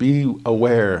yourself. Be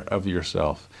aware of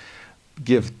yourself.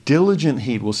 Give diligent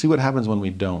heed. We'll see what happens when we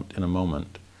don't in a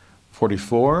moment.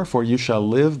 44, for you shall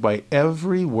live by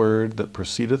every word that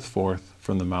proceedeth forth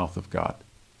from the mouth of God.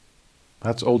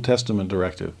 That's Old Testament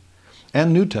directive.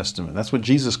 And New Testament. That's what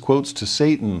Jesus quotes to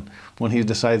Satan when he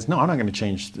decides, no, I'm not going to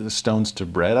change the stones to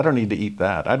bread. I don't need to eat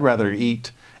that. I'd rather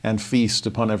eat and feast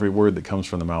upon every word that comes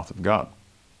from the mouth of God.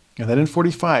 And then in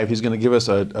 45, he's going to give us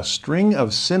a string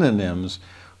of synonyms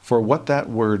for what that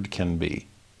word can be.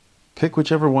 Pick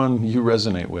whichever one you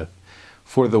resonate with.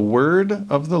 For the word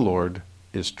of the Lord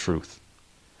is truth.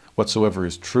 Whatsoever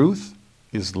is truth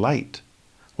is light.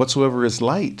 Whatsoever is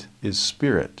light is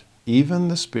spirit, even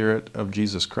the Spirit of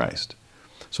Jesus Christ.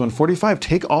 So in 45,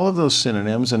 take all of those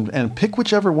synonyms and pick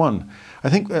whichever one. I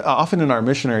think often in our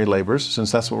missionary labors,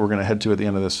 since that's what we're going to head to at the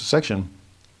end of this section,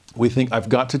 we think I've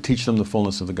got to teach them the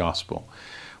fullness of the gospel.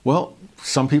 Well,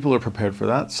 some people are prepared for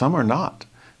that, some are not.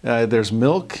 There's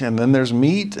milk and then there's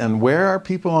meat, and where are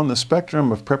people on the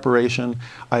spectrum of preparation?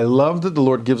 I love that the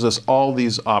Lord gives us all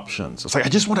these options. It's like,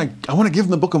 I want to give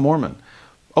them the Book of Mormon.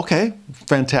 Okay,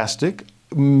 fantastic.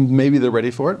 Maybe they're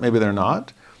ready for it, maybe they're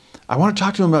not. I want to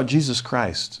talk to them about Jesus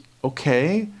Christ.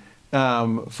 Okay,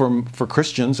 for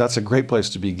Christians, that's a great place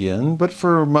to begin, but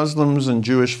for Muslims and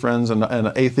Jewish friends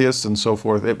and atheists and so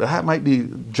forth, that might be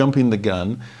jumping the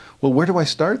gun. Well, where do I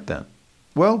start then?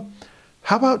 Well,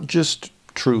 how about just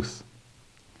truth?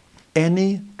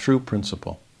 Any true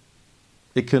principle.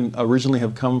 It can originally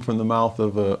have come from the mouth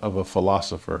of a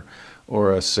philosopher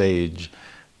or a sage.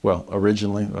 Well,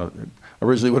 originally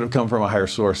would have come from a higher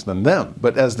source than them.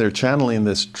 But as they're channeling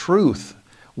this truth,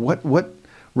 what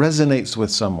resonates with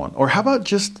someone? Or how about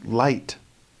just light?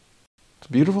 It's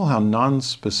beautiful how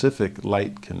non-specific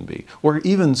light can be. Or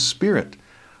even spirit.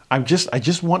 I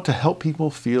just want to help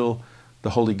people feel the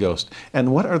Holy Ghost.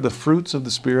 And what are the fruits of the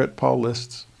Spirit Paul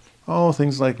lists? Oh,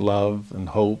 things like love and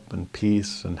hope and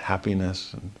peace and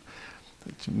happiness and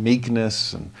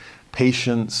meekness and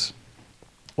patience.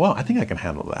 Well, I think I can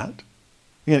handle that.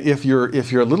 If you're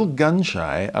a little gun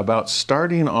shy about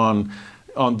starting on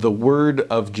the word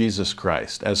of Jesus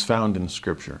Christ as found in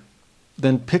Scripture,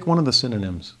 then pick one of the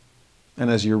synonyms. And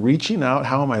as you're reaching out,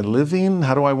 how am I living?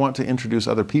 How do I want to introduce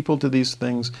other people to these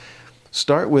things?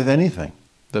 Start with anything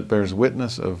that bears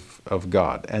witness of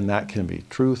God. And that can be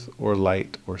truth or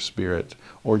light or spirit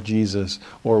or Jesus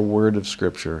or word of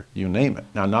Scripture, you name it.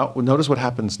 Now, notice what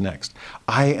happens next.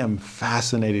 I am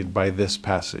fascinated by this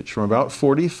passage. From about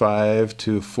 45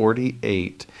 to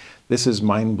 48, this is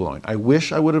mind-blowing. I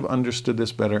wish I would have understood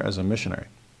this better as a missionary,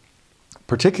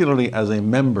 particularly as a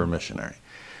member missionary.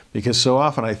 Because so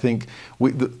often I think,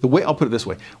 the way, I'll put it this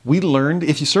way, we learned,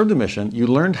 if you served a mission, you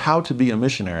learned how to be a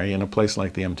missionary in a place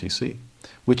like the MTC,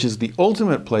 which is the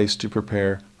ultimate place to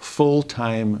prepare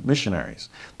full-time missionaries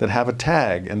that have a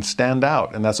tag and stand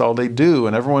out, and that's all they do,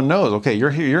 and everyone knows, okay,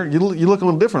 you're here, you look a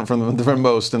little different from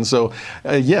most, and so,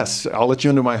 yes, I'll let you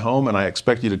into my home, and I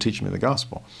expect you to teach me the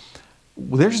gospel.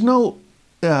 There's no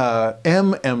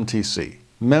MMTC,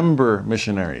 Member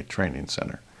Missionary Training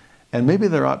Center, and maybe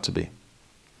there ought to be.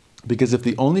 Because if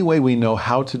the only way we know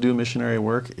how to do missionary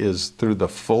work is through the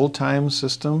full-time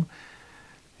system,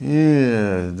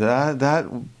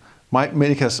 that might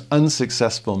make us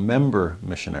unsuccessful member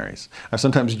missionaries. I've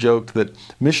sometimes joked that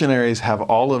missionaries have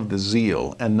all of the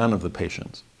zeal and none of the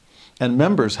patience. And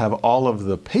members have all of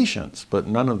the patience, but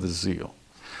none of the zeal.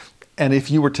 And if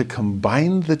you were to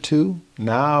combine the two,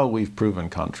 now we've proven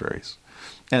contraries.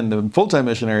 And the full-time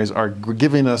missionaries are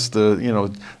giving us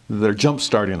they're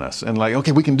jump-starting us and like,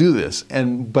 okay, we can do this.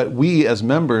 But we as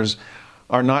members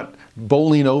are not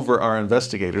bowling over our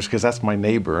investigators because that's my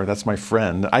neighbor, that's my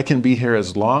friend. I can be here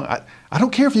as long. I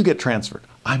don't care if you get transferred.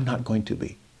 I'm not going to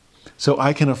be. So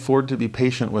I can afford to be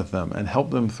patient with them and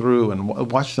help them through and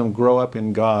watch them grow up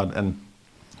in God and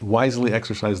wisely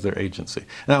exercise their agency.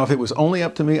 Now, if it was only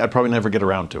up to me, I'd probably never get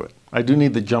around to it. I do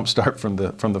need the jump start from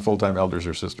the full-time elders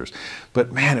or sisters.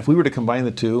 But man, if we were to combine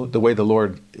the two the way the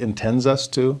Lord intends us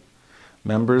to,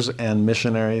 members and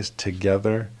missionaries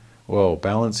together, whoa,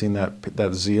 balancing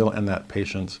that zeal and that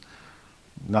patience,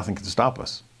 nothing can stop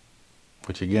us.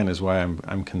 Which again is why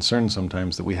I'm concerned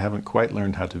sometimes that we haven't quite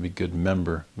learned how to be good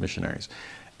member missionaries.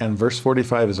 And verse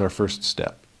 45 is our first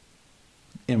step.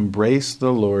 Embrace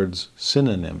the Lord's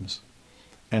synonyms.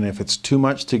 And if it's too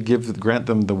much to grant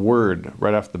them the word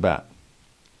right off the bat,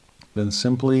 then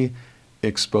simply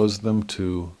expose them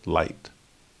to light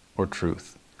or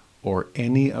truth or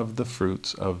any of the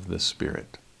fruits of the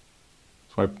Spirit.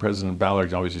 That's why President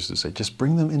Ballard always used to say, just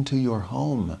bring them into your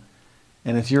home.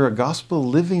 And if you're a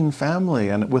gospel-living family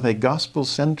and with a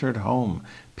gospel-centered home,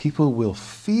 people will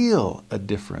feel a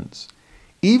difference,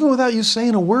 even without you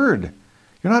saying a word.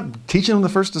 You're not teaching them the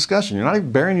first discussion. You're not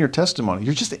even bearing your testimony.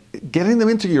 You're just getting them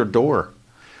into your door,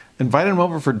 inviting them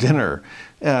over for dinner,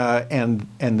 and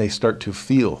they start to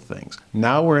feel things.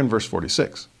 Now we're in verse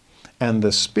 46. And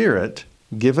the Spirit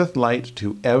giveth light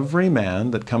to every man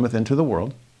that cometh into the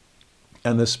world,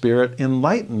 and the Spirit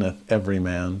enlighteneth every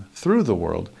man through the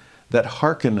world that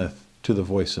hearkeneth to the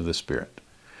voice of the Spirit.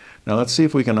 Now let's see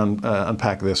if we can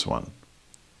unpack this one.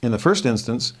 In the first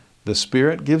instance, the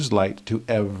Spirit gives light to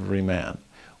every man.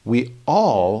 We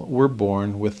all were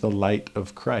born with the light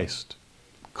of Christ.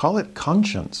 Call it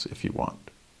conscience if you want.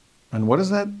 And what's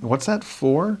that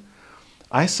for?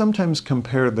 I sometimes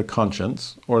compare the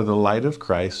conscience or the light of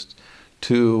Christ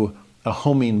to a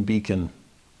homing beacon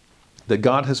that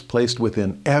God has placed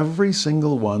within every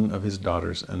single one of his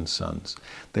daughters and sons.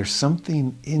 There's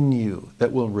something in you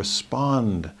that will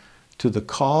respond to the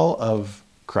call of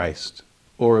Christ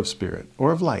or of Spirit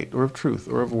or of light or of truth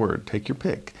or of word. Take your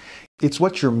pick. It's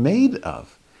what you're made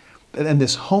of. And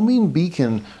this homing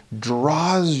beacon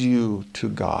draws you to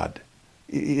God.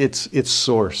 It's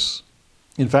source.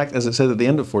 In fact, as it says at the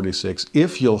end of 46,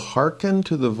 if you'll hearken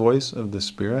to the voice of the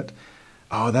Spirit,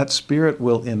 that Spirit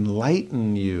will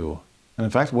enlighten you. And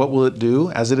in fact, what will it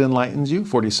do as it enlightens you?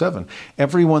 47,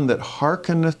 everyone that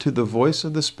hearkeneth to the voice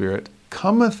of the Spirit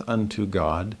cometh unto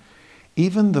God,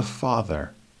 even the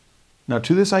Father. Now,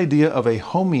 to this idea of a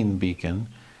homing beacon,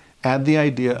 add the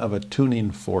idea of a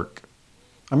tuning fork.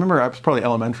 I remember I was probably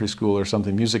elementary school or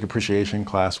something, music appreciation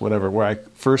class, whatever, where I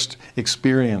first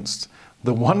experienced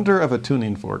the wonder of a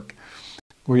tuning fork,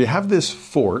 where you have this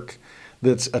fork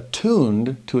that's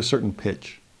attuned to a certain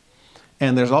pitch.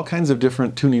 And there's all kinds of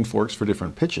different tuning forks for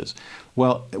different pitches.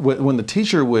 Well, when the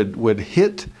teacher would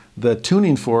hit the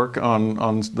tuning fork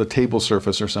on the table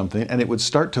surface or something, and it would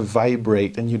start to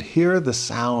vibrate, and you'd hear the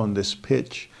sound, this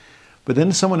pitch. But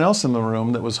then someone else in the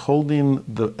room that was holding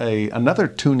another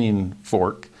tuning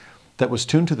fork that was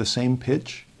tuned to the same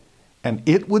pitch, and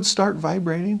it would start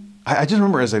vibrating. I just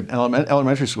remember as an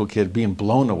elementary school kid being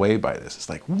blown away by this. It's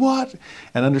like, what?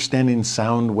 And understanding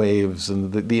sound waves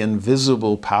and the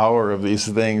invisible power of these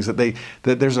things, that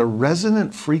there's a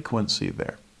resonant frequency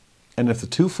there. And if the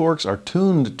two forks are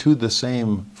tuned to the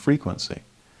same frequency,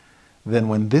 then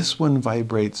when this one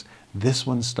vibrates, this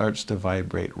one starts to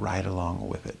vibrate right along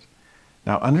with it.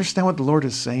 Now understand what the Lord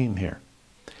is saying here.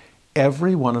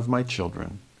 Every one of my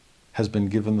children has been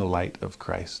given the light of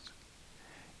Christ.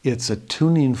 It's a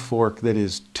tuning fork that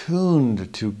is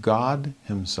tuned to God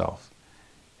Himself,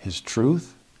 His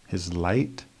truth, His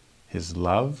light, His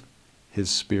love, His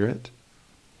Spirit.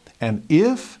 And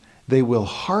if they will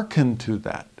hearken to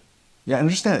that,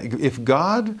 understand, if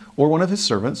God or one of His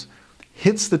servants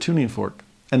hits the tuning fork,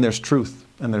 and there's truth,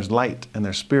 and there's light, and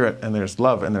there's Spirit, and there's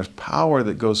love, and there's power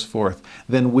that goes forth,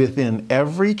 then within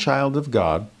every child of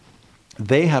God,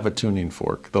 they have a tuning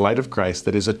fork, the light of Christ,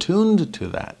 that is attuned to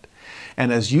that.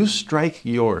 And as you strike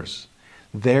yours,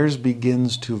 theirs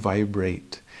begins to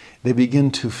vibrate. They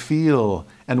begin to feel.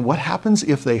 And what happens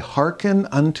if they hearken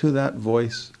unto that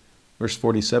voice? Verse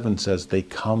 47 says, they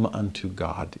come unto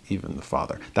God, even the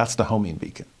Father. That's the homing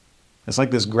beacon. It's like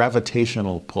this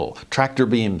gravitational pull. Tractor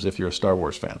beams, if you're a Star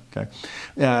Wars fan. Okay,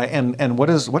 and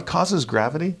what causes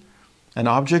gravity? An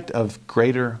object of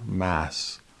greater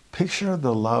mass. Picture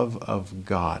the love of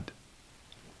God,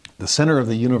 the center of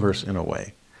the universe in a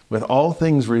way, with all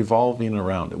things revolving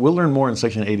around it. We'll learn more in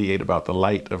section 88 about the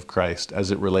light of Christ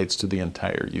as it relates to the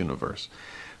entire universe.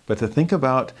 But to think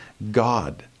about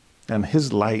God and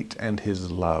His light and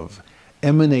His love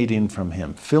emanating from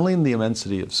Him, filling the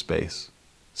immensity of space,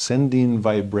 sending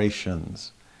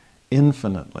vibrations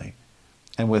infinitely,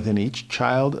 and within each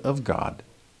child of God,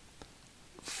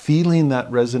 feeling that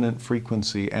resonant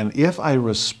frequency. And if I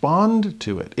respond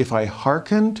to it, if I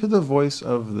hearken to the voice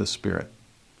of the Spirit,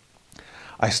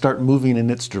 I start moving in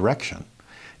its direction.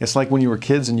 It's like when you were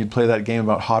kids and you'd play that game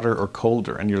about hotter or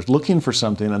colder, and you're looking for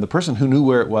something, and the person who knew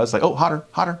where it was, like, oh, hotter,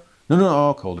 hotter. No,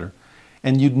 oh, colder.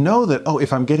 And you'd know that, oh,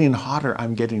 if I'm getting hotter,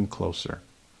 I'm getting closer.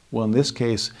 Well, in this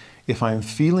case, if I'm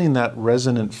feeling that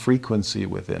resonant frequency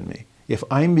within me, if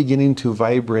I'm beginning to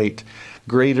vibrate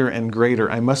greater and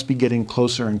greater, I must be getting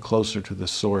closer and closer to the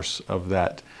source of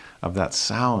that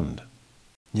sound.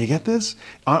 You get this?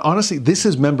 Honestly, this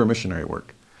is member missionary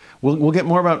work. We'll get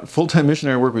more about full-time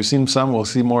missionary work. We've seen some, we'll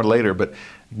see more later. But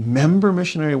member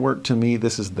missionary work, to me,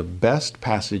 this is the best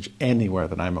passage anywhere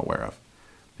that I'm aware of.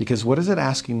 Because what is it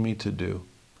asking me to do?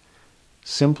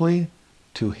 Simply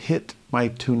to hit my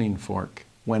tuning fork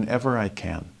whenever I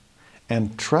can,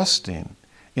 and trusting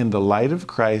in the light of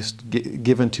Christ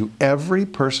given to every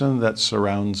person that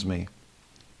surrounds me,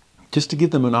 just to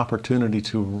give them an opportunity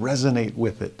to resonate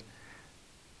with it,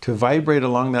 to vibrate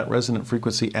along that resonant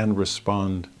frequency and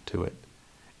respond to it.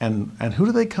 And who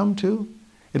do they come to?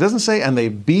 It doesn't say, and they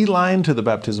beeline to the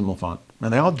baptismal font,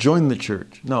 and they all join the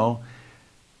church. No,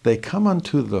 they come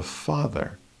unto the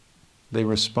Father. They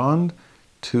respond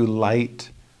to light,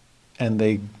 and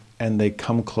they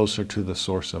come closer to the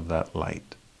source of that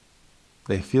light.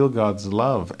 They feel God's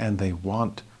love, and they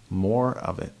want more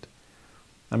of it.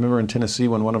 I remember in Tennessee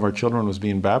when one of our children was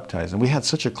being baptized, and we had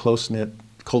such a close-knit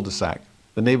cul-de-sac.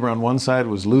 The neighbor on one side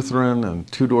was Lutheran,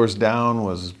 and 2 doors down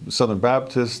was Southern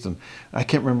Baptist, and I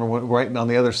can't remember what, right on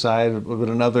the other side, but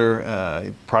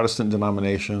another Protestant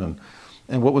denomination.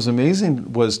 And what was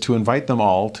amazing was to invite them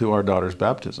all to our daughter's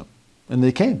baptism. And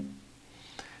they came.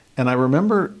 And I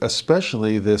remember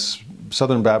especially this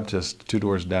Southern Baptist 2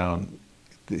 doors down,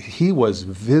 he was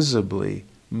visibly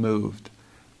moved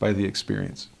by the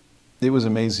experience. It was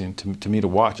amazing to me to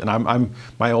watch. And I'm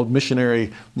my old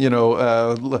missionary,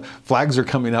 flags are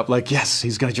coming up like, yes,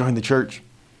 he's going to join the church.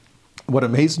 What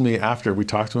amazed me after we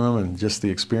talked to him and just the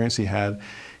experience he had,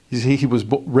 he was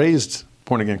raised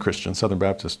born-again Christian, Southern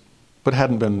Baptist, but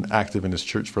hadn't been active in his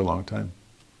church for a long time.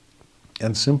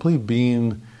 And simply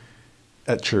being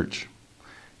at church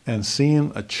and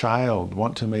seeing a child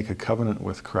want to make a covenant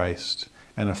with Christ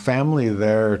and a family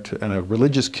there and a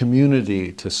religious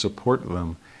community to support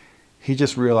them, he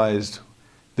just realized,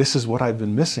 this is what I've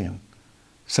been missing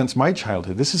since my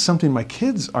childhood. This is something my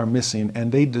kids are missing,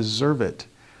 and they deserve it.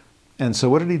 And so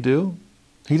what did he do?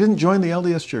 He didn't join the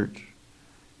LDS church.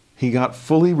 He got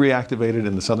fully reactivated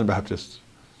in the Southern Baptists.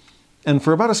 And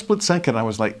for about a split second, I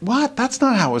was like, what? That's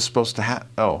not how it's supposed to happen.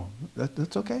 Oh,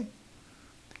 that's okay.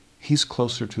 He's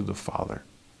closer to the Father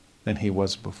than he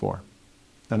was before.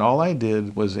 And all I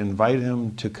did was invite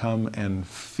him to come and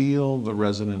feel the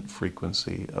resonant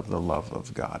frequency of the love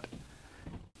of God.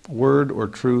 Word or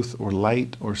truth or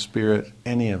light or spirit,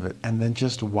 any of it, and then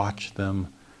just watch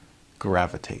them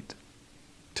gravitate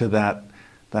to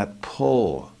that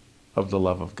pull of the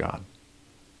love of God.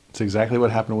 It's exactly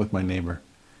what happened with my neighbor.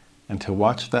 And to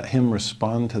watch him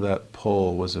respond to that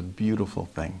pull was a beautiful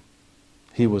thing.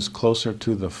 He was closer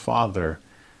to the Father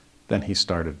than he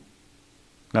started.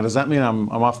 Now, does that mean I'm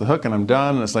off the hook and I'm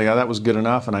done? And it's like, oh, that was good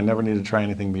enough and I never need to try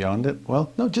anything beyond it?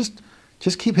 Well, no, just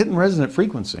keep hitting resonant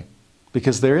frequency.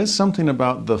 Because there is something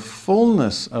about the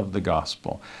fullness of the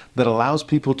gospel that allows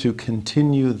people to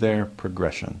continue their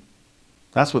progression.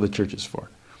 That's what the church is for.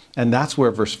 And that's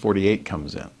where verse 48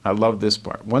 comes in. I love this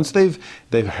part. Once they've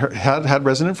had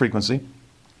resonant frequency,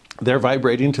 they're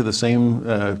vibrating to the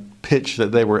same pitch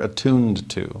that they were attuned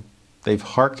to. They've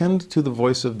hearkened to the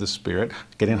voice of the Spirit,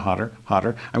 getting hotter,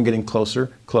 hotter. I'm getting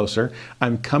closer, closer.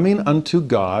 I'm coming unto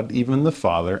God, even the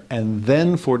Father. And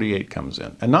then 48 comes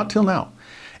in. And not till now.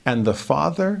 And the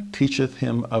Father teacheth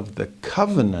him of the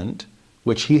covenant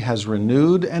which he has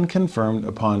renewed and confirmed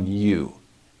upon you,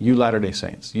 you Latter-day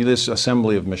Saints, you this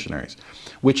assembly of missionaries,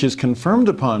 which is confirmed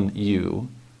upon you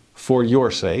for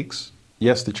your sakes.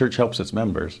 Yes, the church helps its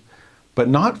members, but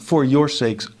not for your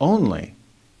sakes only,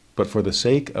 but for the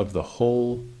sake of the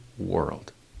whole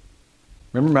world.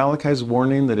 Remember Malachi's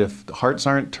warning that if the hearts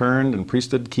aren't turned and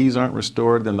priesthood keys aren't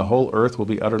restored, then the whole earth will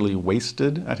be utterly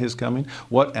wasted at his coming?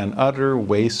 What an utter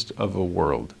waste of a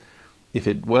world if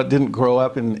it didn't grow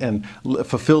up and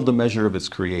fulfill the measure of its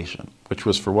creation, which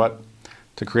was for what?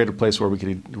 To create a place where we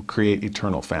could create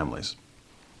eternal families.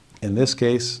 In this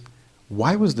case,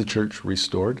 why was the church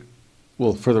restored?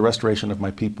 Well, for the restoration of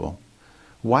my people.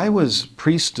 Why was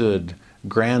priesthood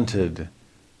granted?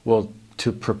 Well,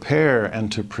 to prepare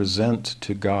and to present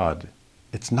to God.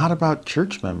 It's not about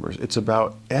church members. It's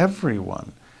about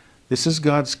everyone. This is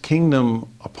God's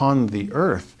kingdom upon the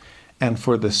earth. And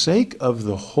for the sake of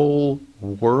the whole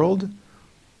world,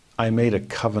 I made a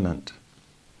covenant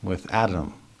with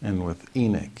Adam and with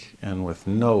Enoch and with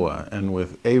Noah and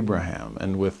with Abraham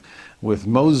and with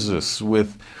Moses,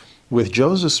 with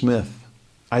Joseph Smith.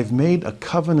 I've made a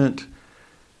covenant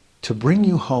to bring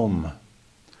you home,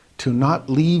 to not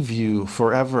leave you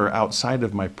forever outside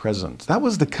of my presence. That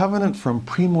was the covenant from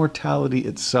premortality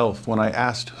itself when I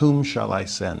asked, whom shall I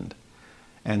send?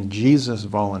 And Jesus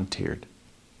volunteered.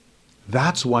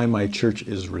 That's why my church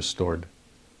is restored.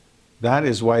 That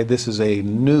is why this is a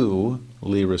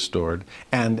newly restored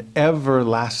and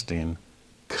everlasting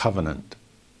covenant.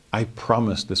 I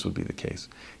promised this would be the case.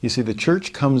 You see, the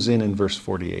church comes in verse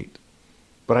 48.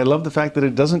 But I love the fact that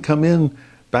it doesn't come in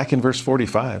back in verse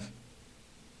 45.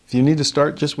 If you need to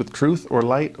start just with truth or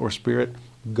light or spirit,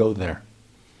 go there.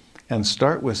 And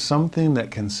start with something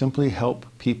that can simply help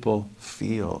people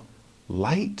feel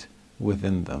light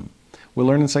within them. We'll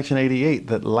learn in section 88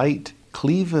 that light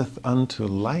cleaveth unto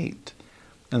light.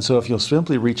 And so if you'll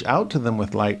simply reach out to them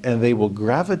with light and they will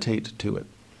gravitate to it,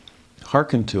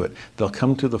 hearken to it, they'll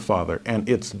come to the Father. And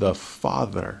it's the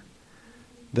Father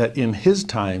that in His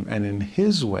time and in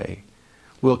His way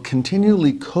will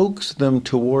continually coax them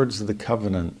towards the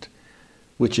covenant,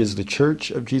 which is the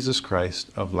Church of Jesus Christ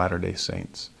of Latter-day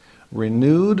Saints,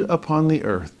 renewed upon the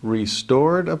earth,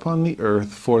 restored upon the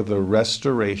earth for the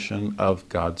restoration of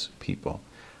God's people.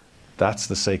 That's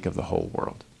the sake of the whole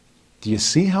world. Do you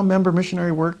see how member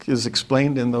missionary work is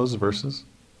explained in those verses?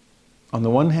 On the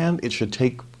one hand, it should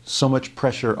take so much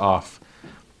pressure off,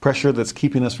 pressure that's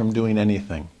keeping us from doing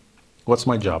anything. What's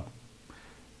my job?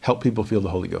 Help people feel the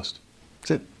Holy Ghost.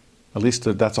 That's it. At least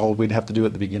that's all we'd have to do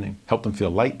at the beginning. Help them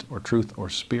feel light or truth or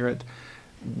spirit,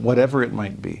 whatever it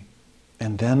might be.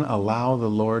 And then allow the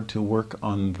Lord to work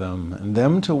on them and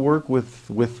them to work with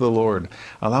the Lord.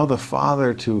 Allow the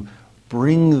Father to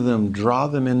bring them, draw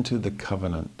them into the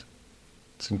covenant.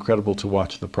 It's incredible to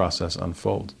watch the process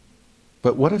unfold.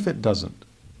 But what if it doesn't?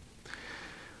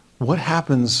 What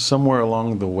happens somewhere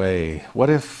along the way? What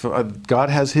if God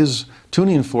has His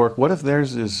tuning fork? What if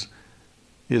theirs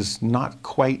is not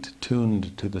quite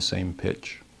tuned to the same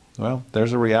pitch? Well,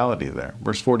 there's a reality there.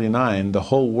 Verse 49, the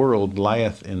whole world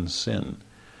lieth in sin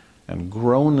and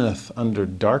groaneth under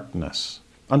darkness,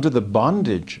 under the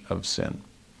bondage of sin.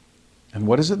 And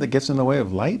what is it that gets in the way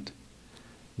of light?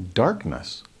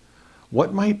 Darkness.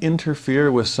 What might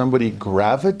interfere with somebody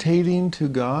gravitating to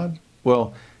God?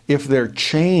 Well, if they're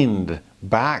chained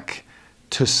back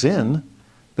to sin,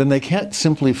 then they can't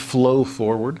simply flow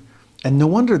forward. And no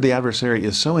wonder the adversary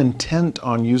is so intent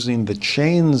on using the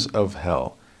chains of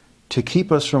hell to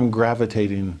keep us from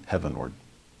gravitating heavenward.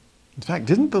 In fact,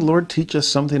 didn't the Lord teach us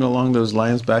something along those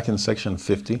lines back in section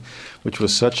 50, which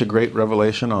was such a great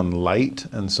revelation on light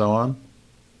and so on?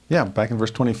 Yeah, back in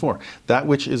verse 24. That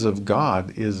which is of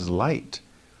God is light.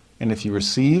 And if you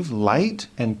receive light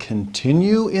and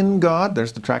continue in God,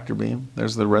 there's the tractor beam,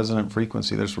 there's the resonant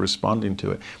frequency, there's responding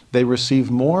to it. They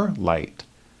receive more light.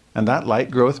 And that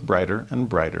light groweth brighter and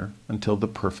brighter until the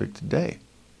perfect day.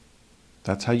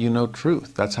 That's how you know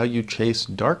truth. That's how you chase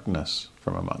darkness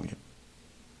from among you.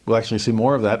 We'll actually see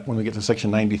more of that when we get to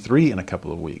section 93 in a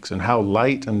couple of weeks, and how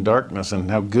light and darkness and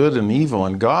how good and evil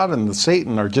and God and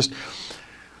Satan are just,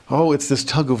 oh, it's this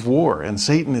tug of war. And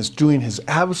Satan is doing his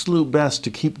absolute best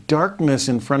to keep darkness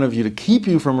in front of you, to keep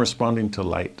you from responding to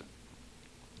light,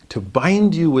 to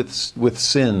bind you with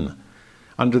sin,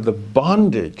 under the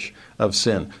bondage of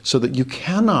sin, so that you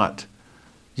can't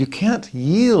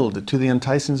yield to the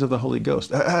enticings of the Holy Ghost.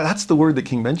 That's the word that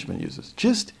King Benjamin uses.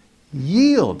 Just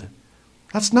yield.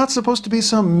 That's not supposed to be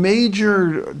some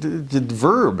major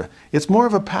verb. It's more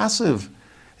of a passive.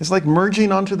 It's like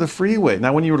merging onto the freeway.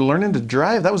 Now, when you were learning to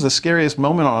drive, that was the scariest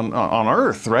moment on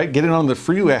earth, right? Getting on the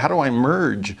freeway. How do I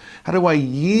merge? How do I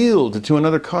yield to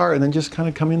another car and then just kind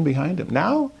of come in behind him?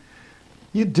 Now,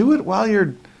 you do it while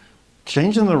you're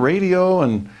changing the radio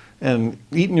and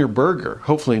eating your burger.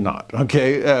 Hopefully not,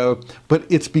 okay? But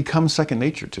it's become second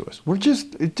nature to us.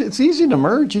 It's easy to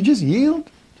merge. You just yield.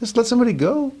 Just let somebody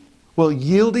go. Well,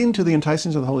 yielding to the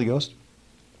enticings of the Holy Ghost,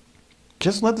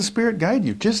 just let the Spirit guide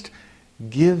you. Just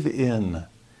give in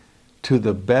to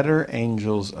the better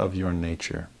angels of your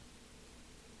nature.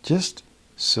 Just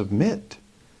submit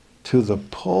to the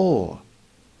pull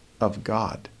of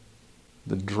God,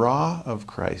 the draw of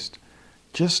Christ.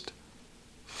 Just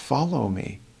follow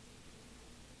me.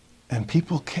 And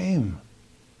people came.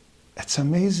 It's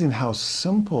amazing how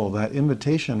simple that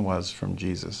invitation was from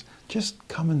Jesus. Just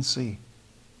come and see.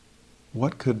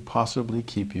 What could possibly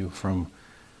keep you from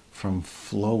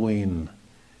flowing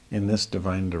in this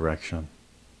divine direction?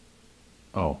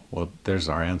 Oh, well, there's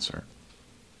our answer.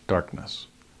 Darkness.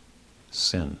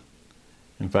 Sin.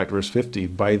 In fact, verse 50,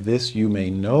 by this you may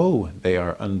know they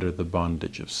are under the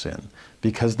bondage of sin,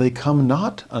 because they come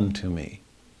not unto me.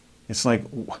 It's like,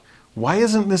 why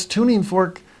isn't this tuning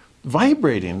fork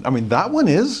vibrating? I mean, that one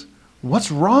is.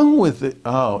 What's wrong with it?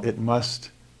 Oh, it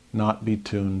must not be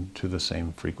tuned to the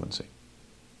same frequency.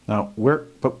 Now,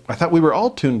 but I thought we were all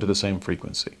tuned to the same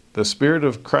frequency. The Spirit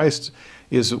of Christ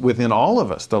is within all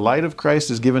of us. The light of Christ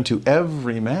is given to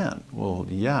every man. Well,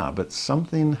 yeah, but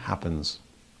something happens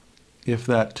if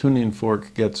that tuning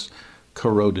fork gets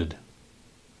corroded.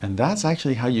 And that's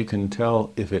actually how you can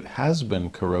tell if it has been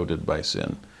corroded by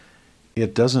sin.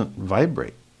 It doesn't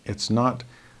vibrate. There's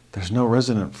no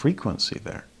resonant frequency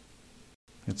there.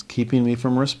 It's keeping me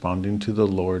from responding to the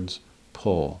Lord's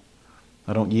pull.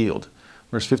 I don't yield.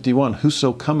 Verse 51,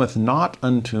 whoso cometh not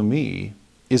unto me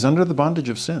is under the bondage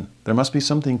of sin. There must be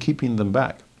something keeping them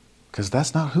back, because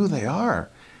that's not who they are.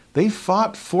 They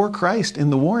fought for Christ in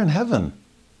the war in heaven.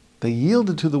 They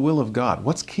yielded to the will of God.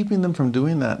 What's keeping them from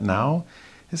doing that now?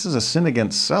 This is a sin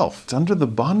against self. It's under the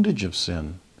bondage of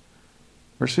sin.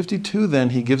 Verse 52, then,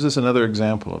 he gives us another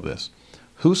example of this.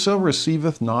 Whoso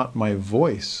receiveth not my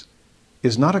voice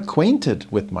is not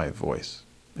acquainted with my voice.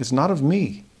 It's not of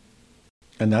me.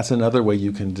 And that's another way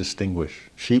you can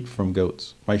distinguish sheep from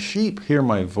goats. My sheep hear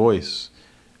my voice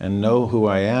and know who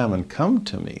I am and come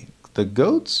to me. The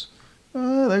goats,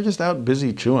 they're just out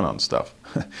busy chewing on stuff.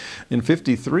 In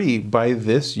 53, by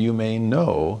this you may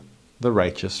know the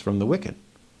righteous from the wicked,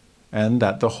 and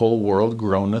that the whole world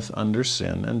groaneth under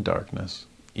sin and darkness,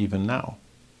 even now.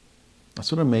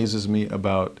 That's what amazes me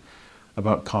about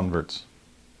converts.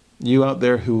 You out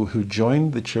there who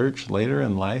joined the church later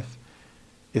in life,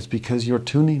 it's because your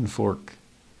tuning fork,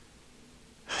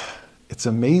 it's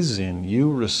amazing.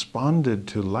 You responded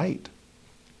to light.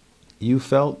 You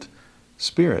felt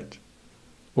Spirit,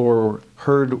 or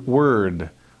heard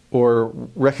word, or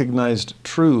recognized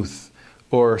truth,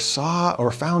 or saw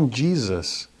or found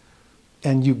Jesus,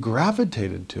 and you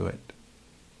gravitated to it.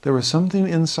 There was something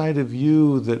inside of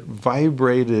you that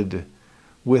vibrated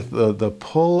with the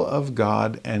pull of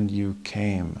God, and you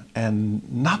came, and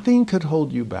nothing could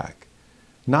hold you back.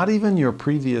 Not even your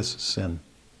previous sin.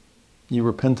 You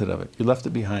repented of it. You left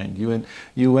it behind.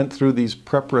 You went through these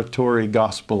preparatory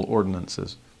gospel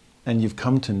ordinances, and you've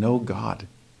come to know God.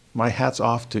 My hat's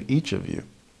off to each of you.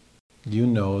 You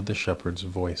know the shepherd's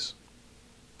voice.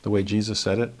 The way Jesus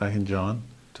said it back in John,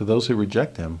 to those who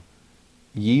reject him,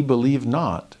 ye believe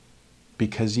not,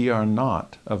 because ye are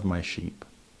not of my sheep.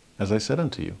 As I said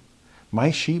unto you, my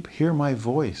sheep hear my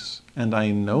voice, and I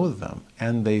know them,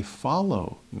 and they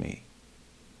follow me.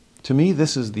 To me,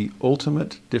 this is the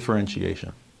ultimate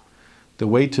differentiation, the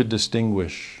way to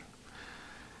distinguish.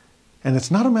 And it's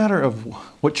not a matter of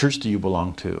what church do you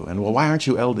belong to, and well, why aren't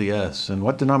you LDS, and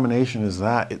what denomination is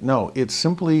that? No, it's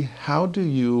simply how do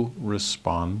you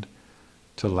respond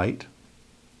to light,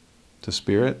 to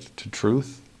Spirit, to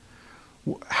truth?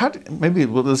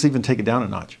 Let's even take it down a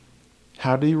notch.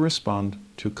 How do you respond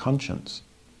to conscience?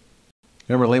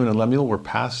 Remember Laman and Lemuel were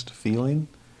past feeling?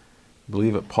 I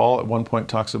believe that Paul at one point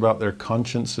talks about their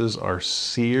consciences are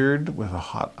seared with a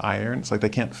hot iron. It's like they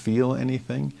can't feel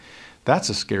anything. That's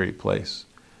a scary place.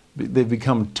 They've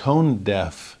become tone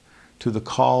deaf to the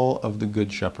call of the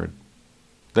Good Shepherd.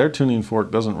 Their tuning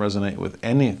fork doesn't resonate with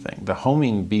anything. The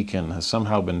homing beacon has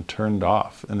somehow been turned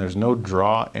off, and there's no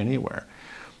draw anywhere.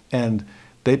 And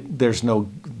there's no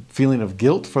feeling of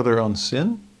guilt for their own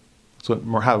sin. That's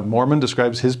how Mormon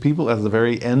describes his people at the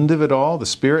very end of it all. The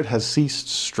Spirit has ceased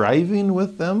striving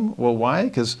with them. Well, why?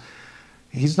 Because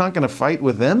he's not going to fight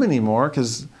with them anymore,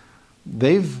 because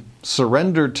they've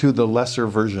surrendered to the lesser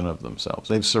version of themselves.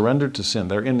 They've surrendered to sin.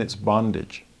 They're in its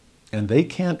bondage. And they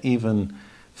can't even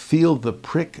feel the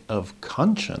prick of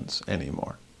conscience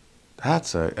anymore.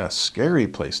 That's a scary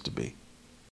place to be.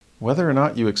 Whether or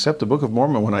not you accept the Book of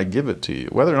Mormon when I give it to you,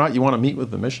 whether or not you want to meet with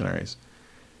the missionaries,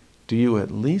 do you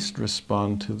at least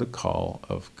respond to the call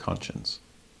of conscience,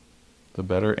 the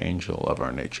better angel of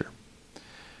our nature?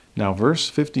 Now, verse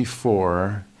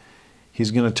 54,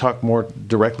 he's going to talk more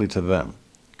directly to them.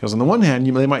 Because on the one hand,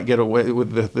 they might get away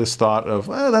with this thought of,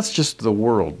 well, that's just the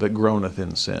world that groaneth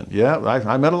in sin. Yeah,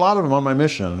 I met a lot of them on my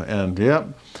mission, and yeah,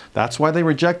 that's why they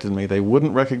rejected me. They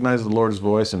wouldn't recognize the Lord's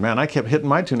voice, and man, I kept hitting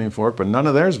my tuning fork, but none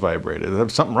of theirs vibrated. There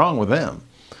was something wrong with them.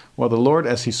 Well, the Lord,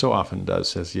 as he so often does,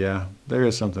 says, yeah, there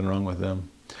is something wrong with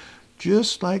them.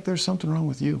 Just like there's something wrong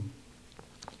with you.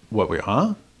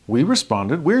 We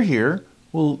responded, we're here.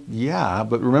 Well, yeah,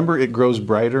 but remember, it grows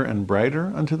brighter and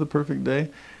brighter unto the perfect day.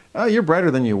 You're brighter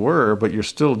than you were, but you're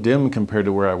still dim compared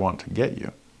to where I want to get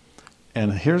you.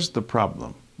 And here's the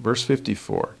problem. Verse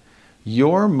 54.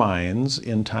 Your minds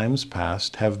in times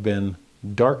past have been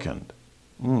darkened.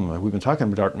 We've been talking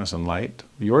about darkness and light.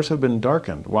 Yours have been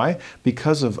darkened. Why?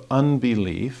 Because of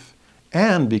unbelief,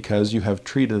 and because you have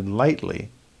treated lightly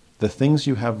the things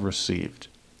you have received.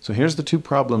 So here's the two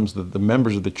problems that the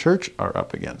members of the church are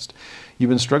up against. You've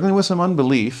been struggling with some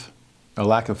unbelief, a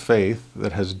lack of faith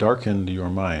that has darkened your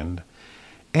mind,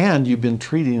 and you've been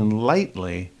treating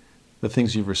lightly the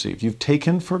things you've received. You've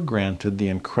taken for granted the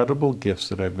incredible gifts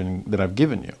that I've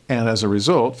given you. And as a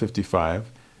result, 55,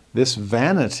 this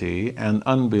vanity and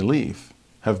unbelief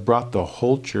have brought the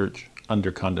whole church under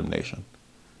condemnation.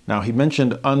 Now, he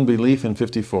mentioned unbelief in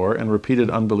 54 and repeated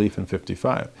unbelief in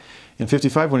 55. In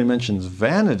 55, when he mentions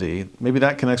vanity, maybe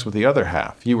that connects with the other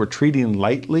half. You were treating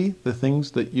lightly the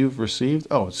things that you've received.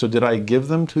 Oh, so did I give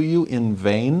them to you in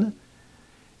vain?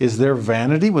 Is there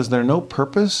vanity? Was there no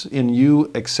purpose in you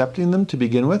accepting them to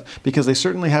begin with? Because they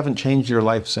certainly haven't changed your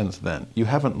life since then. You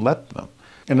haven't let them.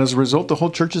 And as a result, the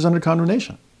whole church is under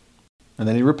condemnation. And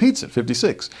then he repeats it,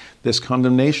 56. This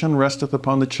condemnation resteth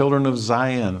upon the children of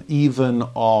Zion, even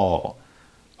all.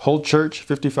 Whole church,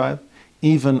 55.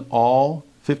 Even all,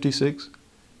 56.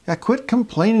 Yeah, quit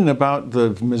complaining about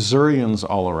the Missourians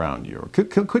all around you. Or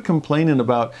quit complaining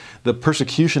about the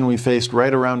persecution we faced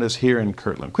right around us here in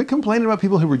Kirtland. Quit complaining about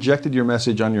people who rejected your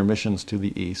message on your missions to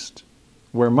the east.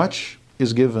 Where much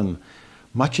is given,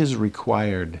 much is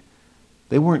required.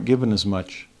 They weren't given as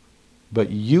much, but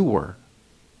you were.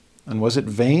 And was it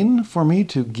vain for me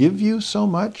to give you so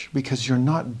much? Because you're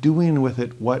not doing with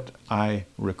it what I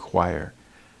require.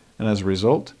 And as a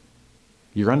result,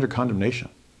 you're under condemnation.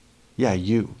 Yeah,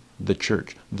 you, the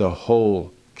church, the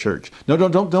whole church. No,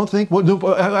 don't think, well,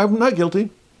 no, I'm not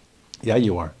guilty. Yeah,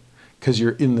 you are. Because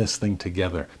you're in this thing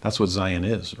together. That's what Zion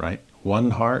is, right?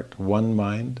 One heart, one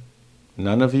mind.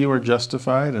 None of you are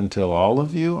justified until all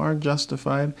of you are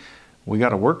justified. We got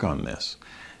to work on this.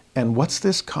 And what's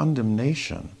this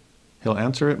condemnation? He'll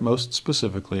answer it most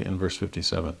specifically in verse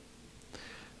 57.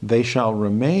 They shall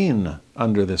remain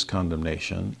under this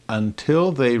condemnation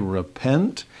until they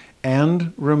repent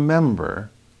and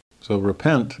remember. So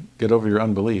repent, get over your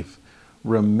unbelief.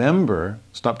 Remember,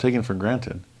 stop taking for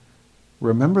granted.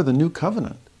 Remember the new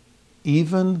covenant,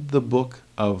 even the Book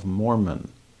of Mormon,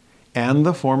 and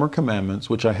the former commandments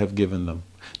which I have given them,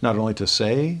 not only to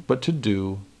say, but to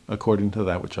do according to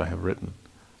that which I have written.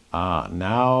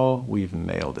 Now we've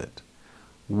nailed it.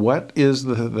 What is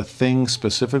the thing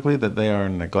specifically that they are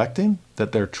neglecting,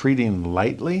 that they're treating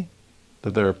lightly,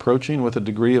 that they're approaching with a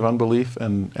degree of unbelief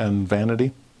and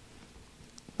vanity?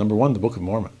 Number one, the Book of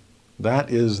Mormon. That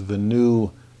is the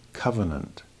new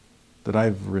covenant that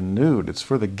I've renewed. It's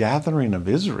for the gathering of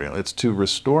Israel. It's to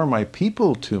restore my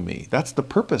people to me. That's the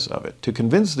purpose of it, to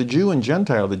convince the Jew and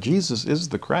Gentile that Jesus is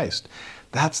the Christ.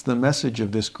 That's the message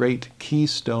of this great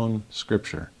keystone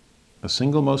scripture. The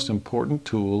single most important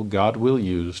tool God will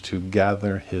use to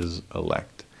gather his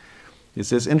elect.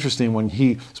 It's interesting when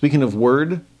speaking of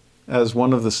word as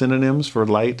one of the synonyms for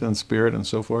light and spirit and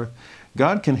so forth,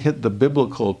 God can hit the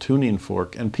biblical tuning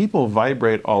fork and people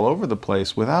vibrate all over the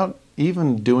place without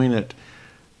even doing it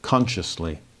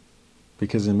consciously,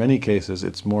 because in many cases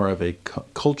it's more of a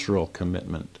cultural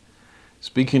commitment.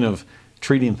 Speaking of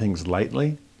treating things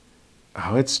lightly,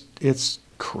 it's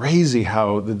crazy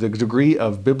how the degree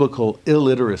of biblical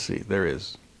illiteracy there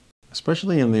is,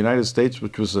 especially in the United States,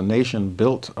 which was a nation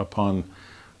built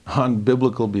on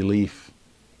biblical belief.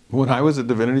 When I was at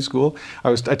divinity school,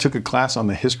 I took a class on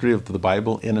the history of the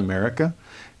Bible in America.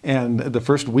 And the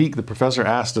first week, the professor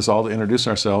asked us all to introduce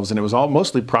ourselves, and it was all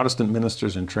mostly Protestant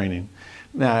ministers in training.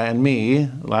 And me,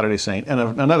 Latter-day Saint, and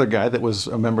another guy that was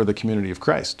a member of the Community of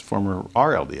Christ, former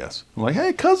RLDS. I'm like,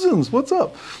 hey, cousins, what's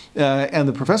up? And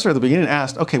the professor at the beginning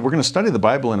asked, okay, we're going to study the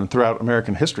Bible and throughout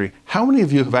American history. How many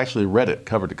of you have actually read it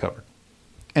cover to cover?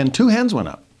 And 2 hands went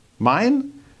up,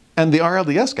 mine and the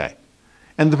RLDS guy.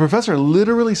 And the professor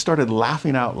literally started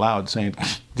laughing out loud, saying,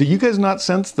 do you guys not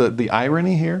sense the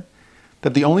irony here?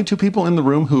 That the only 2 people in the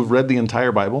room who have read the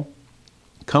entire Bible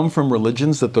come from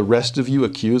religions that the rest of you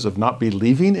accuse of not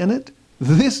believing in it?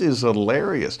 This is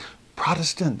hilarious.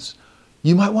 Protestants,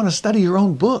 you might want to study your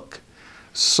own book.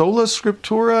 Sola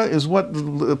Scriptura is what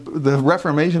the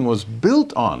Reformation was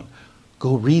built on.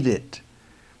 Go read it.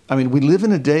 I mean, we live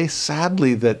in a day,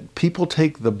 sadly, that people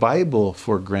take the Bible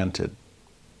for granted.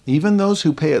 Even those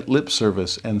who pay it lip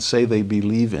service and say they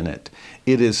believe in it,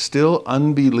 it is still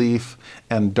unbelief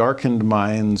and darkened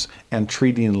minds and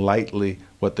treating lightly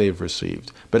what they've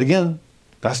received. But again,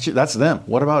 that's them.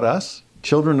 What about us?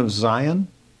 Children of Zion?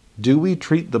 Do we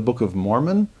treat the Book of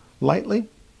Mormon lightly?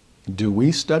 Do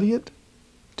we study it?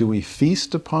 Do we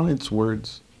feast upon its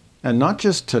words? And not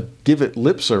just to give it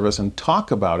lip service and talk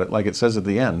about it like it says at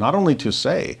the end, not only to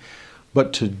say,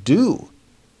 but to do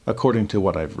according to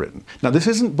what I've written. Now, this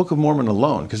isn't Book of Mormon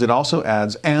alone, because it also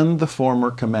adds, and the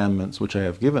former commandments which I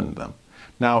have given them.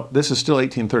 Now, this is still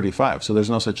 1835, so there's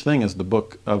no such thing as the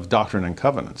Book of Doctrine and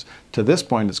Covenants. To this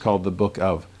point, it's called the Book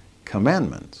of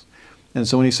Commandments. And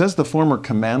so when he says the former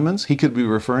commandments, he could be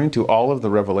referring to all of the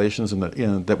revelations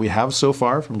that we have so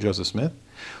far from Joseph Smith.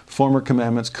 Former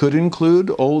commandments could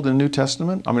include Old and New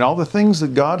Testament. I mean, all the things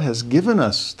that God has given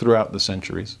us throughout the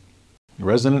centuries.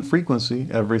 Resonant frequency,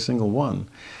 every single one.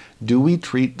 Do we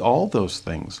treat all those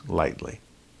things lightly?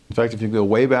 In fact, if you go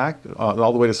way back,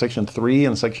 all the way to section 3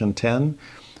 and section 10,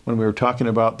 when we were talking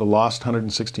about the lost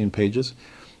 116 pages,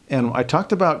 and I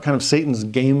talked about kind of Satan's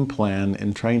game plan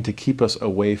in trying to keep us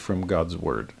away from God's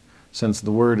Word, since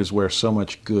the Word is where so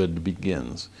much good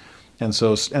begins. And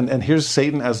so, and here's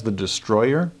Satan as the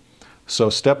destroyer. So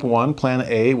step 1, plan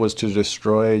A, was to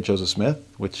destroy Joseph Smith,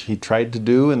 which he tried to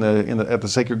do at the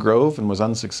Sacred Grove and was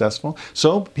unsuccessful.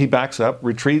 So he backs up,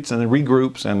 retreats, and then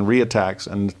regroups and reattacks.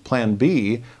 And plan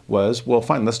B was, well,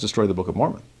 fine, let's destroy the Book of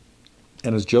Mormon.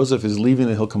 And as Joseph is leaving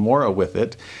the Hill Cumorah with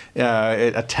it,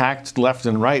 it attacked left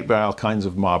and right by all kinds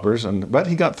of mobbers, but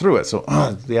he got through it. So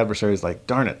the adversary is like,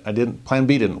 darn it, plan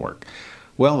B didn't work.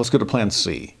 Well, let's go to plan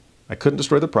C. I couldn't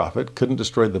destroy the prophet, couldn't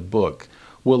destroy the book.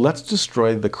 Well, let's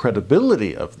destroy the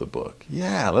credibility of the book.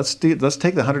 Yeah, let's take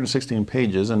the 116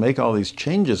 pages and make all these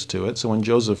changes to it so when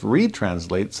Joseph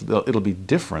retranslates, it'll be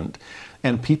different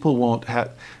and people won't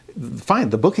have...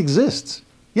 Fine, the book exists.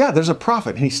 Yeah, there's a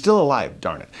prophet and he's still alive,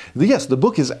 darn it. Yes, the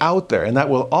book is out there and that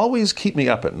will always keep me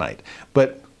up at night,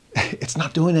 but it's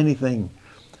not doing anything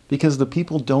because the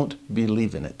people don't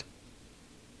believe in it.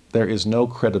 There is no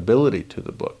credibility to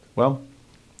the book. Well,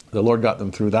 the Lord got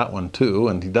them through that one too,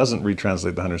 and he doesn't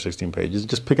retranslate the 116 pages.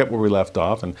 Just pick up where we left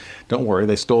off, and don't worry,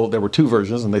 there were 2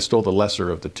 versions, and they stole the lesser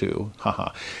of the 2.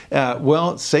 Haha.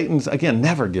 Well, Satan, again,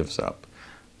 never gives up.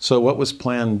 So what was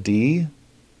plan D?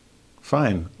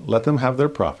 Fine, let them have their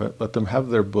prophet, let them have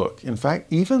their book. In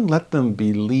fact, even let them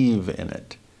believe in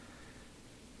it.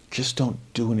 Just don't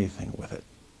do anything with it.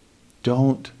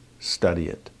 Don't study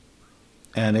it.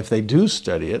 And if they do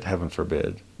study it, heaven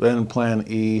forbid, then plan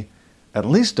E, at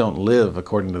least don't live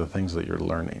according to the things that you're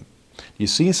learning. You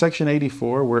see section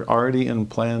 84, we're already in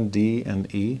plan D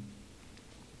and E.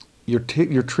 You're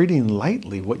treating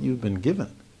lightly what you've been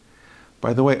given.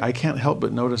 By the way, I can't help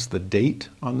but notice the date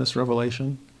on this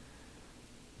revelation.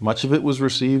 Much of it was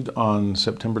received on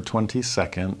September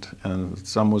 22nd, and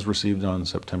some was received on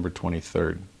September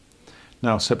 23rd.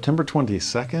 Now, September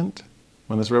 22nd,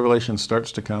 when this revelation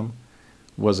starts to come,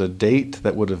 was a date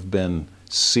that would have been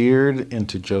seared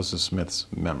into Joseph Smith's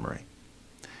memory.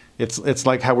 It's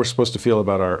like how we're supposed to feel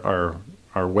about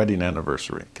our wedding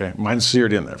anniversary. Okay, mine's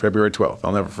seared in there, February 12th.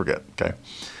 I'll never forget. Okay,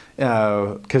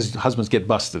 because husbands get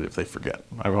busted if they forget.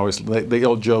 The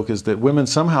old joke is that women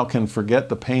somehow can forget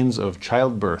the pains of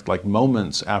childbirth like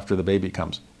moments after the baby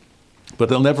comes, but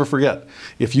they'll never forget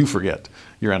if you forget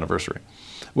your anniversary.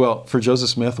 Well, for Joseph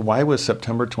Smith, why was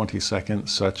September 22nd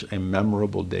such a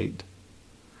memorable date?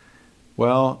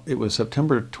 Well, it was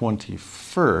September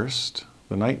 21st,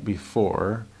 the night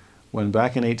before, when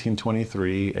back in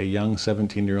 1823, a young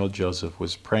 17-year-old Joseph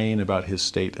was praying about his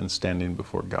state and standing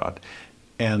before God.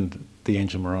 And the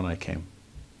angel Moroni came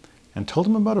and told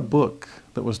him about a book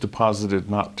that was deposited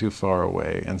not too far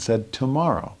away and said,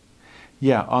 tomorrow,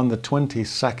 yeah, on the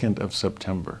 22nd of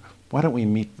September, why don't we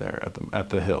meet there at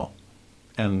the hill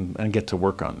and get to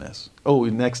work on this? Oh,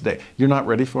 next day. You're not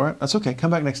ready for it? That's okay.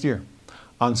 Come back next year.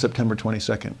 On September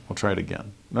 22nd, we'll try it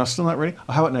again. No, still not ready?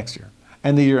 Oh, how about next year?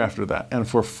 And the year after that. And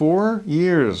for 4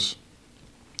 years,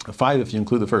 5 if you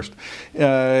include the first,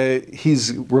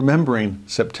 he's remembering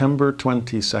September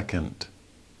 22nd,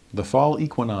 the fall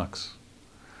equinox.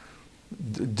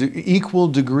 Equal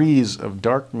degrees of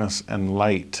darkness and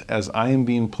light as I am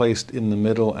being placed in the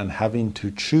middle and having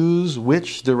to choose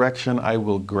which direction I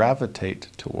will gravitate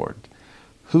toward.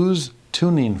 Whose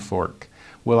tuning fork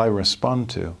will I respond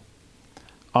to?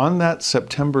 On that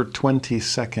September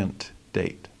 22nd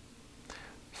date,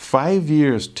 5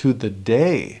 years to the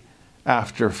day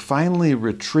after finally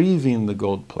retrieving the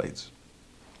gold plates,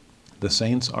 the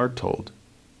saints are told,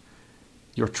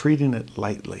 you're treating it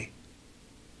lightly.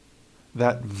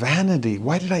 That vanity,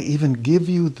 why did I even give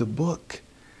you the book?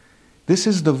 This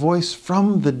is the voice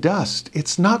from the dust.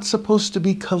 It's not supposed to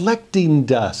be collecting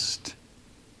dust.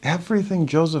 Everything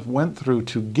Joseph went through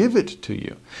to give it to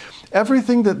you,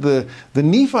 everything that the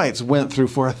Nephites went through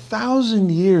for 1,000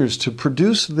 years to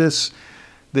produce this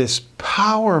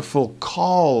powerful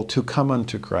call to come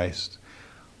unto Christ,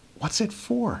 what's it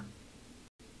for?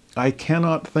 I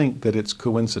cannot think that it's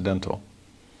coincidental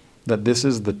that this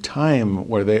is the time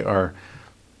where they are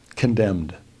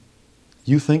condemned.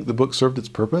 You think the book served its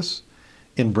purpose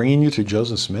in bringing you to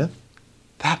Joseph Smith?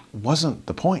 That wasn't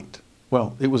the point.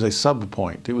 Well, it was a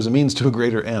sub-point. It was a means to a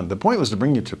greater end. The point was to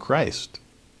bring you to Christ.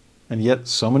 And yet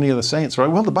so many of the saints are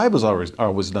like, well, the Bible's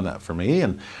always done that for me.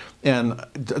 And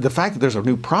the fact that there's a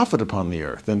new prophet upon the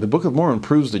earth, and the Book of Mormon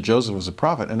proves that Joseph was a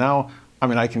prophet, and now,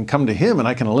 I can come to him and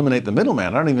I can eliminate the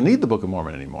middleman. I don't even need the Book of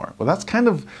Mormon anymore. Well, that's kind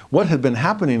of what had been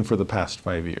happening for the past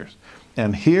 5 years.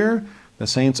 And here, the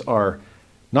saints are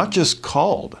not just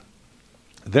called,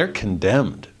 they're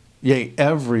condemned. Yea,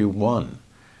 every one.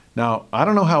 Now, I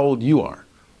don't know how old you are,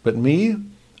 but me,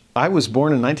 I was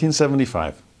born in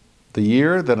 1975, the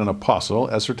year that an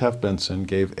apostle, Ezra Taft Benson,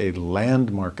 gave a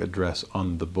landmark address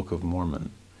on the Book of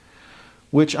Mormon,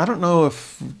 which I don't know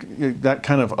if that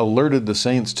kind of alerted the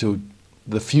saints to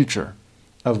the future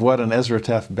of what an Ezra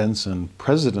Taft Benson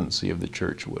presidency of the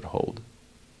church would hold.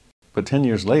 But 10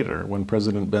 years later, when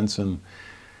President Benson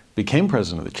became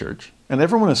president of the church, and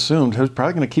everyone assumed he was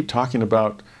probably going to keep talking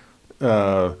about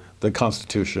the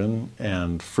Constitution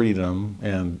and freedom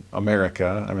and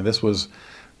America. This was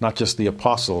not just the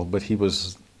apostle, but he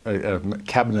was a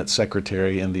cabinet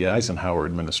secretary in the Eisenhower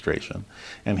administration.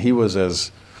 And he was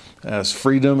as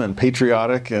freedom and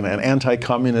patriotic and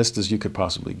anti-communist as you could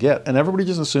possibly get. And everybody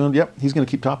just assumed, yep, he's going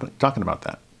to keep talking about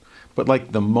that. But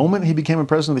like the moment he became a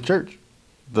president of the church,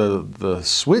 the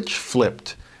switch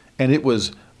flipped, and it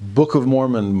was Book of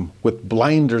Mormon with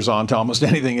blinders on to almost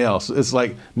anything else. It's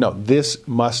like, no, this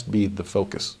must be the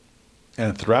focus.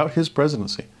 And throughout his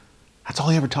presidency, that's all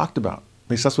he ever talked about. At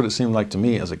least that's what it seemed like to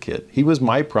me as a kid. He was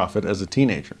my prophet as a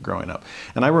teenager growing up.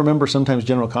 And I remember sometimes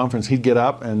General Conference, he'd get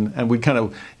up and we'd kind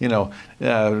of,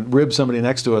 rib somebody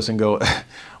next to us and go,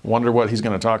 wonder what he's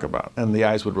going to talk about. And the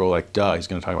eyes would roll like, duh, he's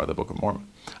going to talk about the Book of Mormon.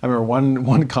 I remember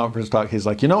one conference talk, he's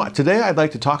like, today I'd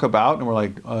like to talk about, and we're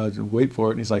like, wait for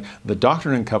it. And he's like, the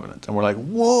Doctrine and Covenants. And we're like,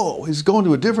 whoa, he's going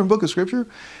to a different book of Scripture?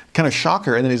 Kind of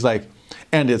shocker. And then he's like,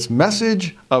 and its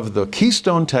message of the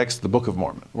keystone text, the Book of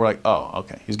Mormon. We're like, oh,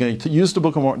 okay. He's going to use the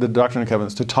Book of Mormon, the Doctrine and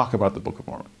Covenants, to talk about the Book of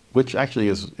Mormon, which actually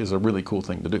is a really cool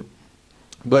thing to do.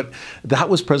 But that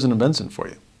was President Benson for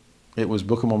you. It was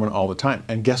Book of Mormon all the time.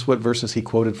 And guess what verses he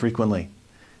quoted frequently?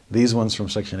 These ones from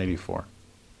section 84.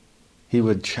 He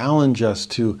would challenge us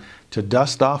to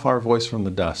dust off our voice from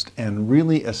the dust and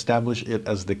really establish it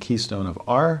as the keystone of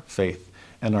our faith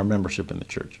and our membership in the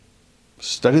church.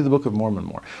 Study the Book of Mormon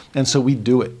more. And so we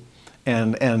do it.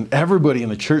 And everybody in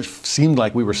the church seemed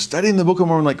like we were studying the Book of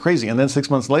Mormon like crazy. And then 6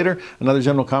 months later, another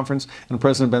general conference, and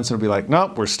President Benson would be like,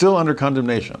 nope, we're still under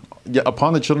condemnation.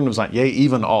 Upon the children of Zion, yea,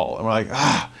 even all. And we're like,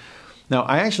 ah. Now,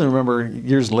 I actually remember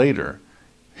years later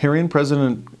hearing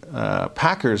President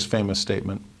Packer's famous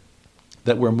statement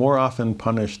that we're more often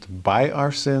punished by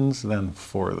our sins than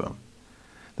for them.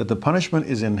 That the punishment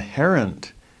is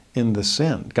inherent in the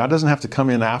sin. God doesn't have to come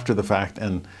in after the fact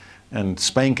and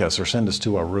spank us or send us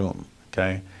to our room,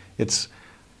 okay?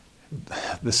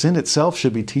 The sin itself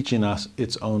should be teaching us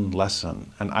its own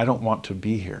lesson, and I don't want to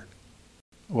be here.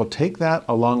 Well, take that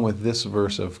along with this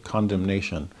verse of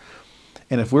condemnation.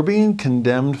 And if we're being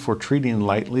condemned for treating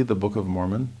lightly the Book of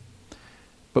Mormon,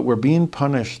 but we're being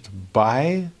punished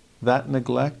by that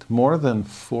neglect more than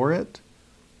for it,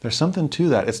 there's something to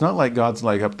that. It's not like God's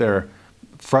like up there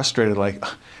frustrated, like,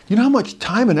 you know how much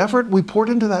time and effort we poured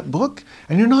into that book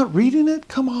and you're not reading it?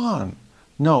 Come on.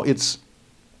 No, it's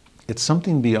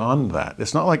something beyond that.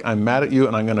 It's not like I'm mad at you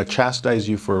and I'm going to chastise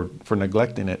you for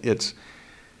neglecting it. It's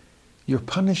you're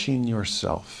punishing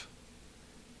yourself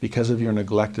because of your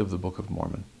neglect of the Book of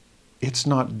Mormon. It's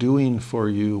not doing for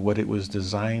you what it was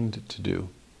designed to do,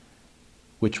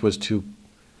 which was to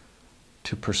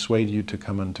persuade you to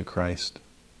come unto Christ.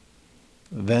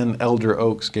 Then Elder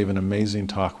Oaks gave an amazing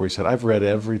talk where he said, I've read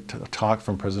every talk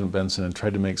from President Benson and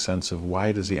tried to make sense of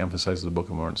why does he emphasize the Book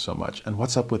of Mormon so much? And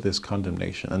what's up with this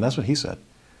condemnation? And that's what he said.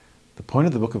 The point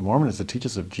of the Book of Mormon is to teach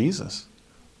us of Jesus.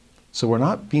 So we're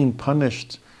not being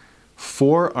punished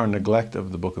for our neglect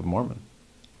of the Book of Mormon.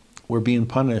 We're being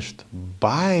punished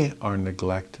by our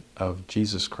neglect of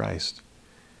Jesus Christ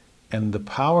and the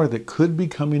power that could be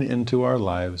coming into our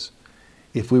lives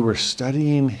if we were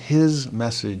studying his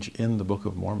message in the Book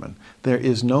of Mormon. There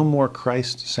is no more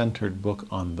Christ-centered book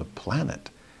on the planet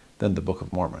than the Book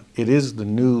of Mormon. It is the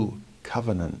new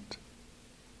covenant.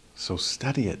 So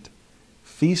study it,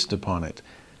 feast upon it,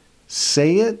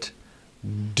 say it,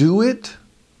 do it,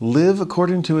 live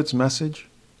according to its message.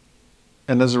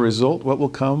 And as a result, what will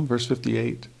come? Verse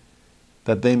 58,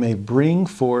 that they may bring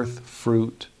forth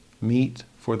fruit, meat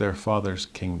for their Father's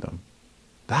kingdom.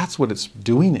 That's what it's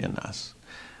doing in us.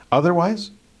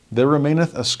 Otherwise, there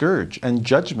remaineth a scourge and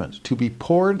judgment to be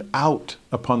poured out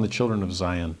upon the children of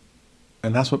Zion.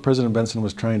 And that's what President Benson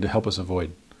was trying to help us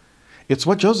avoid. It's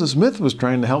what Joseph Smith was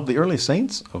trying to help the early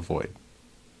saints avoid.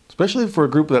 Especially for a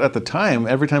group that at the time,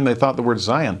 every time they thought the word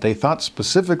Zion, they thought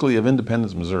specifically of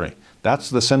Independence, Missouri. That's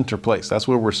the center place. That's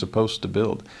where we're supposed to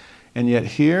build. And yet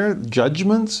here,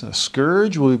 judgments, a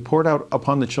scourge will be poured out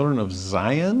upon the children of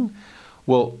Zion.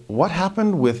 Well, what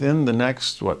happened within the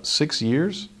next, 6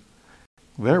 years?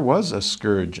 There was a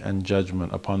scourge and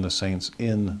judgment upon the saints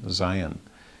in Zion.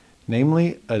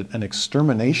 Namely, an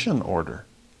extermination order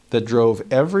that drove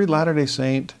every Latter-day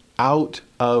Saint out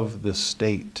of the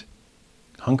state,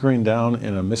 hunkering down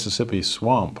in a Mississippi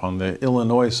swamp on the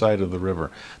Illinois side of the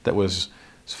river that was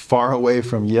far away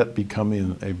from yet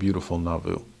becoming a beautiful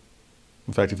Nauvoo.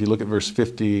 In fact, if you look at verse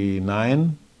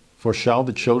 59, for shall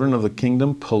the children of the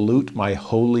kingdom pollute my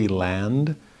holy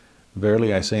land?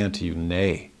 Verily I say unto you,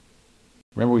 nay.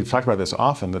 Remember, we've talked about this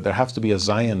often, that there has to be a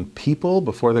Zion people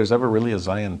before there's ever really a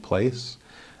Zion place.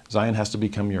 Zion has to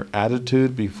become your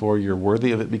attitude before you're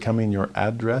worthy of it becoming your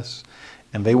address.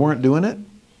 And they weren't doing it.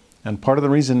 And part of the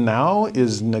reason now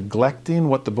is neglecting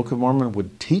what the Book of Mormon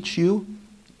would teach you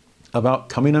about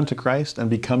coming unto Christ and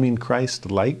becoming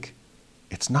Christ-like.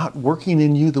 It's not working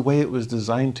in you the way it was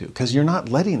designed to, because you're not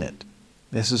letting it.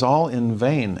 This is all in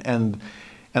vain. And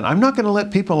I'm not going to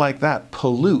let people like that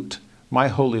pollute my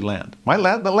holy land. The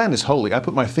land is holy. I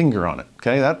put my finger on it.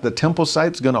 Okay, the temple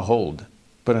site's going to hold.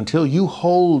 But until you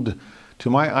hold to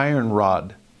my iron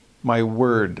rod, my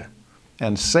word,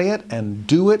 and say it and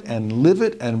do it and live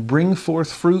it and bring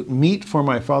forth fruit, meat for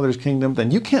my Father's kingdom,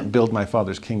 then you can't build my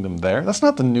Father's kingdom there. That's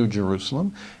not the New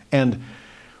Jerusalem. And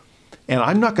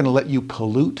I'm not going to let you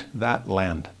pollute that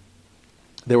land.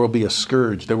 There will be a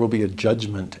scourge, there will be a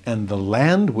judgment, and the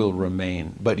land will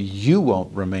remain, but you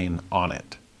won't remain on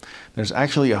it. There's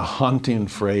actually a haunting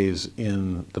phrase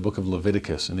in the book of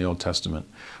Leviticus in the Old Testament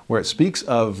where it speaks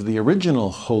of the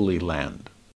original Holy Land,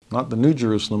 not the New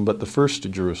Jerusalem, but the first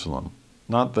Jerusalem,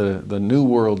 not the New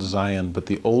World Zion, but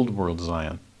the Old World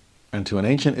Zion. And to an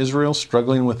ancient Israel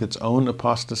struggling with its own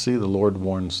apostasy, the Lord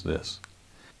warns this.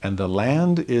 And the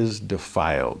land is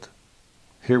defiled.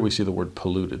 Here we see the word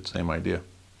polluted, same idea.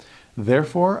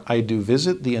 Therefore I do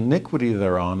visit the iniquity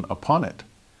thereon upon it.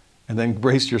 And then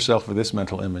brace yourself for this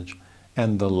mental image.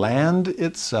 And the land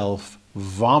itself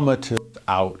vomiteth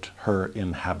out her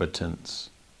inhabitants.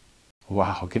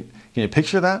 Wow, can you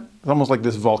picture that? It's almost like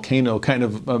this volcano kind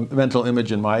of mental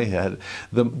image in my head.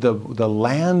 The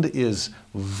land is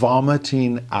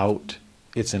vomiting out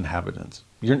its inhabitants.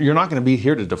 You're not going to be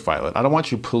here to defile it. I don't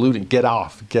want you polluting. Get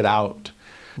off, get out.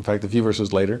 In fact, a few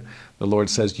verses later, the Lord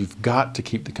says you've got to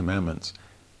keep the commandments,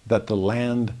 that the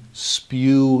land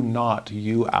spew not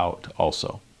you out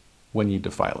also when you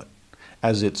defile it,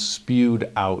 as it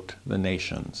spewed out the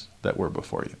nations that were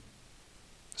before you.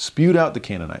 spewed out the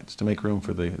Canaanites to make room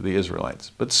for the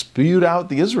Israelites, but spewed out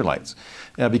the Israelites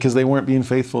because they weren't being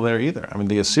faithful there either. I mean,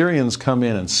 the Assyrians come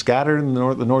in and scatter in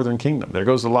the northern kingdom. There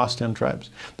goes the lost 10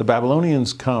 tribes. The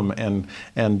Babylonians come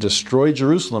and destroy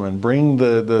Jerusalem and bring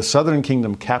the southern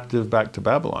kingdom captive back to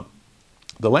Babylon.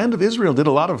 The land of Israel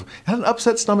had an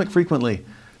upset stomach frequently,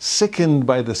 sickened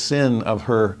by the sin of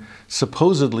her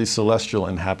supposedly celestial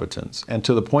inhabitants, and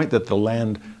to the point that the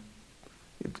land,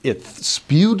 it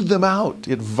spewed them out,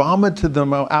 it vomited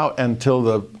them out until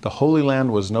the Holy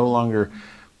Land was no longer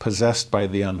possessed by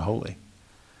the unholy.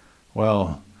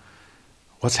 Well,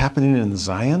 what's happening in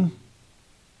Zion?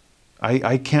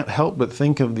 I can't help but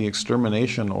think of the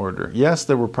extermination order. Yes,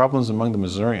 there were problems among the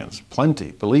Missourians,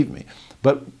 plenty, believe me.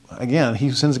 But again, he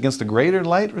who sins against the greater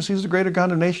light receives the greater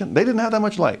condemnation. They didn't have that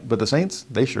much light, but the saints,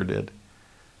 they sure did.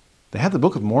 They had the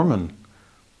Book of Mormon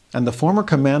and the former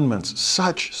commandments,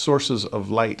 such sources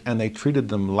of light, and they treated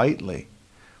them lightly.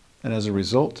 And as a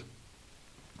result,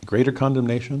 greater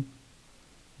condemnation.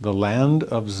 The land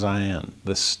of Zion,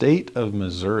 the state of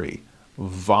Missouri,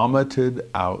 vomited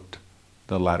out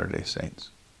the Latter-day Saints.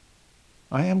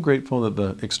 I am grateful that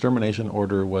the extermination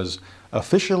order was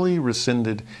officially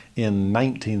rescinded in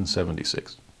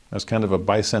 1976. That's kind of a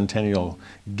bicentennial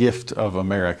gift of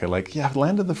America. Like, yeah,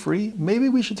 land of the free? Maybe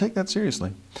we should take that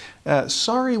seriously.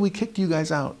 Sorry we kicked you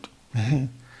guys out.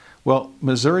 Well,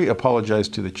 Missouri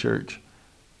apologized to the church.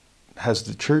 Has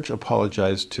the church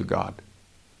apologized to God?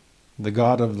 The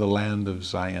God of the land of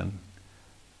Zion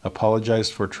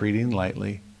apologized for treating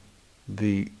lightly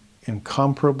the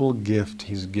incomparable gift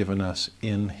he's given us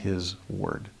in his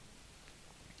word.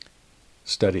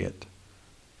 Study it,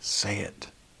 say it,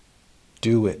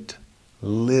 do it,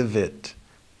 live it,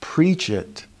 preach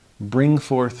it, bring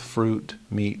forth fruit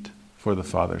meet for the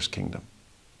Father's kingdom.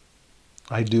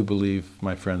 I do believe,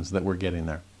 my friends, that we're getting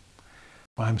there.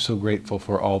 I'm so grateful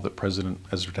for all that President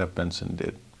Ezra Taft Benson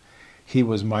did. He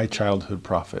was my childhood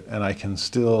prophet, and I can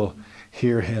still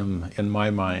hear him in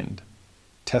my mind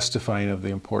testifying of the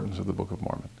importance of the Book of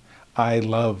Mormon. I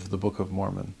love the Book of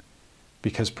Mormon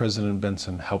because President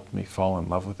Benson helped me fall in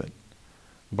love with it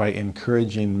by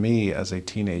encouraging me as a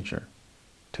teenager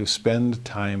to spend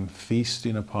time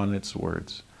feasting upon its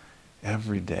words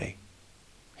every day.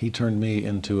 He turned me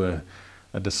into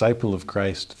a disciple of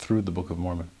Christ through the Book of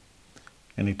Mormon.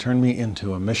 And he turned me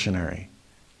into a missionary,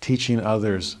 teaching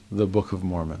others the Book of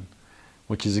Mormon,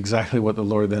 which is exactly what the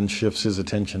Lord then shifts his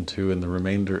attention to in the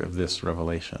remainder of this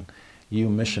revelation. You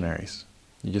missionaries,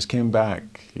 you just came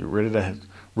back. You're ready to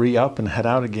re-up and head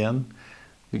out again.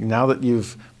 Now that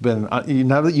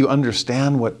now that you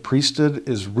understand what priesthood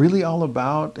is really all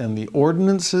about and the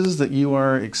ordinances that you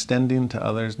are extending to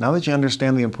others, now that you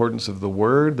understand the importance of the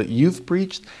word that you've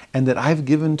preached and that I've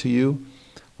given to you,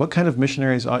 what kind of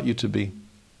missionaries ought you to be?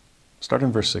 Start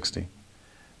in verse 60.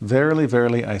 Verily,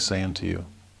 verily, I say unto you,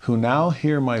 who now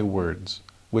hear my words,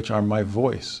 which are my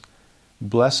voice,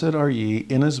 blessed are ye,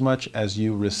 inasmuch as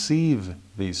you receive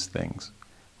these things.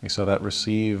 We saw that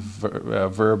receive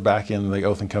verb back in the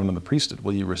oath and covenant of the priesthood.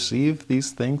 Will you receive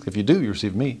these things? If you do, you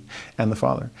receive me and the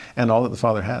Father and all that the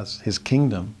Father has, his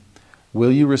kingdom.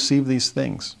 Will you receive these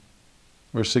things?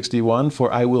 Verse 61,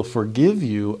 for I will forgive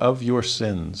you of your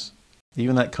sins,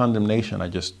 even that condemnation I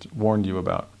just warned you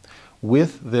about,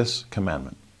 with this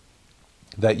commandment,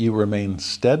 that you remain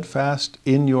steadfast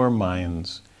in your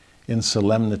minds, in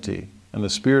solemnity and the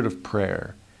spirit of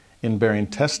prayer, in bearing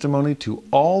testimony to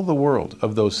all the world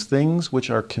of those things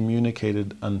which are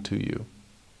communicated unto you.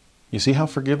 You see how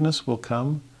forgiveness will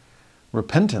come?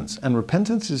 Repentance, and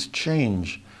repentance is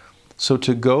change. So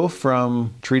to go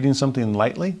from treating something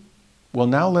lightly, well,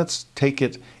 now let's take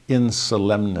it in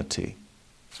solemnity.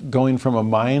 Going from a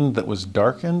mind that was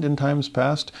darkened in times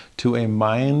past to a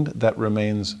mind that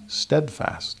remains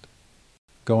steadfast.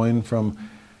 Going from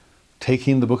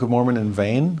taking the Book of Mormon in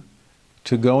vain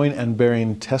to going and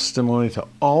bearing testimony to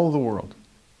all the world,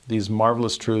 these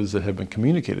marvelous truths that have been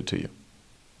communicated to you.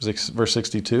 Verse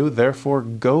 62, therefore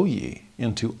go ye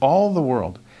into all the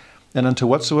world, and unto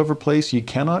whatsoever place ye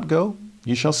cannot go,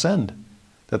 ye shall send,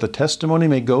 that the testimony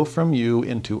may go from you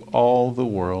into all the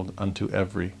world unto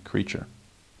every creature.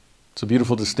 It's a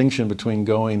beautiful distinction between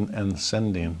going and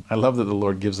sending. I love that the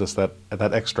Lord gives us that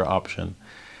extra option.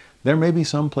 There may be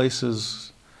some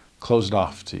places closed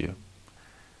off to you.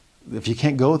 If you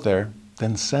can't go there,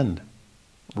 then send.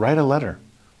 Write a letter.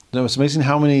 Now, it's amazing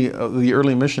how many of the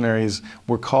early missionaries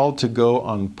were called to go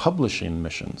on publishing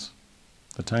missions.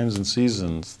 The Times and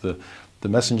Seasons, the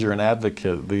Messenger and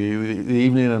Advocate, the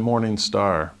Evening and Morning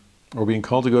Star, or being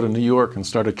called to go to New York and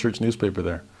start a church newspaper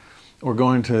there. or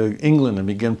going to England and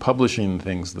begin publishing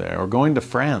things there, or going to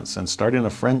France and starting a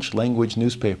French language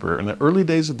newspaper. In the early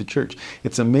days of the church,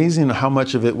 it's amazing how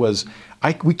much of it was,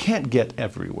 we can't get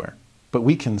everywhere, but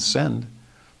we can send.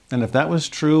 And if that was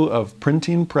true of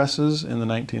printing presses in the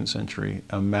 19th century,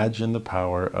 imagine the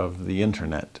power of the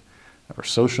internet or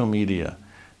social media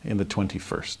in the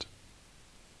 21st.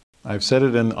 I've said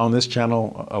it on this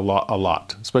channel a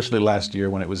lot, especially last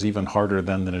year when it was even harder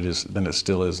then than it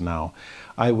still is now.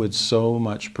 I would so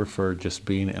much prefer just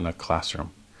being in a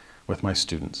classroom with my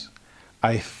students.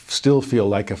 I still feel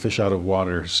like a fish out of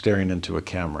water staring into a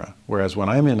camera. Whereas when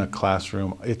I'm in a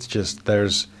classroom, it's just,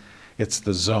 it's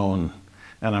the zone.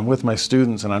 And I'm with my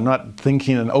students and I'm not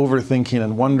thinking and overthinking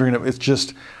and wondering.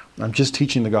 I'm just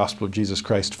teaching the gospel of Jesus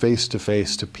Christ face to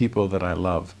face to people that I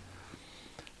love.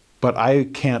 But I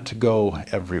can't go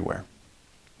everywhere.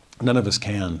 None of us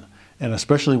can. And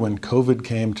especially when COVID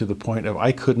came to the point of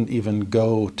I couldn't even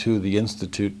go to the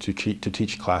Institute to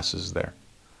teach classes there.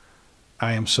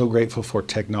 I am so grateful for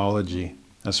technology,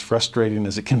 as frustrating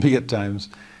as it can be at times,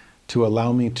 to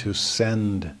allow me to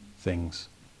send things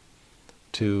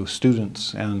to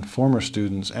students and former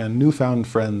students and newfound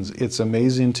friends. It's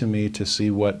amazing to me to see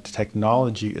what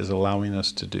technology is allowing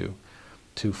us to do,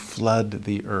 to flood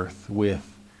the earth with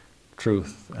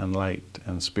truth and light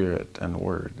and spirit and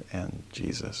word and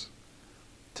Jesus.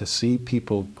 To see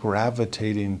people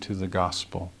gravitating to the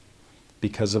gospel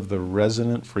because of the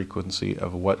resonant frequency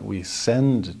of what we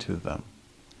send to them.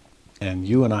 And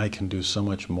you and I can do so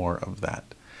much more of that.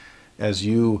 As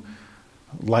you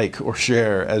like or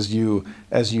share, as you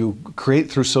create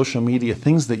through social media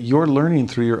things that you're learning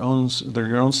through your own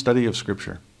study of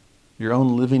Scripture, your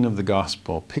own living of the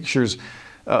gospel, pictures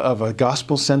of a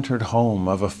gospel-centered home,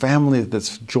 of a family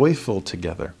that's joyful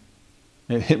together.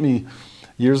 It hit me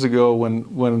years ago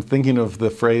when thinking of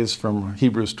the phrase from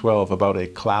Hebrews 12 about a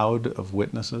cloud of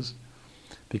witnesses,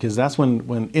 because that's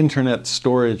when internet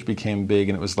storage became big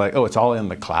and it was like, oh, it's all in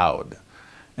the cloud.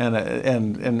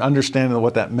 And understanding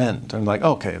what that meant. I'm like,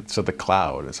 okay, so the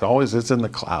cloud, it's in the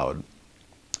cloud.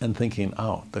 And thinking,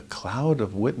 oh, the cloud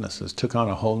of witnesses took on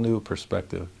a whole new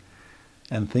perspective.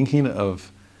 And thinking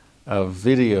of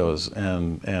videos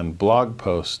and blog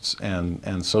posts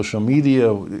and social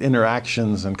media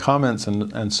interactions and comments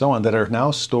and so on that are now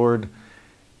stored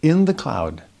in the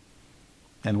cloud.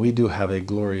 And we do have a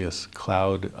glorious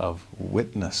cloud of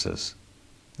witnesses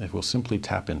if we'll simply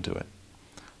tap into it.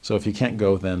 So if you can't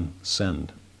go, then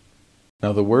send.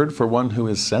 Now the word for one who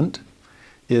is sent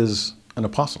is an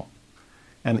apostle.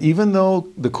 And even though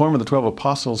the quorum of the 12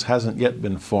 apostles hasn't yet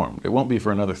been formed, it won't be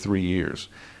for another 3 years,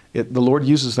 the Lord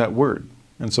uses that word.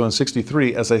 And so in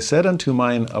 63, as I said unto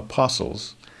mine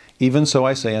apostles, even so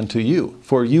I say unto you,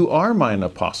 for you are mine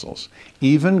apostles,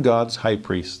 even God's high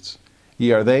priests.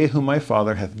 Ye are they whom my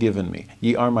Father hath given me.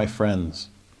 Ye are my friends.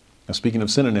 Now, speaking of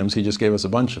synonyms, he just gave us a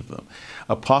bunch of them.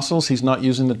 Apostles, he's not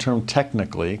using the term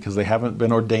technically because they haven't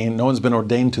been ordained. No one's been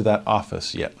ordained to that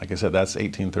office yet. Like I said, that's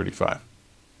 1835.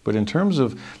 But in terms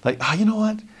of like, you know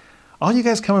what? All you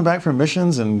guys coming back from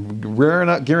missions and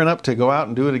gearing up to go out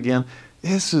and do it again,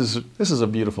 this is a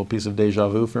beautiful piece of deja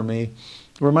vu for me.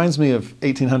 It reminds me of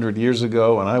 1800 years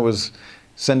ago when I was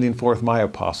sending forth my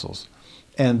apostles.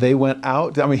 And they went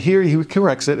out. I mean, here he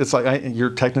corrects it. It's like,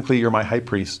 you're my high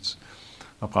priests.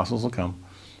 Apostles will come.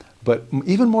 But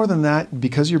even more than that,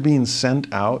 because you're being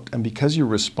sent out and because you're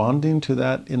responding to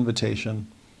that invitation,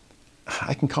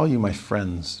 I can call you my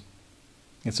friends.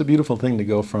 It's a beautiful thing to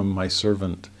go from my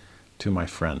servant to my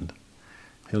friend.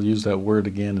 He'll use that word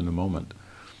again in a moment.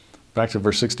 Back to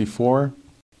verse 64.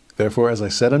 Therefore, as I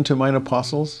said unto mine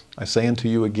apostles, I say unto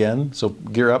you again. So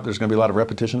gear up. There's going to be a lot of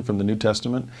repetition from the New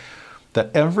Testament. That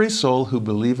every soul who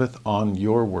believeth on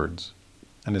your words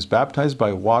and is baptized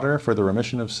by water for the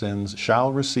remission of sins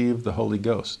shall receive the Holy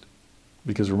Ghost.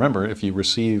 Because remember, if you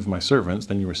receive my servants,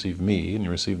 then you receive me, and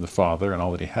you receive the Father and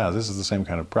all that he has. This is the same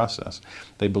kind of process.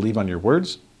 They believe on your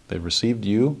words, they've received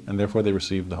you, and therefore they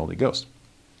receive the Holy Ghost.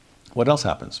 What else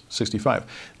happens? 65.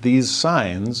 These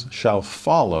signs shall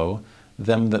follow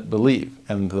them that believe.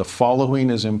 And the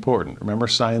following is important. Remember,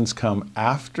 signs come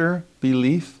after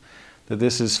belief. That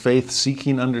this is faith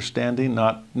seeking understanding,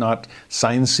 not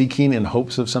sign seeking in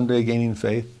hopes of someday gaining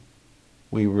faith.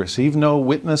 We receive no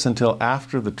witness until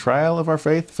after the trial of our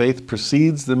faith. Faith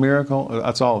precedes the miracle.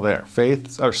 That's all there.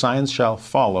 Faith or signs shall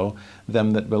follow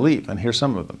them that believe. And here's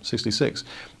some of them. 66.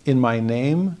 In my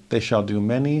name they shall do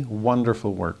many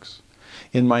wonderful works.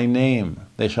 In my name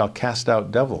they shall cast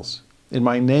out devils. In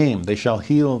my name they shall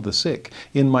heal the sick.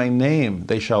 In my name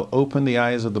they shall open the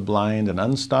eyes of the blind and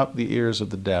unstop the ears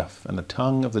of the deaf, and the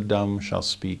tongue of the dumb shall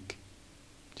speak.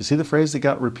 you see the phrase that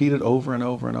got repeated over and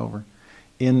over and over?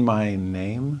 In my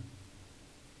name?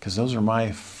 Because those are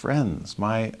my friends,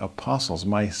 my apostles,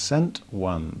 my sent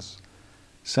ones,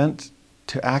 sent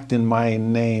to act in my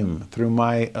name, through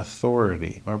my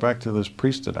authority. We're back to this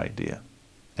priesthood idea.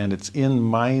 And it's in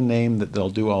my name that they'll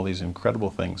do all these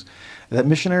incredible things that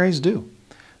missionaries do,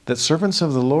 that servants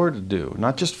of the Lord do,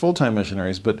 not just full-time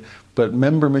missionaries, but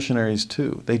member missionaries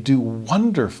too. They do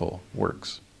wonderful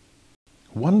works.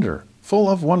 Wonder, full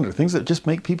of wonder, things that just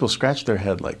make people scratch their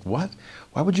head like, what?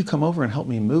 Why would you come over and help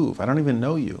me move? I don't even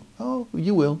know you. Oh,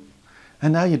 you will.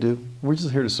 And now you do. We're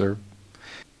just here to serve.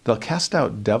 They'll cast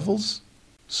out devils.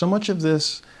 So much of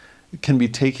this can be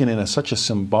taken in such a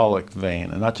symbolic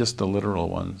vein, and not just the literal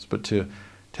ones, but to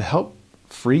help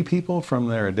free people from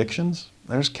their addictions.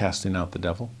 There's casting out the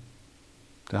devil.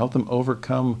 To help them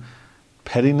overcome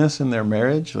pettiness in their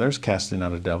marriage, there's casting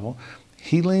out a devil.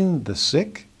 Healing the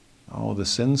sick, oh, the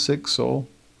sin-sick soul,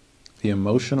 the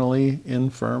emotionally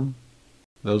infirm,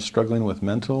 those struggling with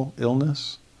mental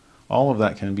illness, all of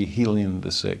that can be healing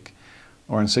the sick.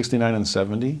 Or in 69 and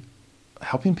 70,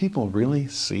 helping people really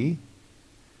see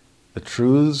the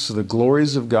truths, the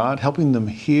glories of God, helping them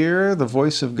hear the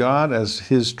voice of God as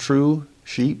His true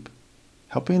sheep,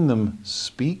 helping them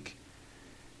speak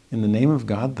in the name of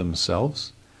God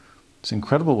themselves. It's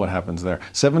incredible what happens there.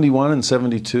 71 and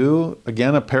 72,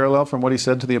 again, a parallel from what He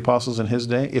said to the apostles in His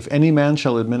day. If any man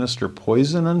shall administer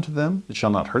poison unto them, it shall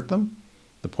not hurt them.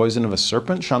 The poison of a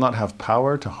serpent shall not have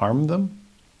power to harm them.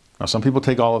 Now, some people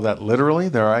take all of that literally.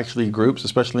 There are actually groups,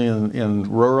 especially in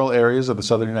rural areas of the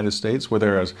southern United States, where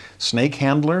there are snake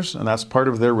handlers, and that's part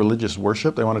of their religious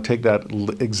worship. They want to take that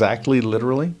exactly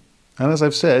literally. And as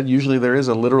I've said, usually there is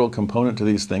a literal component to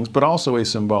these things, but also a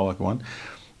symbolic one.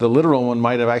 The literal one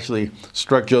might have actually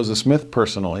struck Joseph Smith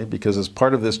personally, because as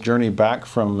part of this journey back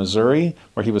from Missouri,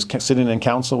 where he was sitting in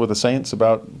council with the saints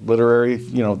about literary,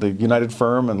 the United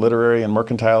Firm and literary and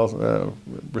mercantile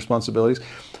responsibilities,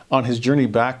 on his journey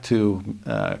back to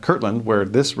Kirtland, where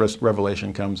this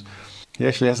revelation comes, he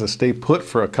actually has to stay put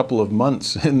for a couple of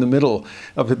months in the middle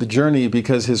of the journey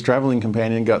because his traveling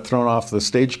companion got thrown off the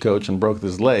stagecoach and broke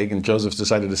his leg, and Joseph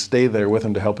decided to stay there with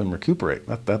him to help him recuperate.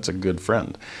 That's a good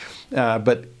friend.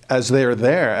 But as they're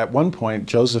there, at one point,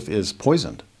 Joseph is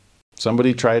poisoned.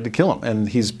 Somebody tried to kill him, and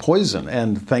he's poisoned.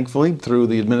 And thankfully, through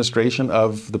the administration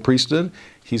of the priesthood,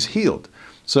 he's healed.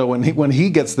 So when he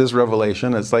gets this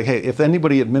revelation, it's like, hey, if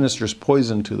anybody administers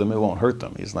poison to them, it won't hurt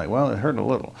them. He's like, well, it hurt a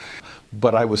little,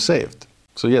 but I was saved.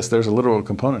 So yes, there's a literal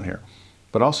component here,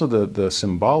 but also the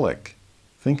symbolic.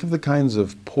 Think of the kinds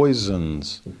of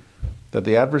poisons that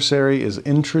the adversary is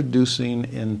introducing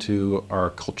into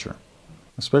our culture,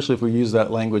 especially if we use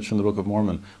that language from the Book of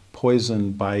Mormon,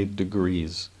 poison by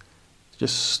degrees.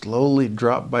 Just slowly,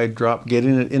 drop by drop,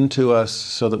 getting it into us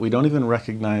so that we don't even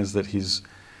recognize that he's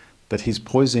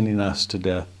poisoning us to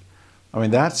death. I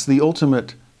mean, that's the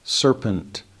ultimate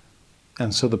serpent.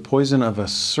 And so the poison of a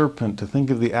serpent, to think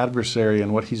of the adversary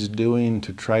and what he's doing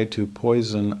to try to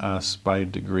poison us by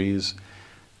degrees,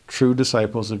 true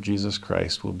disciples of Jesus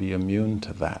Christ will be immune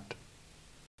to that.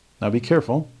 Now be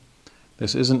careful.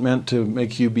 This isn't meant to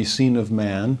make you be seen of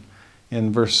man.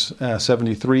 In verse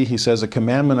 73, he says, a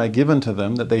commandment I give unto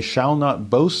them, that they shall not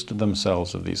boast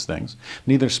themselves of these things,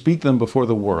 neither speak them before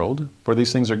the world, for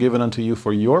these things are given unto you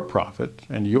for your profit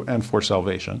and for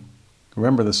salvation.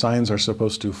 Remember, the signs are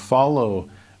supposed to follow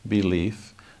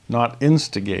belief, not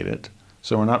instigate it.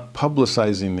 So we're not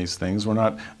publicizing these things. We're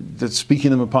not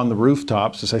speaking them upon the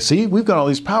rooftops to say, see, we've got all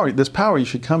this power, you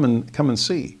should come and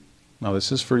see. No,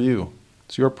 this is for you.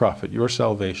 It's your profit, your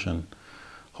salvation.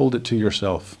 Hold it to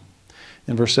yourself.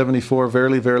 In verse 74,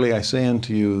 verily, verily, I say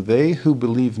unto you, they who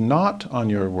believe not on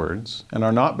your words, and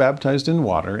are not baptized in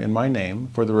water in my name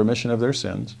for the remission of their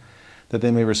sins, that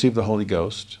they may receive the Holy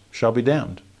Ghost, shall be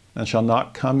damned, and shall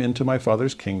not come into my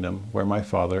Father's kingdom, where my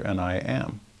Father and I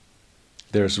am.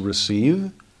 There's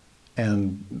receive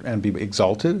and be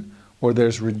exalted, or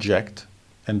there's reject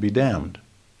and be damned.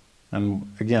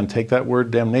 And again, take that word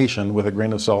damnation with a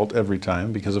grain of salt every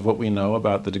time, because of what we know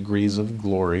about the degrees of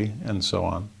glory and so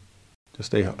on.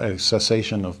 Just a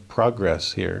cessation of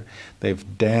progress here.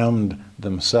 They've damned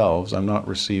themselves. I'm not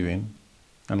receiving.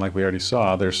 And like we already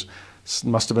saw, there's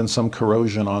must have been some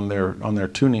corrosion on their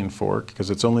tuning fork, because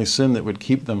it's only sin that would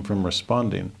keep them from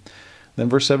responding. Then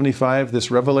verse 75,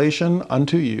 this revelation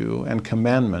unto you and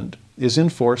commandment is in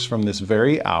force from this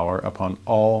very hour upon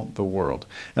all the world.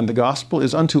 And the gospel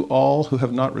is unto all who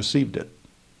have not received it.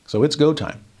 So it's go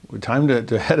time. Time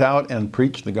to head out and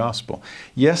preach the gospel.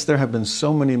 Yes, there have been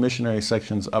so many missionary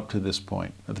sections up to this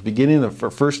point. At the beginning of the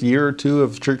first year or two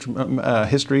of church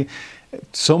history,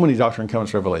 so many Doctrine and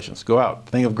Covenants revelations. Go out,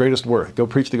 think of greatest worth, go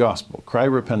preach the gospel, cry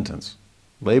repentance,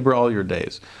 labor all your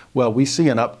days. Well, we see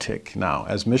an uptick now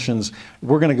as missions.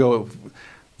 We're going to go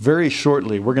very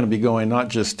shortly. We're going to be going not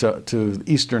just to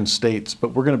eastern states,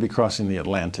 but we're going to be crossing the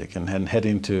Atlantic and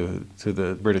heading to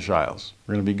the British Isles.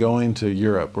 We're going to be going to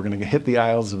Europe. We're going to hit the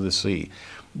Isles of the Sea.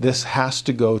 This has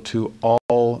to go to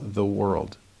all the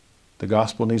world. The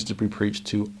gospel needs to be preached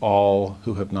to all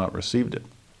who have not received it.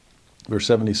 Verse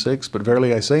 76, but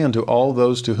verily I say unto all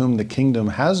those to whom the kingdom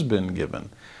has been given,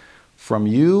 from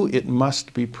you it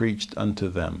must be preached unto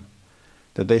them,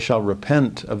 that they shall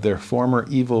repent of their former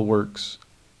evil works,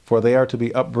 for they are to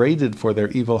be upbraided for their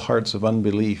evil hearts of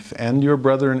unbelief, and your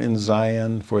brethren in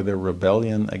Zion for their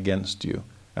rebellion against you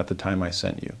at the time I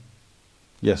sent you.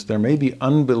 Yes, there may be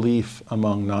unbelief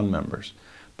among non-members,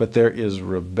 but there is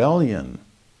rebellion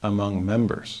among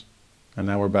members. And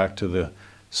now we're back to the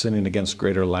sinning against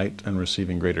greater light and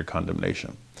receiving greater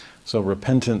condemnation. So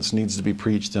repentance needs to be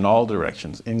preached in all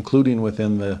directions, including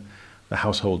within the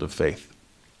household of faith.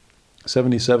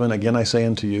 77, again I say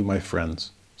unto you, my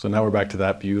friends. So now we're back to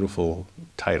that beautiful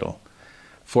title.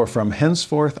 For from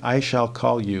henceforth I shall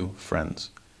call you friends.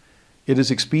 It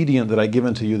is expedient that I give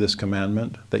unto you this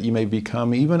commandment, that you may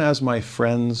become even as my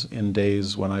friends in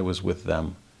days when I was with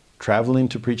them, traveling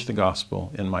to preach the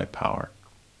gospel in my power.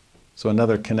 So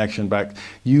another connection back.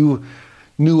 You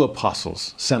new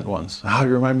apostles, sent ones. You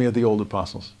remind me of the old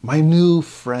apostles. My new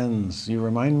friends. You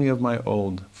remind me of my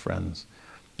old friends.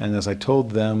 And as I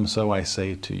told them, so I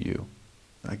say to you.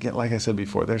 Again, like I said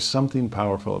before, there's something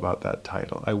powerful about that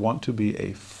title. I want to be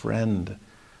a friend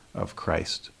of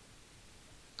Christ.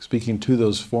 Speaking to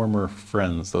those former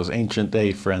friends, those ancient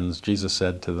day friends, Jesus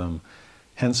said to them,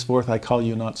 henceforth I call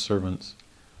you not servants,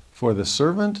 for the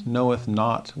servant knoweth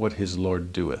not what his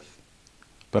Lord doeth.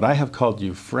 But I have called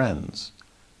you friends,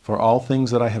 for all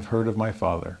things that I have heard of my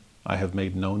Father, I have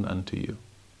made known unto you.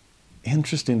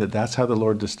 Interesting that that's how the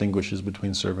Lord distinguishes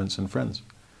between servants and friends.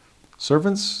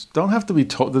 Servants don't have to be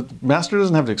told, the master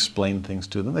doesn't have to explain things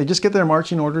to them. They just get their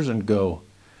marching orders and go.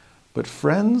 But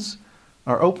friends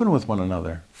are open with one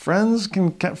another. Friends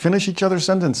can finish each other's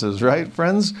sentences, right?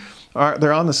 Friends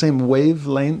they're on the same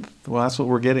wavelength. Well, that's what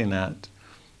we're getting at.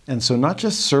 And so not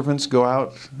just servants go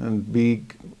out and be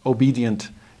obedient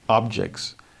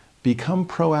objects, become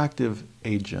proactive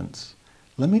agents.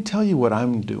 Let me tell you what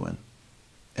I'm doing,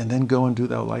 and then go and do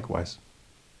thou likewise.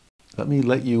 Let me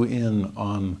let you in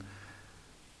on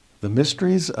the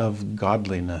mysteries of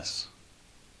godliness.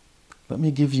 Let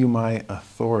me give you my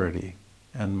authority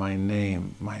and my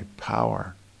name, my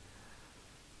power,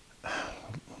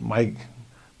 my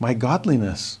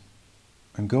godliness,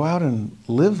 and go out and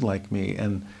live like me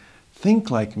and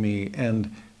think like me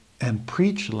and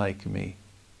preach like me,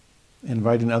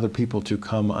 inviting other people to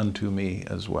come unto me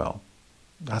as well.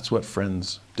 That's what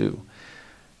friends do.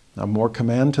 Now more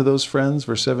command to those friends,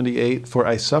 verse 78, for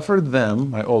I suffered them,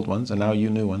 my old ones, and now you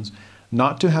new ones,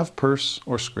 not to have purse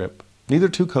or scrip, neither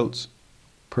two coats.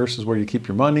 Purse is where you keep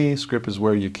your money, scrip is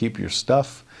where you keep your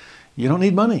stuff. You don't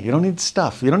need money, you don't need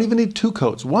stuff, you don't even need two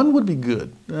coats. One would be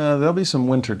good. There'll be some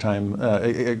wintertime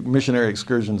missionary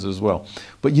excursions as well.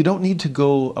 But you don't need to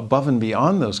go above and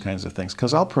beyond those kinds of things,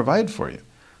 because I'll provide for you.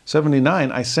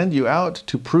 79, I send you out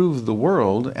to prove the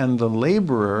world, and the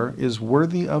laborer is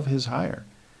worthy of his hire.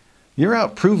 You're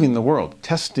out proving the world,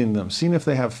 testing them, seeing if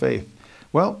they have faith.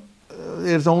 Well,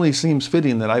 it only seems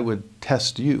fitting that I would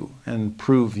test you and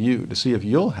prove you to see if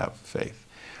you'll have faith.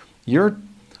 You're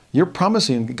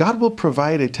promising God will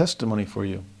provide a testimony for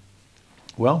you.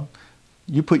 Well,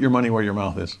 you put your money where your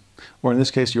mouth is. Or in this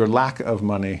case, your lack of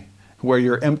money, where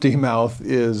your empty mouth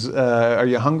is. Are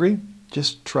you hungry?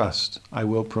 Just trust. I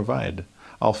will provide.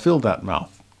 I'll fill that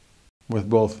mouth with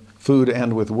both food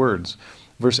and with words.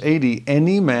 Verse 80,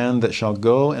 any man that shall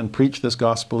go and preach this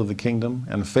gospel of the kingdom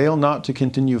and fail not to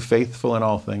continue faithful in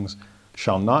all things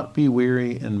shall not be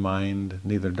weary in mind,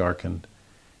 neither darkened,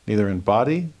 neither in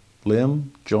body,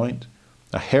 limb, joint.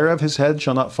 A hair of his head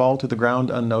shall not fall to the ground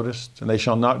unnoticed, and they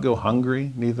shall not go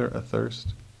hungry, neither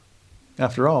athirst.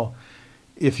 After all,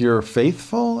 if you're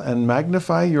faithful and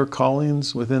magnify your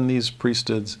callings within these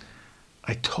priesthoods,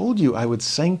 I told you I would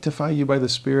sanctify you by the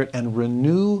Spirit and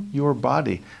renew your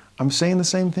body. I'm saying the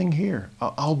same thing here.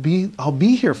 I'll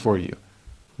be here for you.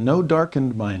 No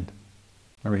darkened mind.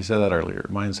 Remember he said that earlier.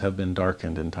 Minds have been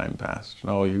darkened in time past.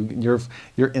 No, you're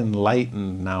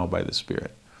enlightened now by the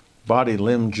Spirit. Body,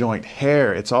 limb, joint,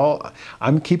 hair, it's all,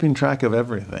 I'm keeping track of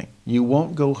everything. You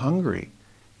won't go hungry.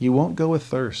 You won't go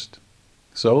athirst.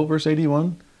 So, verse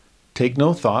 81, take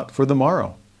no thought for the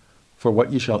morrow, for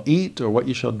what you shall eat, or what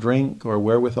you shall drink, or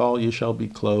wherewithal you shall be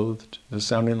clothed. Is this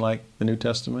sounding like the New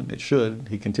Testament? It should.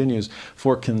 He continues,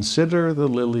 for consider the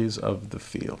lilies of the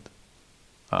field.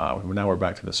 Now we're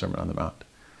back to the Sermon on the Mount.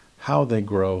 How they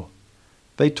grow.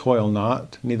 They toil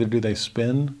not, neither do they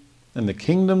spin. And the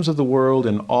kingdoms of the world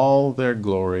in all their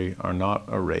glory are not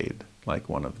arrayed like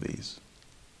one of these.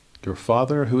 Your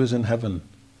Father who is in heaven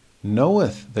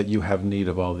knoweth that you have need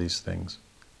of all these things.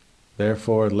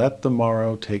 Therefore let the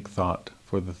morrow take thought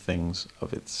for the things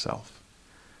of itself.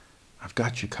 I've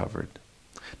got you covered.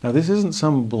 Now this isn't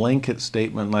some blanket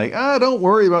statement like, don't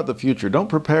worry about the future, don't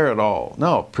prepare at all.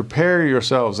 No, prepare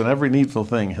yourselves in every needful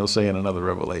thing, he'll say in another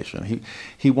revelation.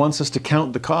 He wants us to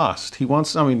count the cost. He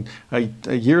wants, a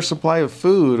year's supply of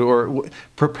food, or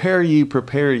prepare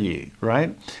ye,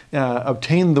 right?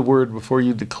 Obtain the word before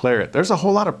you declare it. There's a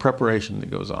whole lot of preparation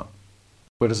that goes on.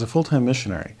 But as a full-time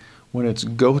missionary, when it's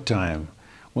go time,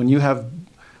 when you have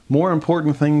more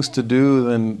important things to do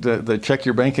than the check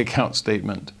your bank account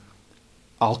statement,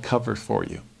 I'll cover for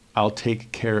you. I'll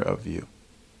take care of you.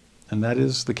 And that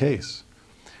is the case.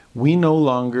 We no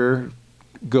longer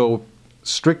go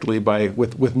strictly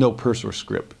with no purse or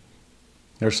scrip.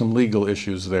 There's some legal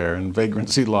issues there and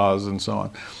vagrancy laws and so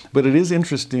on. But it is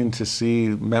interesting to see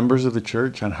members of the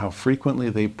church and how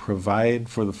frequently they provide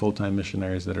for the full-time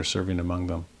missionaries that are serving among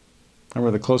them. I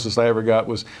remember the closest I ever got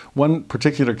was one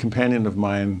particular companion of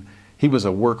mine. He was a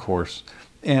workhorse.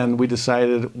 And we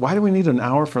decided, why do we need an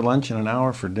hour for lunch and an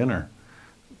hour for dinner?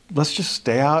 Let's just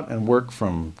stay out and work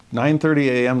from 9:30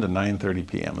 a.m. to 9:30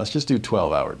 p.m. Let's just do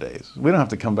 12-hour days. We don't have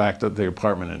to come back to the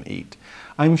apartment and eat.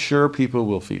 I'm sure people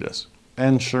will feed us.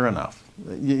 And sure enough,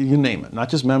 you name it. Not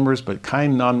just members, but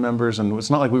kind non-members. And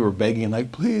it's not like we were begging,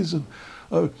 like, please,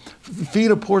 feed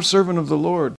a poor servant of the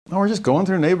Lord. No, we're just going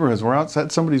through neighborhoods. We're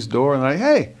outside somebody's door and they're like,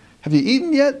 hey, have you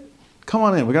eaten yet? Come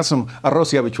on in. We got some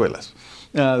arroz y habichuelas.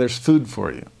 There's food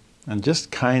for you. And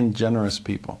just kind, generous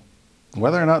people.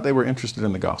 Whether or not they were interested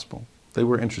in the gospel, they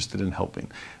were interested in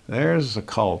helping. There's a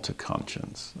call to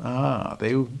conscience.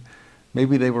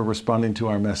 Maybe they were responding to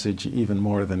our message even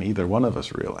more than either one of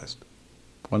us realized.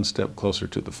 One step closer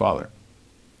to the Father.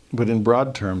 But in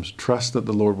broad terms, trust that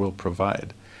the Lord will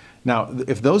provide. Now,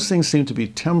 if those things seem to be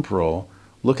temporal,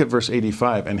 look at verse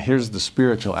 85, and here's the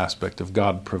spiritual aspect of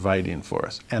God providing for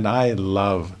us. And I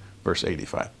love verse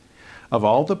 85. Of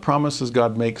all the promises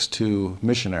God makes to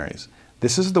missionaries,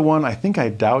 this is the one I think I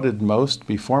doubted most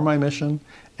before my mission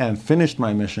and finished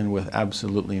my mission with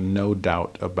absolutely no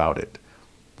doubt about it.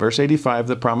 Verse 85,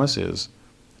 the promise is,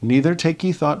 neither take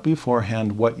ye thought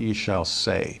beforehand what ye shall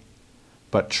say,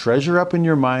 but treasure up in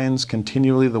your minds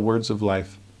continually the words of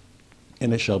life,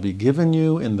 and it shall be given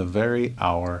you in the very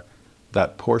hour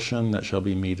that portion that shall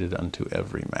be meted unto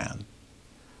every man.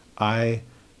 I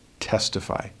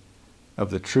testify of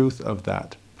the truth of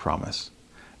that promise.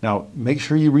 Now, make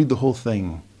sure you read the whole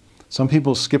thing. Some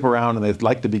people skip around and they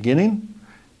like the beginning.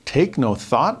 Take no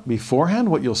thought beforehand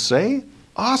what you'll say.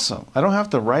 Awesome. I don't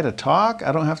have to write a talk.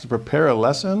 I don't have to prepare a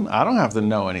lesson. I don't have to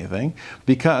know anything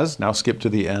because, now skip to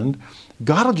the end,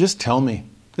 God will just tell me.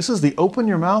 This is the open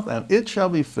your mouth and it shall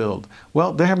be filled.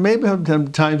 Well, there may have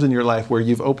been times in your life where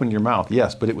you've opened your mouth,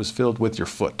 yes, but it was filled with your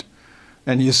foot.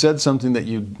 And you said something that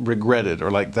you regretted or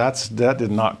like that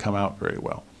did not come out very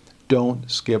well.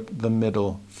 Don't skip the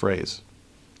middle phrase.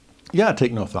 Yeah,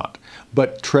 take no thought,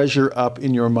 but treasure up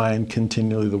in your mind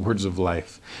continually the words of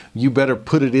life. You better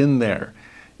put it in there.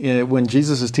 When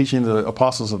Jesus is teaching the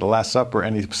apostles at the Last Supper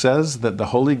and he says that the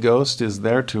Holy Ghost is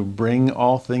there to bring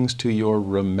all things to your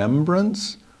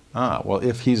remembrance, well,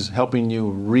 if he's helping you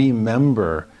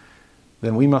remember,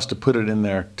 then we must have put it in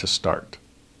there to start.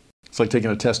 It's like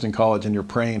taking a test in college and you're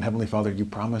praying, Heavenly Father, you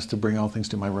promised to bring all things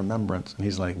to my remembrance. And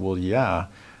he's like, well, yeah,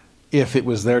 if it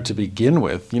was there to begin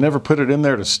with. You never put it in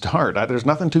there to start. There's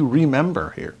nothing to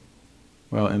remember here.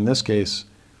 Well, in this case,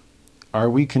 are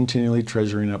we continually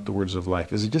treasuring up the words of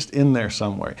life? Is it just in there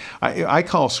somewhere? I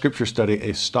call Scripture study a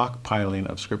stockpiling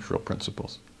of scriptural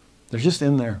principles. They're just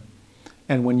in there.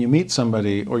 And when you meet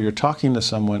somebody or you're talking to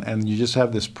someone and you just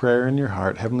have this prayer in your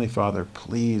heart, Heavenly Father,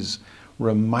 please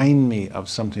remind me of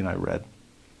something I read.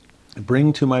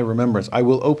 Bring to my remembrance. I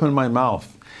will open my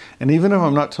mouth. And even if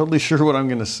I'm not totally sure what I'm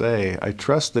going to say, I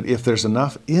trust that if there's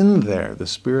enough in there, the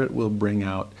Spirit will bring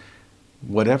out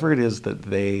whatever it is that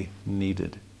they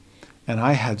needed. And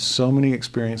I had so many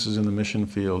experiences in the mission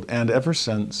field, and ever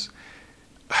since,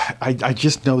 I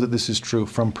just know that this is true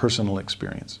from personal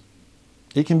experience.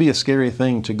 It can be a scary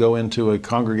thing to go into a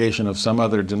congregation of some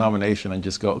other denomination and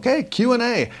just go, okay,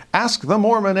 Q&A, ask the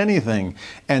Mormon anything,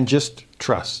 and just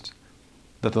trust.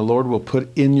 that the Lord will put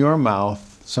in your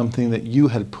mouth something that you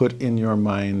had put in your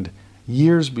mind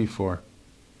years before.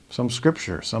 Some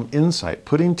scripture, some insight,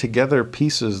 putting together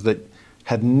pieces that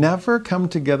had never come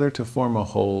together to form a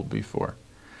whole before.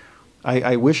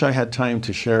 I wish I had time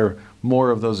to share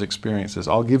more of those experiences.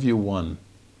 I'll give you one.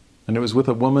 And it was with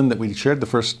a woman that we shared the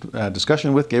first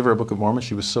discussion with, gave her a Book of Mormon.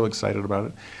 She was so excited about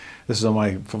it. This is on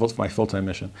my full-time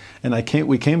mission. And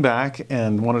we came back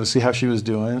and wanted to see how she was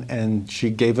doing, and she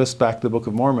gave us back the Book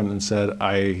of Mormon and said,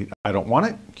 I don't want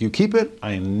it. You keep it.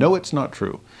 I know it's not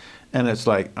true. And it's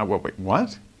like, wait,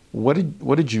 what? What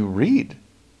did you read?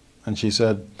 And she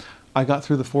said, I got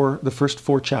through the first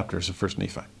 4 chapters of 1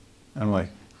 Nephi. And I'm like,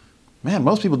 man,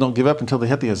 most people don't give up until they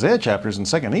hit the Isaiah chapters in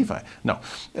 2 Nephi. No.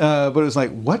 But it was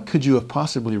like, what could you have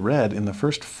possibly read in the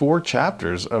first 4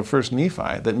 chapters of 1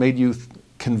 Nephi that made you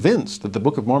convinced that the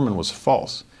Book of Mormon was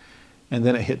false? And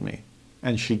then it hit me,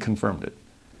 and she confirmed it.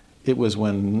 It was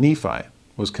when Nephi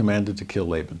was commanded to kill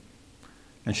Laban.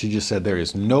 And she just said, there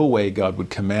is no way God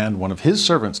would command one of his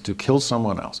servants to kill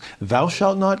someone else. Thou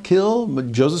shalt not kill.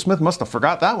 Joseph Smith must have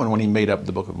forgot that one when he made up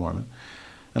the Book of Mormon.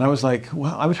 And I was like,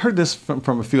 well, I had heard this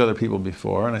from a few other people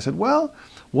before. And I said, well,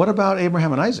 what about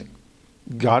Abraham and Isaac?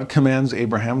 God commands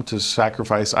Abraham to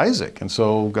sacrifice Isaac. And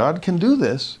so God can do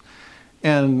this.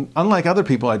 And unlike other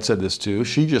people I'd said this to,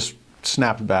 she just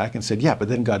snapped back and said, yeah, but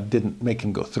then God didn't make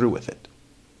him go through with it.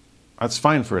 That's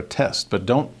fine for a test, but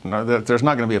there's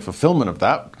not going to be a fulfillment of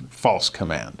that false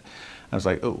command. I was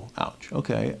like, oh, ouch,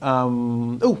 okay.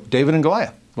 David and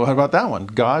Goliath. Well, how about that one?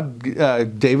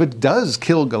 David does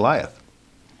kill Goliath.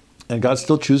 And God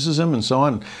still chooses him and so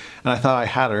on. And I thought I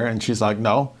had her, and she's like,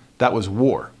 no, that was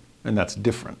war, and that's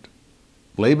different.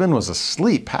 Laban was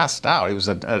asleep, passed out. He was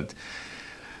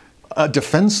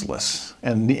defenseless.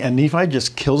 And Nephi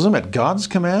just kills him at God's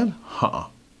command?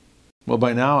 Well,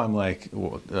 by now I'm like,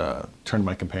 turn to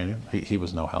my companion. He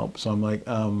was no help. So I'm like,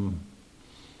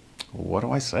 what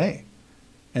do I say?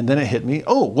 And then it hit me.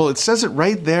 Oh, well, it says it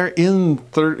right there in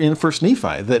 1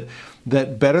 Nephi,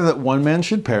 that better that one man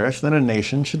should perish than a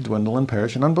nation should dwindle and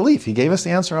perish in unbelief. He gave us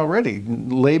the answer already.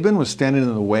 Laban was standing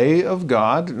in the way of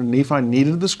God. Nephi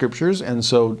needed the scriptures, and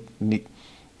so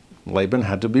Laban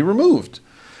had to be removed.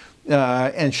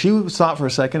 And she thought for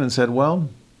a second and said, well,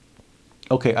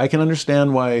 okay, I can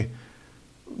understand why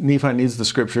Nephi needs the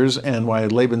scriptures and why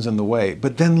Laban's in the way,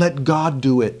 but then let God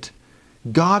do it.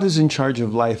 God is in charge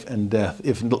of life and death.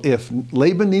 If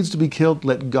Laban needs to be killed,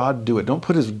 let God do it. Don't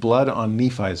put his blood on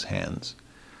Nephi's hands.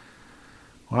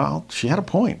 Well, she had a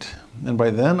point. And by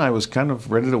then I was kind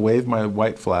of ready to wave my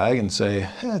white flag and say,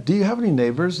 hey, do you have any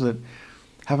neighbors that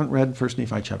haven't read 1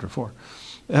 Nephi chapter 4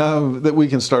 that we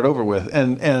can start over with?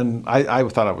 And I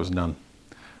thought I was none.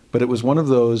 But it was one of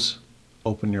those,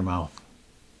 open your mouth.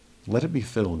 Let it be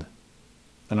filled.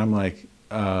 And I'm like,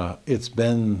 it's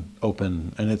been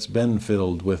open and it's been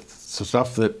filled with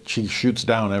stuff that she shoots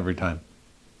down every time.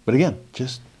 But again,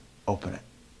 just open it.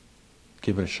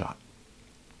 Give it a shot.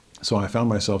 So I found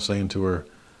myself saying to her,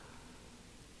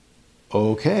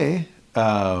 okay,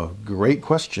 great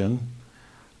question.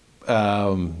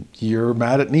 You're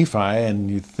mad at Nephi and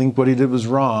you think what he did was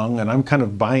wrong. And I'm kind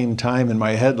of buying time in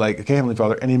my head like, okay, Heavenly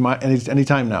Father, any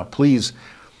time now, please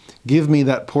give me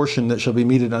that portion that shall be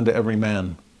meted unto every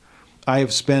man. I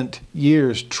have spent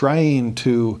years trying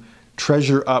to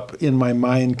treasure up in my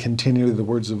mind continually the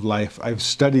words of life. I've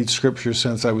studied scripture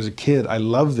since I was a kid. I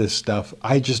love this stuff.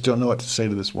 I just don't know what to say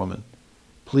to this woman.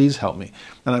 Please help me.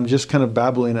 And I'm just kind of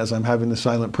babbling as I'm having the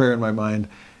silent prayer in my mind.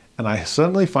 And I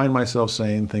suddenly find myself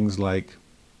saying things like,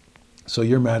 so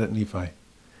you're mad at Nephi.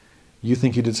 You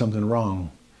think you did something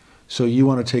wrong. So you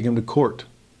want to take him to court.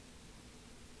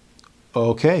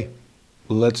 Okay,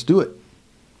 let's do it.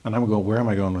 And I'm going, where am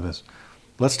I going with this?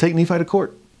 Let's take Nephi to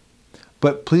court.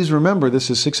 But please remember,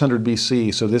 this is 600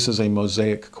 BC, so this is a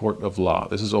Mosaic court of law.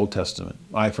 This is Old Testament.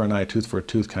 Eye for an eye, tooth for a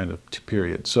tooth kind of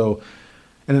period. So,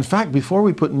 and in fact, before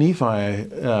we put Nephi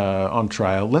on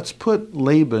trial, let's put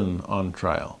Laban on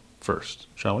trial first,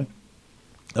 shall we?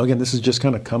 Now, again, this is just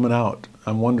kind of coming out.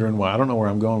 I'm wondering why. I don't know where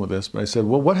I'm going with this, but I said,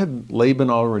 well, what had Laban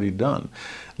already done?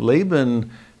 Laban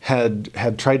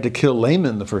had tried to kill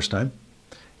Laman the first time.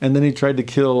 And then he tried to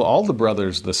kill all the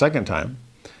brothers the second time.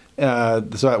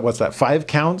 So what's that, 5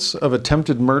 counts of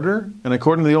attempted murder? And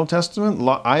according to the Old Testament,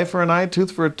 eye for an eye,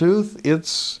 tooth for a tooth,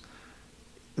 it's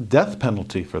death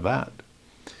penalty for that.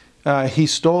 He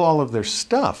stole all of their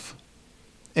stuff.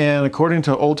 And according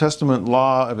to Old Testament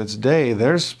law of its day,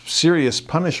 there's serious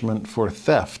punishment for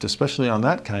theft, especially on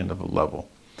that kind of a level.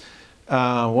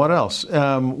 What else?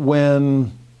 How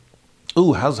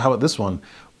about this one?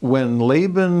 When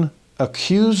Laban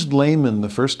accused Laman the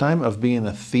first time of being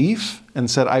a thief and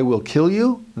said, I will kill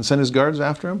you, and sent his guards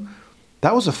after him,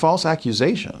 that was a false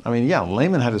accusation. I mean, yeah,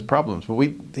 Laman had his problems, but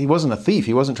he wasn't a thief.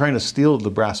 He wasn't trying to steal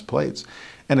the brass plates.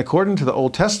 And according to the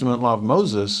Old Testament law of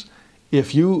Moses,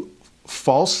 if you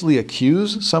falsely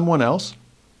accuse someone else,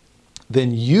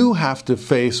 then you have to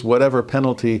face whatever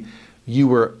penalty you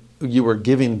were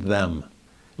giving them.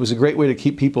 It was a great way to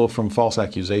keep people from false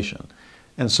accusation.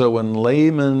 And so when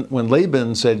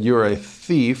Laban said, you're a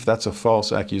thief, that's a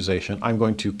false accusation, I'm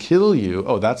going to kill you,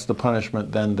 oh, that's the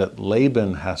punishment then that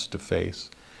Laban has to face.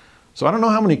 So I don't know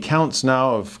how many counts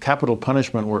now of capital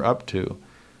punishment we're up to,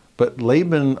 but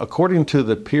Laban, according to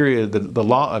the period, the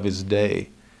law of his day,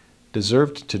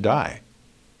 deserved to die.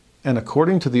 And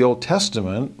according to the Old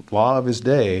Testament law of his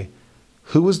day,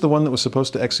 who was the one that was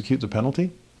supposed to execute the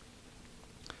penalty?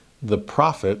 The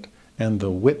prophet and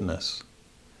the witness.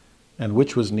 And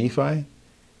which was Nephi?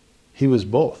 He was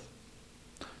both.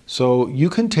 So you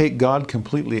can take God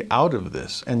completely out of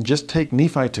this and just take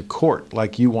Nephi to court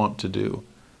like you want to do.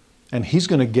 And he's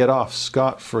going to get off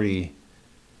scot-free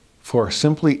for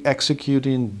simply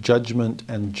executing judgment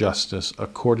and justice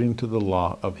according to the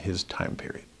law of his time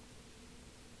period.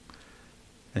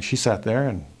 And she sat there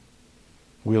and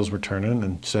wheels were turning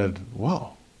and said,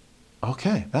 whoa,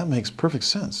 okay, that makes perfect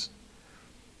sense.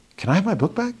 Can I have my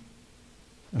book back?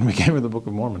 And we gave her the Book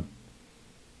of Mormon.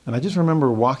 And I just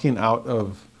remember walking out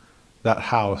of that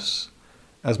house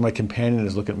as my companion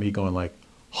is looking at me going like,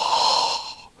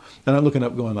 oh. And I'm looking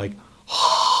up going like,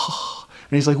 oh.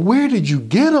 And he's like, where did you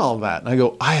get all that? And I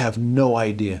go, I have no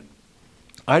idea.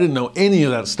 I didn't know any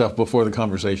of that stuff before the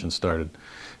conversation started.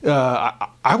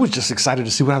 I was just excited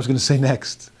to see what I was going to say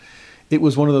next. It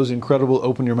was one of those incredible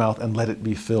open your mouth and let it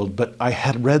be filled. But I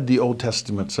had read the Old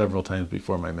Testament several times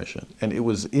before my mission, and it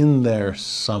was in there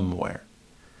somewhere.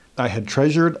 I had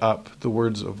treasured up the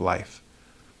words of life,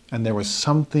 and there was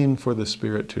something for the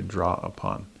Spirit to draw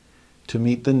upon, to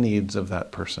meet the needs of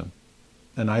that person.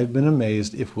 And I've been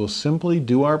amazed if we'll simply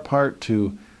do our part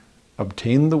to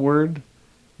obtain the word,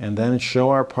 and then show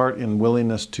our part in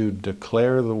willingness to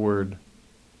declare the word,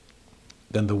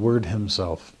 then the Word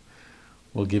Himself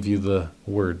will give you the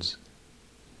words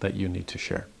that you need to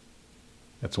share.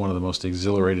 It's one of the most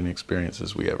exhilarating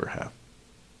experiences we ever have.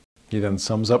 He then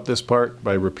sums up this part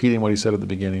by repeating what he said at the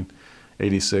beginning,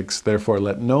 86, therefore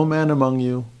let no man among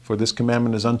you, for this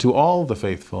commandment is unto all the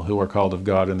faithful who are called of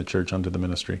God in the church unto the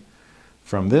ministry.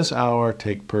 From this hour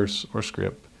take purse or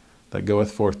scrip that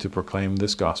goeth forth to proclaim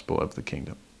this gospel of the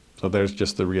kingdom. So there's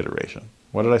just the reiteration.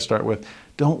 What did I start with?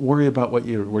 Don't worry about what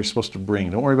we're supposed to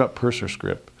bring. Don't worry about purse or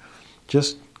scrip.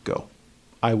 Just go.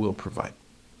 I will provide.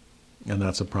 And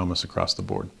that's a promise across the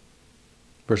board.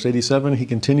 Verse 87, he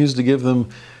continues to give them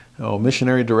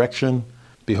missionary direction.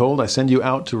 Behold, I send you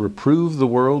out to reprove the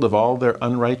world of all their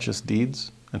unrighteous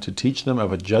deeds and to teach them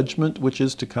of a judgment which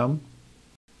is to come.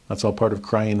 That's all part of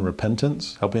crying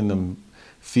repentance, helping them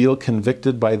feel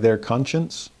convicted by their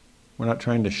conscience. We're not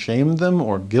trying to shame them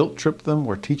or guilt trip them.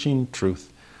 We're teaching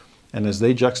truth. And as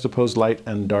they juxtapose light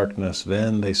and darkness,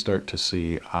 then they start to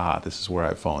see, this is where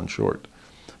I've fallen short.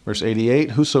 Verse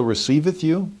 88, whoso receiveth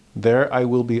you, there I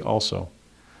will be also.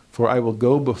 For I will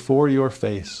go before your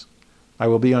face. I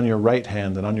will be on your right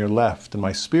hand and on your left, and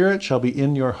my spirit shall be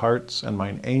in your hearts, and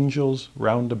mine angels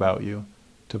round about you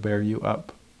to bear you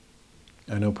up.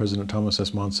 I know President Thomas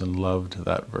S. Monson loved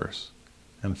that verse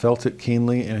and felt it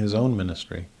keenly in his own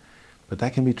ministry. But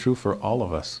that can be true for all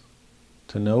of us.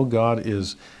 To know God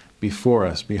is before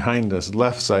us, behind us,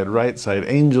 left side, right side,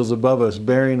 angels above us,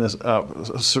 bearing us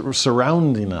up,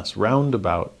 surrounding us, round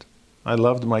about. I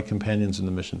loved my companions in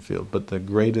the mission field, but the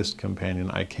greatest companion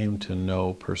I came to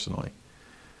know personally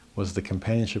was the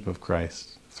companionship of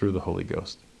Christ through the Holy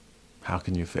Ghost. How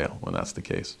can you fail when that's the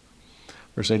case?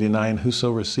 Verse 89,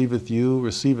 whoso receiveth you,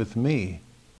 receiveth me.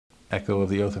 Echo of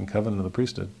the oath and covenant of the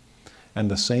priesthood. And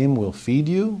the same will feed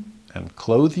you, and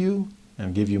clothe you,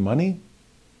 and give you money.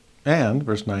 And,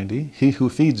 verse 90, he who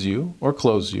feeds you, or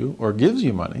clothes you, or gives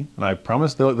you money, and I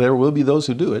promise there will be those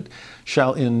who do it,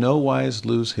 shall in no wise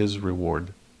lose his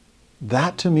reward.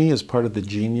 That to me is part of the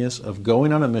genius of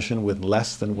going on a mission with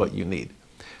less than what you need.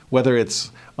 Whether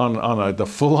it's on the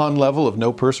full-on level of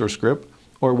no purse or scrip,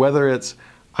 or whether it's,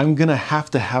 I'm going to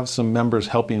have some members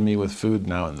helping me with food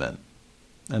now and then.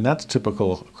 And that's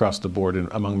typical across the board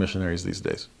among missionaries these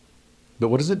days. But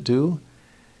what does it do?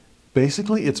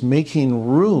 Basically, it's making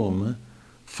room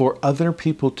for other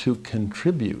people to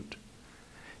contribute.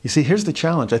 You see, here's the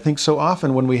challenge. I think so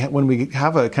often when we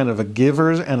have a kind of a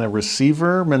giver and a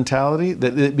receiver mentality,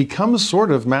 that it becomes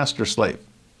sort of master-slave.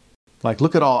 Like,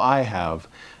 look at all I have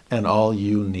and all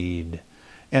you need.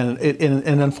 And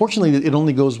unfortunately, it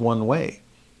only goes one way.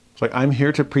 It's like, I'm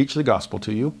here to preach the gospel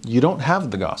to you. You don't have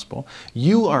the gospel.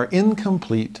 You are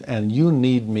incomplete, and you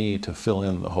need me to fill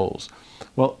in the holes.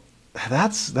 Well,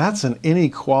 that's an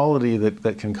inequality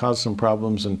that can cause some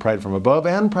problems in pride from above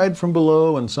and pride from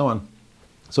below and so on.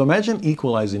 So imagine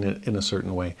equalizing it in a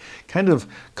certain way, kind of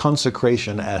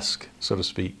consecration-esque, so to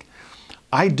speak.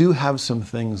 I do have some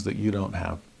things that you don't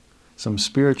have, some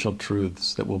spiritual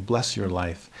truths that will bless your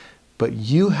life, but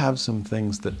you have some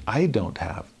things that I don't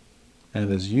have.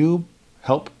 And as you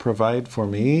help provide for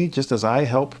me, just as I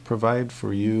help provide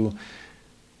for you,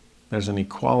 there's an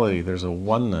equality, there's a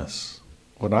oneness.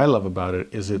 What I love about it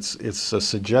is it's a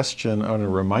suggestion and a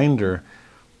reminder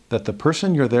that the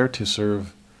person you're there to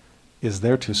serve is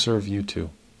there to serve you too.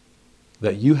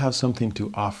 That you have something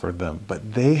to offer them,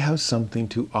 but they have something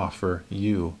to offer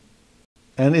you.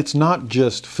 And it's not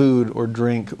just food or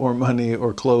drink or money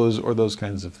or clothes or those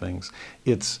kinds of things.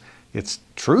 It's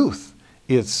truth.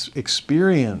 It's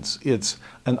experience. It's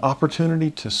an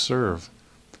opportunity to serve.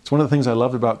 It's one of the things I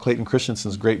loved about Clayton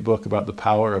Christensen's great book about the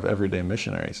power of everyday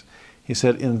missionaries. He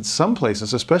said in some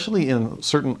places, especially in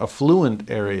certain affluent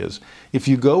areas, if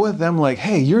you go with them like,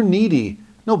 hey, you're needy.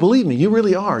 No, believe me, you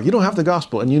really are. You don't have the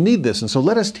gospel and you need this, and so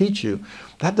let us teach you.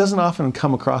 That doesn't often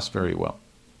come across very well.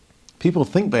 People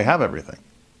think they have everything.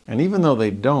 And even though they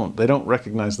don't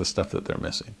recognize the stuff that they're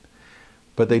missing.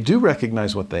 But they do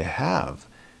recognize what they have.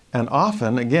 And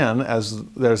often, again, as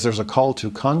there's a call to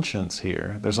conscience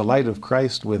here, there's a light of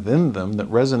Christ within them that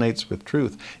resonates with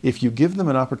truth. If you give them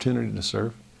an opportunity to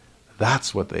serve,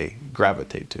 that's what they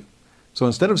gravitate to. So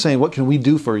instead of saying, what can we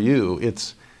do for you?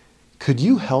 It's, could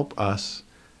you help us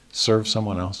serve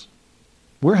someone else?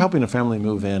 We're helping a family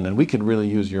move in and we could really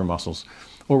use your muscles.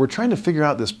 Or we're trying to figure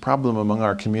out this problem among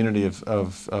our community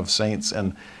of saints,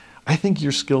 and I think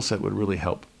your skill set would really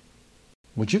help.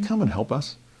 Would you come and help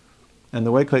us? And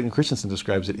the way Clayton Christensen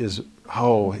describes it is,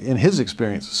 in his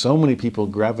experience, so many people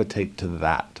gravitate to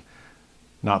that.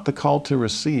 Not the call to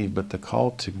receive, but the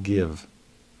call to give.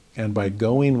 And by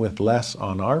going with less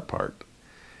on our part,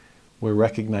 we're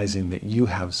recognizing that you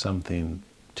have something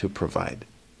to provide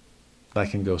that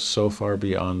can go so far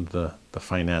beyond the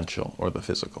financial or the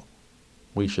physical.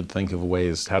 We should think of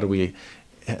ways, how do we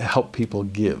help people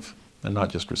give and not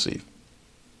just receive?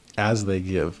 As they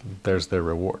give, there's their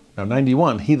reward. Now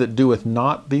 91, he that doeth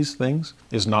not these things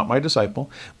is not my disciple.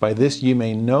 By this ye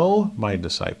may know my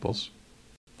disciples.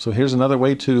 So here's another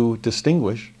way to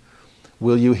distinguish.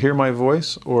 Will you hear my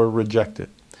voice or reject it?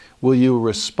 Will you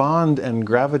respond and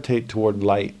gravitate toward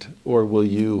light, or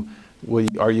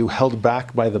are you held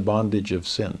back by the bondage of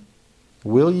sin?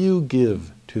 Will you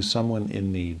give to someone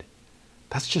in need?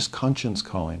 That's just conscience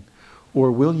calling.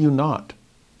 Or will you not?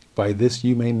 By this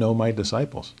you may know my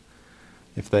disciples.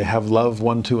 If they have love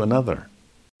one to another.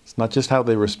 It's not just how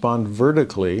they respond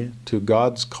vertically to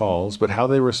God's calls, but how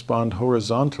they respond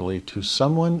horizontally to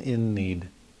someone in need.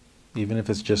 Even if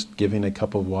it's just giving a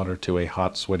cup of water to a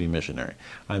hot, sweaty missionary.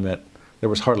 I don't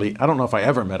know if I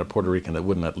ever met a Puerto Rican that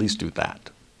wouldn't at least do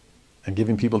that. And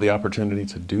giving people the opportunity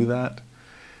to do that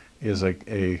is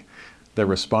they're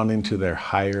responding to their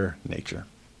higher nature,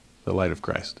 the light of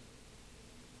Christ.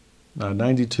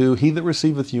 92, he that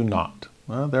receiveth you not.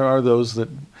 Well, there are those that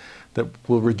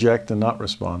will reject and not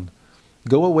respond.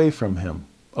 Go away from him,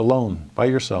 alone, by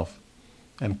yourself,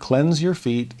 and cleanse your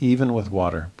feet even with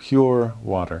water, pure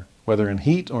water, whether in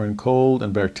heat or in cold,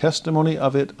 and bear testimony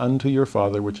of it unto your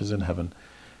Father which is in heaven,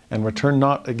 and return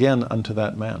not again unto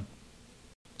that man.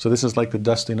 So this is like the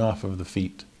dusting off of the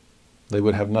feet. They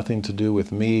would have nothing to do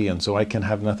with me, and so I can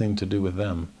have nothing to do with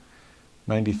them.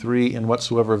 93, in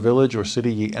whatsoever village or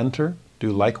city ye enter,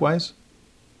 do likewise.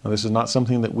 Now this is not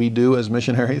something that we do as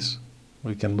missionaries.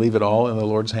 We can leave it all in the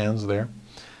Lord's hands there.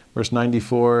 Verse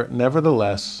 94,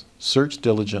 nevertheless, search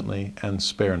diligently and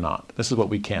spare not. This is what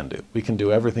we can do. We can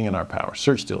do everything in our power.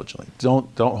 Search diligently.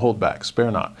 Don't hold back.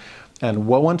 Spare not. And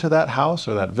woe unto that house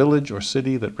or that village or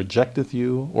city that rejecteth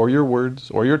you, or your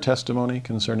words, or your testimony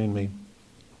concerning me.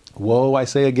 Woe, I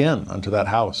say again, unto that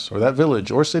house or that village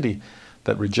or city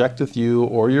that rejecteth you,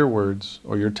 or your words,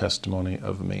 or your testimony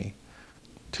of me.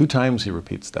 2 times he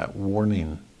repeats that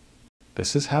warning.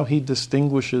 This is how he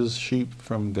distinguishes sheep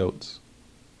from goats.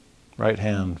 Right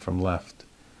hand from left.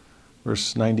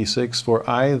 Verse 96, for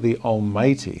I, the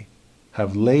Almighty,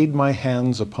 have laid my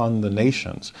hands upon the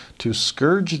nations to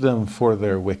scourge them for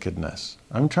their wickedness.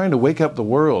 I'm trying to wake up the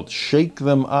world, shake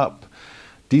them up,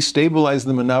 destabilize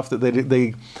them enough that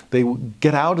they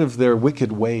get out of their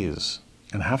wicked ways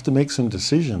and have to make some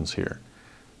decisions here.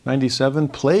 97,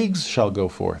 plagues shall go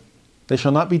forth. They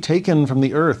shall not be taken from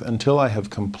the earth until I have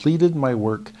completed my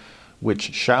work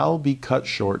which shall be cut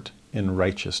short in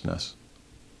righteousness.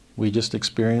 We just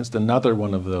experienced another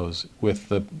one of those with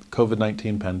the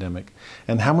COVID-19 pandemic.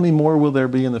 And how many more will there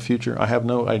be in the future? I have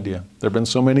no idea. There have been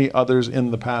so many others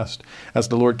in the past as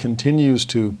the Lord continues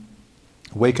to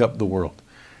wake up the world,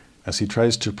 as he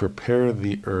tries to prepare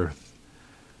the earth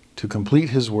to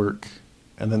complete his work,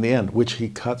 and then the end, which he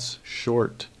cuts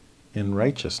short in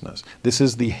righteousness. This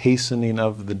is the hastening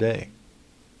of the day.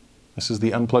 This is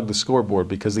the unplug the scoreboard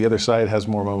because the other side has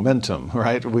more momentum,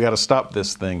 right? We got to stop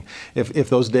this thing. If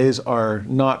those days are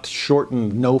not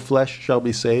shortened, no flesh shall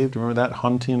be saved. Remember that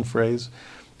haunting phrase?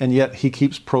 And yet he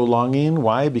keeps prolonging.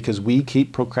 Why? Because we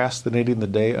keep procrastinating the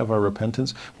day of our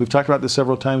repentance. We've talked about this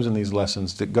several times in these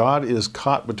lessons, that God is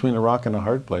caught between a rock and a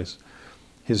hard place.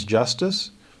 His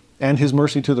justice and his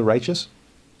mercy to the righteous,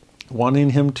 wanting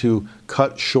him to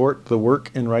cut short the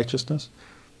work in righteousness,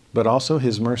 but also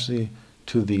his mercy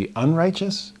to the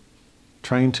unrighteous,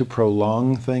 trying to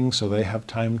prolong things so they have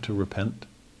time to repent.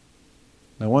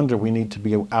 No wonder we need to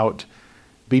be out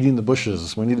beating the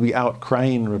bushes. We need to be out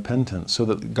crying repentance so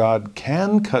that God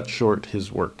can cut short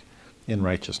his work in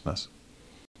righteousness.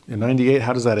 In 98,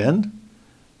 how does that end?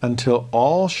 Until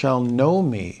all shall know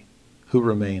me who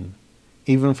remain,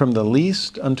 even from the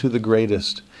least unto the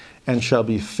greatest, and shall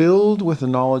be filled with the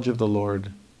knowledge of the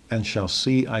Lord, and shall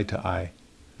see eye to eye,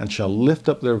 and shall lift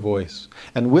up their voice,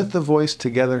 and with the voice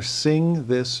together sing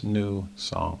this new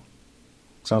song.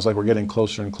 Sounds like we're getting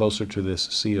closer and closer to this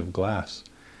sea of glass.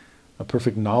 A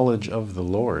perfect knowledge of the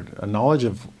Lord, a knowledge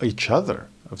of each other,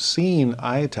 of seeing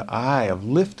eye to eye, of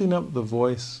lifting up the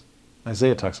voice.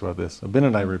 Isaiah talks about this.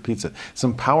 Abinadi repeats it.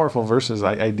 Some powerful verses,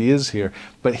 ideas here.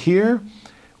 But here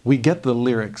we get the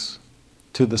lyrics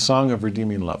to the song of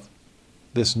redeeming love.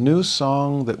 This new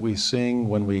song that we sing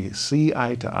when we see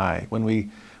eye to eye,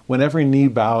 when every knee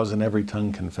bows and every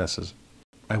tongue confesses.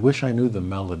 I wish I knew the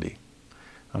melody.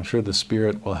 I'm sure the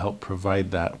Spirit will help provide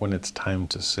that when it's time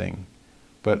to sing.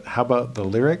 But how about the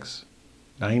lyrics?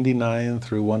 99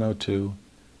 through 102.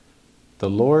 The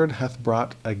Lord hath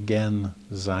brought again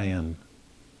Zion.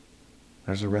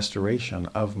 There's a restoration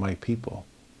of my people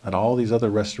that all these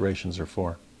other restorations are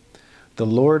for. The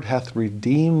Lord hath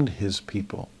redeemed his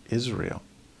people, Israel,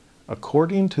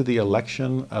 according to the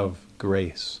election of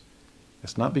grace.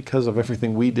 It's not because of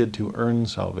everything we did to earn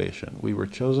salvation. We were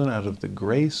chosen out of the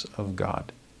grace of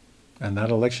God. And that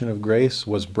election of grace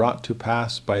was brought to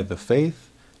pass by the faith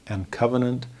and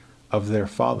covenant of their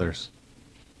fathers.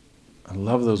 I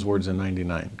love those words in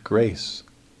 99. Grace,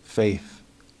 faith,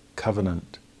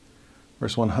 covenant.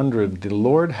 Verse 100, the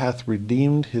Lord hath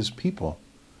redeemed his people,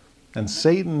 and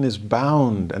Satan is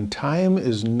bound, and time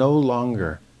is no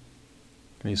longer.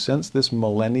 Can you sense this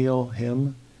millennial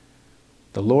hymn?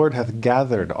 The Lord hath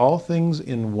gathered all things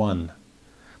in one.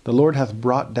 The Lord hath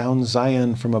brought down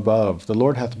Zion from above. The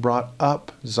Lord hath brought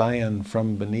up Zion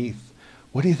from beneath.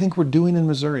 What do you think we're doing in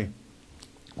Missouri?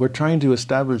 We're trying to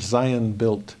establish Zion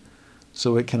built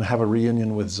so it can have a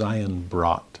reunion with Zion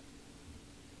brought.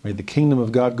 May the kingdom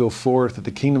of God go forth, that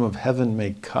the kingdom of heaven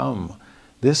may come.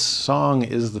 This song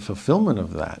is the fulfillment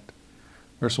of that.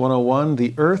 Verse 101,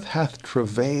 the earth hath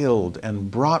travailed and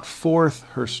brought forth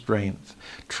her strength.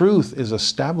 Truth is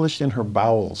established in her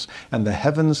bowels, and the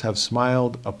heavens have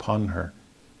smiled upon her.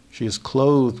 She is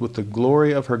clothed with the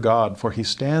glory of her God, for he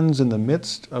stands in the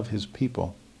midst of his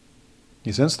people.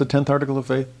 You sense the 10th article of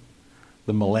faith?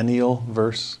 The millennial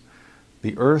verse.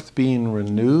 The earth being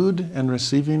renewed and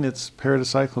receiving its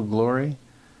paradisiacal glory.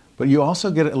 But you also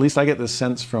get, at least I get this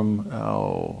sense from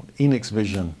Enoch's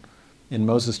vision in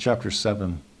Moses chapter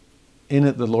 7. In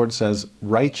it the Lord says,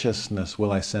 righteousness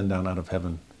will I send down out of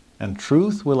heaven, and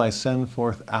truth will I send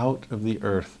forth out of the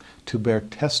earth to bear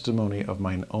testimony of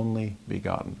mine only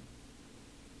begotten.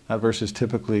 That verse is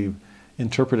typically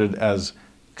interpreted as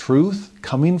truth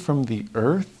coming from the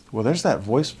earth. Well, there's that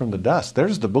voice from the dust.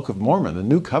 There's the Book of Mormon, the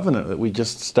new covenant that we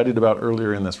just studied about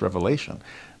earlier in this Revelation.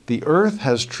 The earth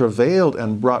has travailed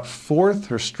and brought forth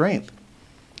her strength.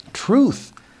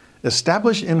 Truth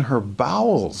established in her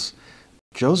bowels.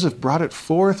 Joseph brought it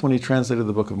forth when he translated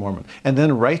the Book of Mormon. And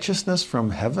then righteousness from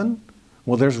heaven.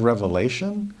 Well, there's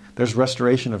revelation. There's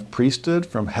restoration of priesthood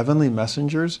from heavenly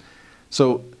messengers.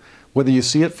 So whether you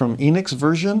see it from Enoch's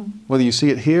version, whether you see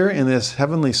it here in this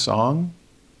heavenly song,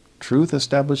 truth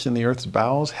established in the earth's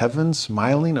bowels, heaven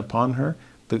smiling upon her,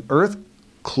 the earth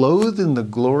clothed in the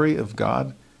glory of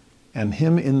God, and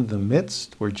him in the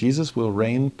midst, where Jesus will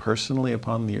reign personally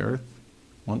upon the earth.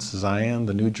 Once Zion,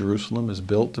 the New Jerusalem, is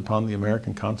built upon the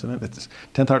American continent. It's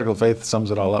 10th article of faith sums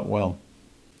it all up well.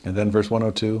 And then verse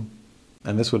 102,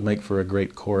 and this would make for a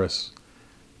great chorus,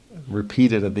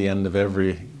 repeated at the end of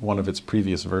every one of its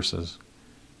previous verses.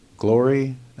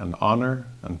 glory and honor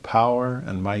and power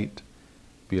and might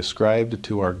be ascribed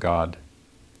to our God,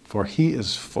 for he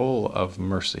is full of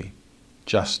mercy,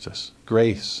 justice,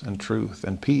 grace, and truth,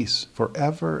 and peace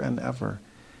forever and ever.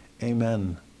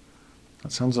 Amen.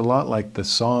 That sounds a lot like the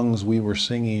songs we were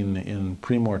singing in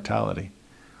premortality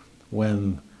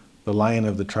when the Lion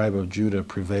of the tribe of Judah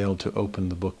prevailed to open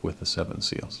the book with the 7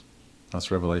 seals. That's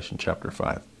Revelation chapter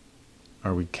 5.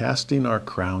 Are we casting our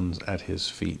crowns at his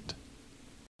feet?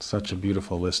 Such a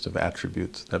beautiful list of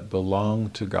attributes that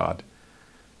belong to God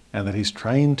and that he's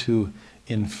trying to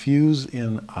infuse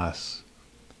in us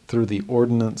through the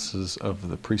ordinances of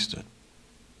the priesthood,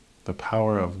 the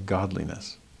power of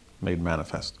godliness made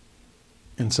manifest.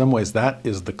 In some ways, that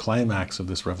is the climax of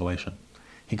this revelation.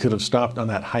 He could have stopped on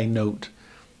that high note,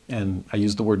 and I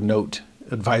use the word note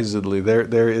advisedly.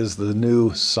 There is the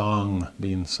new song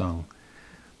being sung.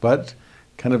 But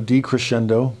kind of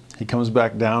decrescendo, he comes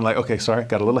back down like, okay, sorry,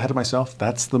 got a little ahead of myself.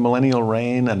 That's the millennial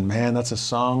reign, and man, that's a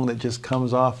song that just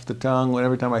comes off the tongue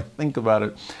every time I think about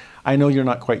it. I know you're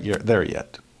not quite there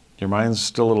yet. Your mind's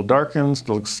still a little darkened,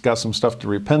 still got some stuff to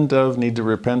repent of, need to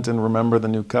repent and remember the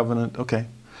new covenant. Okay,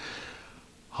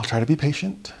 I'll try to be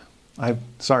patient. I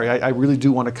really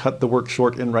do want to cut the work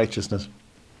short in righteousness.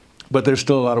 But there's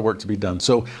still a lot of work to be done.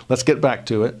 So let's get back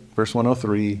to it. Verse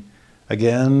 103,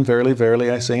 again, verily,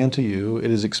 verily, I say unto you,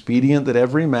 it is expedient that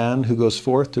every man who goes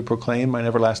forth to proclaim mine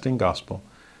everlasting gospel,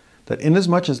 that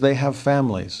inasmuch as they have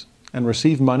families and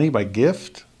receive money by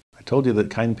gift, I told you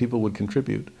that kind people would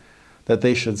contribute, that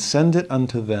they should send it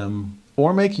unto them,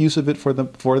 or make use of it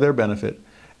for their benefit,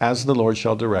 as the Lord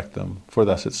shall direct them, for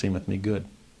thus it seemeth me good.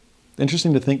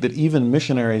 Interesting to think that even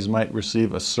missionaries might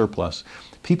receive a surplus.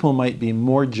 People might be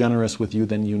more generous with you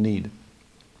than you need.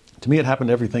 To me, it happened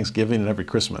every Thanksgiving and every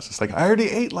Christmas. It's like, I already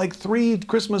ate like 3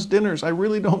 Christmas dinners. I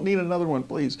really don't need another one,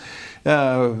 please.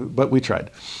 But we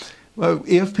tried.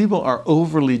 If people are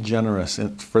overly generous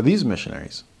for these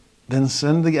missionaries, then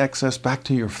send the excess back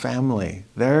to your family.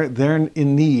 They're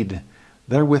in need.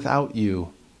 They're without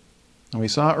you. And we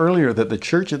saw earlier that the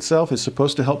church itself is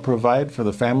supposed to help provide for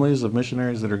the families of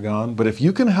missionaries that are gone. But if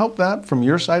you can help that from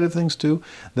your side of things too,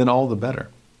 then all the better.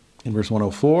 In verse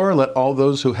 104, let all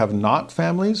those who have not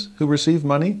families who receive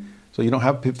money, so you don't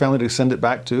have a family to send it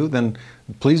back to, then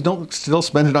please don't still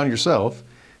spend it on yourself.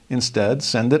 Instead,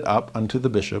 send it up unto the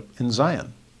bishop in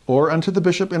Zion, or unto the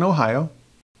bishop in Ohio,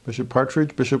 Bishop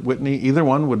Partridge, Bishop Whitney, either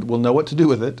one will know what to do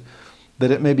with it, that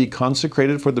it may be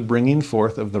consecrated for the bringing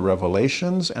forth of the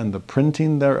revelations and the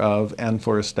printing thereof, and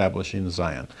for establishing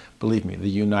Zion. Believe me, the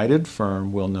united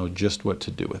firm will know just what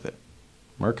to do with it.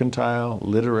 Mercantile,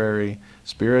 literary,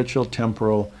 spiritual,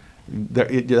 temporal,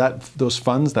 those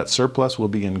funds, that surplus will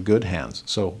be in good hands,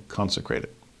 so consecrate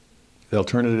it. They'll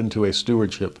turn it into a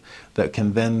stewardship that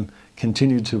can then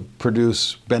continue to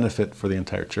produce benefit for the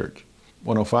entire church.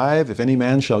 105, if any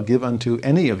man shall give unto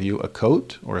any of you a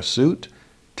coat or a suit,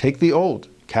 take the old,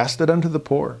 cast it unto the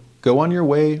poor. Go on your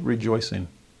way rejoicing.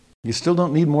 You still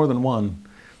don't need more than one.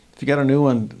 If you got a new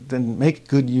one, then make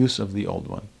good use of the old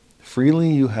one.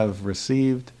 Freely you have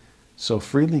received, so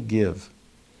freely give.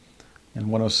 And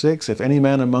 106, if any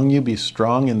man among you be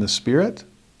strong in the spirit,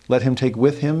 let him take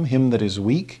with him that is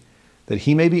weak, that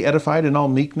he may be edified in all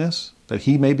meekness, that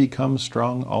he may become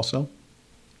strong also.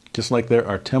 Just like there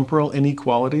are temporal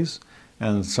inequalities,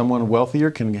 and someone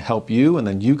wealthier can help you, and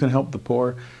then you can help the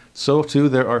poor, so too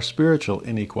there are spiritual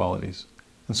inequalities.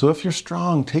 And so if you're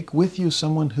strong, take with you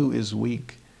someone who is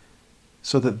weak,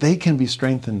 so that they can be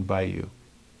strengthened by you.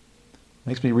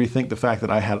 Makes me rethink the fact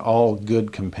that I had all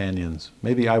good companions.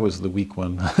 Maybe I was the weak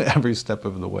one every step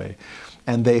of the way,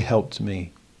 and they helped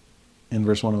me. In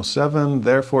verse 107,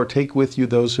 therefore take with you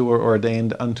those who are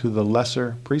ordained unto the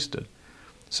lesser priesthood.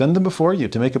 Send them before you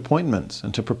to make appointments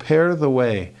and to prepare the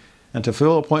way and to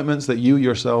fill appointments that you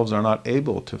yourselves are not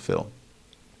able to fill.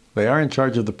 They are in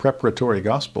charge of the preparatory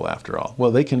gospel, after all.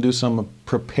 Well, they can do some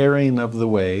preparing of the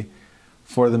way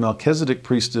for the Melchizedek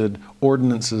priesthood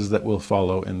ordinances that will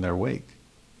follow in their wake.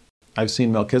 I've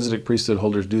seen Melchizedek priesthood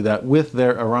holders do that with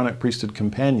their Aaronic priesthood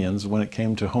companions when it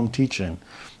came to home teaching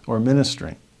or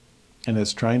ministering. And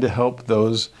it's trying to help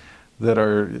those that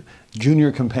are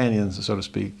junior companions, so to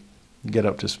speak, get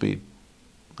up to speed.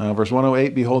 Verse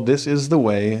 108, behold, this is the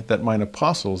way that mine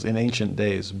apostles in ancient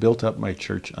days built up my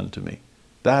church unto me.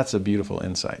 That's a beautiful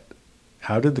insight.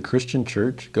 How did the Christian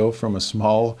church go from a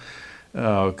small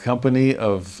company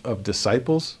of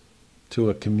disciples to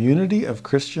a community of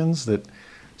Christians that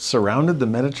surrounded the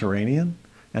Mediterranean,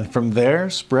 and from there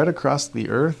spread across the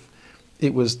earth?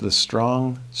 It was the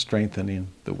strong strengthening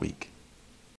the weak.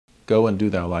 Go and do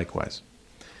thou likewise.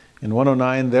 In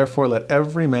 109, therefore let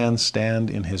every man stand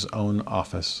in his own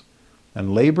office.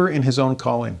 and labor in his own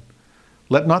calling.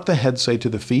 Let not the head say to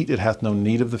the feet, it hath no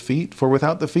need of the feet, for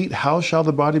without the feet how shall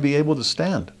the body be able to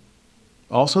stand?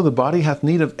 Also the body hath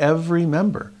need of every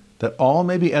member, that all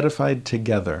may be edified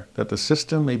together, that the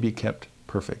system may be kept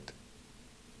perfect.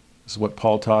 This is what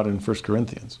Paul taught in 1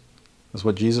 Corinthians. This is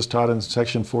what Jesus taught in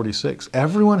section 46.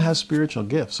 Everyone has spiritual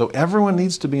gifts, so everyone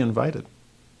needs to be invited.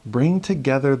 Bring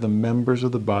together the members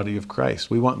of the body of Christ.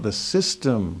 We want the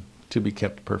system to be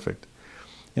kept perfect.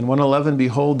 In 111,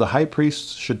 behold, the high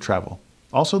priests should travel,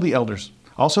 also the elders,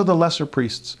 also the lesser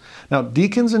priests. Now,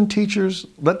 deacons and teachers,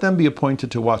 let them be appointed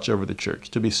to watch over the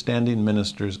church, to be standing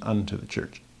ministers unto the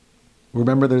church.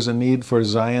 Remember, there's a need for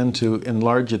Zion to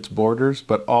enlarge its borders,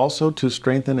 but also to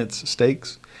strengthen its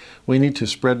stakes. We need to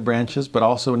spread branches, but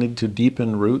also need to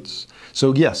deepen roots.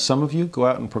 So yes, some of you go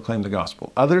out and proclaim the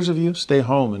gospel. Others of you stay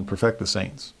home and perfect the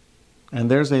saints. And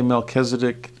there's a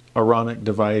Melchizedek Aaronic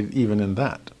divide even in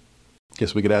that.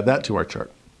 Guess we could add that to our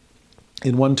chart.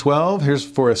 In 112, here's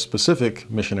for a specific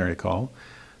missionary call.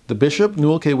 The bishop,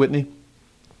 Newell K. Whitney,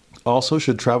 also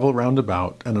should travel round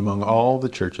about and among all the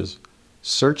churches,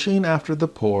 searching after the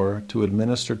poor to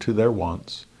administer to their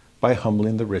wants by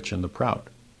humbling the rich and the proud.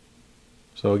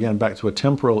 So again, back to a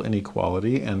temporal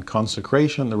inequality and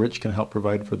consecration, the rich can help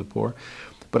provide for the poor.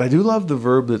 But I do love the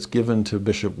verb that's given to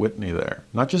Bishop Whitney there,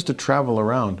 not just to travel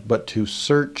around, but to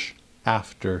search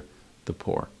after the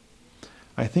poor.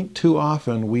 I think too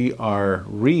often we are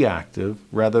reactive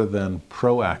rather than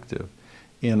proactive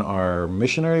in our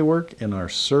missionary work, in our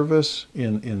service,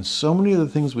 in so many of the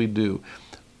things we do.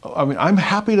 I mean, I'm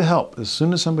happy to help as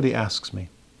soon as somebody asks me.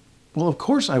 Well, of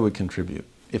course I would contribute,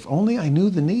 if only I knew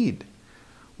the need.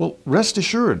 Well, rest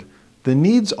assured, the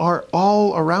needs are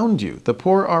all around you. The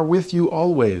poor are with you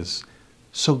always.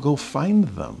 So go find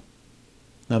them.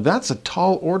 Now that's a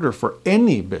tall order for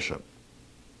any bishop.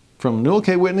 From Newell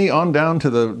K. Whitney on down to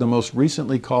the most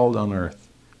recently called on earth.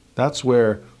 That's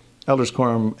where Elders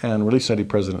Quorum and Relief Society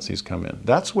presidencies come in.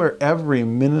 That's where every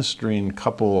ministering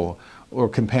couple or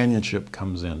companionship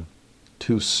comes in.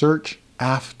 To search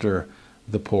after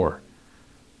the poor.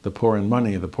 The poor in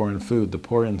money, the poor in food, the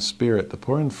poor in spirit, the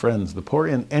poor in friends, the poor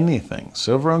in anything.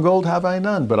 Silver and gold have I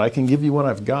none, but I can give you what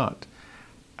I've got.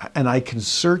 And I can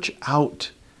search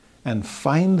out and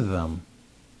find them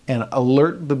and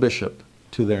alert the bishop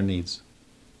to their needs.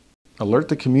 Alert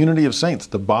the community of saints,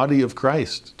 the body of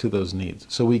Christ, to those needs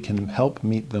so we can help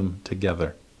meet them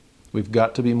together. We've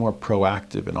got to be more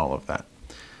proactive in all of that.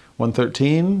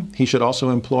 113, he should also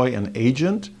employ an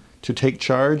agent to take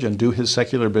charge and do his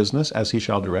secular business as he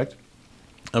shall direct.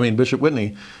 I mean, Bishop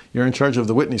Whitney, you're in charge of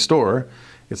the Whitney store.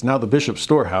 It's now the bishop's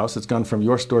storehouse. It's gone from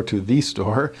your store to the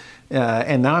store.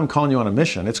 And now I'm calling you on a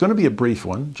mission. It's going to be a brief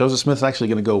one. Joseph Smith's actually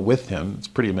going to go with him. It's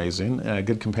pretty amazing.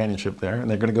 Good companionship there. And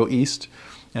they're going to go east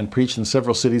and preach in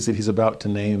several cities that he's about to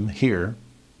name here.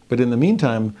 But in the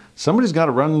meantime, somebody's got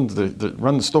to run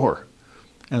the store.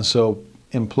 And so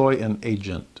employ an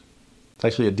agent. It's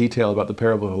actually a detail about the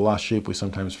parable of the lost sheep we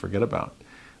sometimes forget about.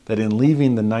 That in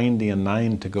leaving the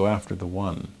 99 to go after the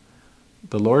one,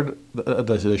 the Lord,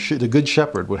 the good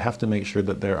shepherd would have to make sure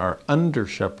that there are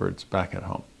under-shepherds back at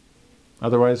home.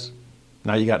 Otherwise,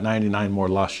 now you got 99 more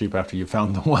lost sheep after you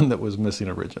found the one that was missing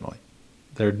originally.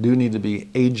 There do need to be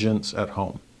agents at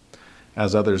home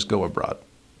as others go abroad.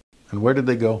 And where did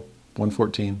they go?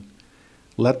 114.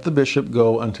 Let the bishop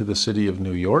go unto the city of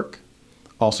New York,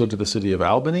 also to the city of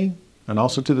Albany, and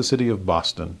also to the city of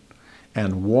Boston,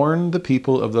 and warn the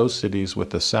people of those cities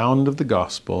with the sound of the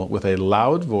gospel, with a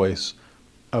loud voice,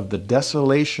 of the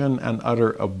desolation and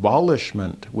utter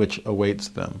abolishment which awaits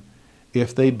them,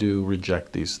 if they do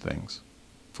reject these things.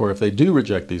 For if they do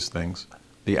reject these things,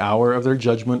 the hour of their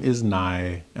judgment is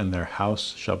nigh, and their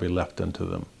house shall be left unto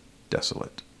them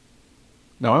desolate.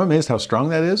 Now I'm amazed how strong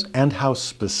that is, and how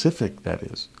specific that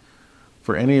is.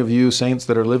 For any of you saints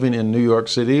that are living in New York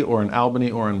City, or in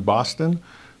Albany, or in Boston,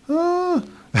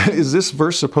 is this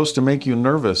verse supposed to make you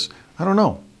nervous? I don't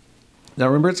know. Now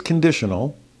remember, it's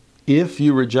conditional. If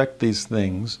you reject these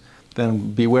things,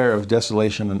 then beware of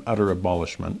desolation and utter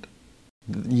abolishment.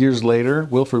 Years later,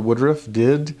 Wilford Woodruff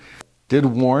did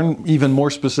warn even more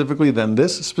specifically than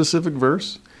this specific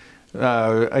verse.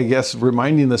 I guess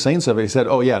reminding the saints of it, he said,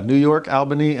 oh yeah, New York,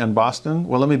 Albany, and Boston.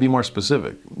 Well, let me be more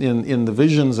specific. In the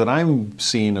visions that I'm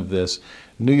seeing of this,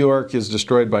 New York is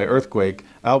destroyed by earthquake,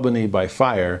 Albany by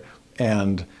fire,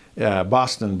 and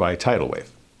Boston by tidal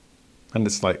wave. And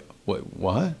it's like, wait,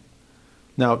 what?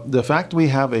 Now, the fact we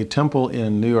have a temple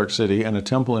in New York City and a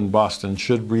temple in Boston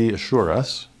should reassure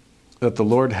us that the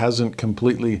Lord hasn't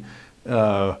completely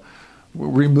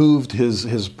removed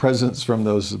his presence from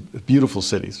those beautiful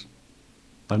cities.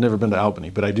 I've never been to Albany,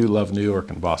 but I do love New York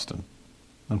and Boston.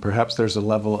 And perhaps there's a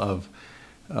level of,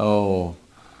 oh,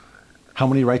 how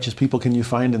many righteous people can you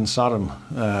find in Sodom,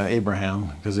 Abraham?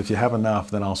 Because if you have enough,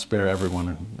 then I'll spare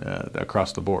everyone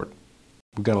across the board.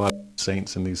 We've got a lot of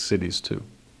saints in these cities too.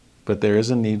 But there is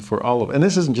a need for all of it. And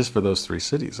this isn't just for those 3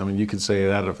 cities. I mean, you could say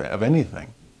that of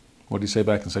anything. What do you say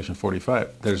back in section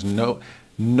 45? There's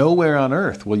nowhere on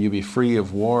earth will you be free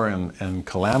of war and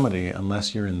calamity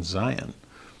unless you're in Zion.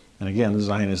 And again,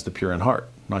 Zion is the pure in heart,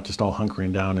 not just all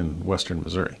hunkering down in western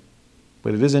Missouri.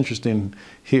 But it is interesting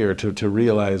here to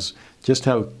realize just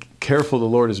how careful the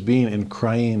Lord is being in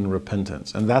crying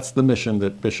repentance. And that's the mission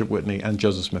that Bishop Whitney and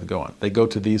Joseph Smith go on. They go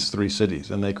to these 3 cities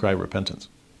and they cry repentance.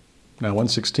 Now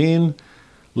 116,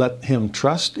 let him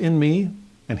trust in me,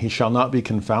 and he shall not be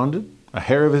confounded. A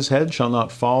hair of his head shall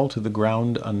not fall to the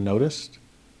ground unnoticed.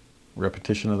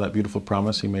 Repetition of that beautiful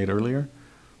promise he made earlier.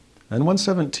 And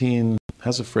 117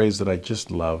 has a phrase that I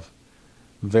just love.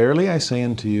 Verily I say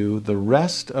unto you, the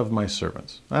rest of my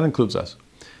servants, that includes us,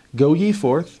 go ye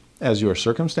forth as your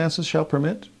circumstances shall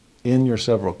permit, in your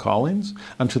several callings,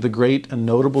 unto the great and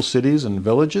notable cities and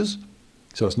villages.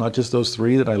 So it's not just those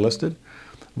 3 that I listed.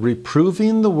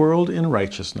 Reproving the world in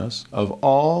righteousness of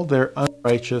all their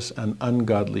unrighteous and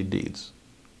ungodly deeds.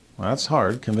 Well, that's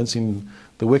hard, convincing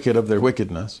the wicked of their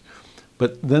wickedness.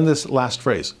 But then this last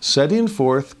phrase, setting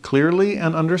forth clearly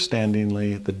and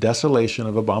understandingly the desolation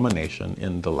of abomination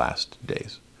in the last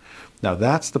days. Now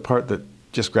that's the part that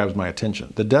just grabs my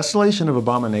attention. The desolation of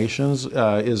abominations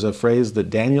is a phrase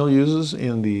that Daniel uses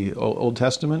in the Old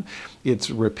Testament. It's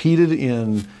repeated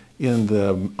in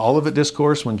the Olivet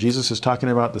Discourse when Jesus is talking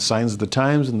about the signs of the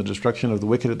times and the destruction of the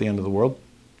wicked at the end of the world.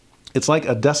 It's like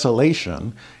a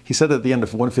desolation. He said at the end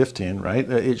of 115, right?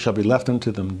 It shall be left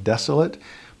unto them desolate.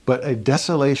 But a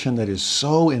desolation that is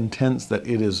so intense that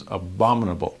it is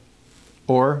abominable.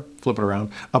 Or, flip it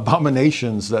around,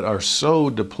 abominations that are so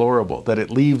deplorable that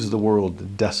it leaves the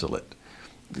world desolate.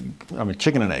 I mean,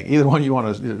 chicken and egg, either one you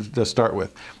want to start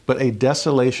with. But a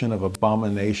desolation of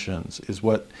abominations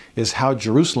is how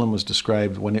Jerusalem was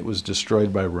described when it was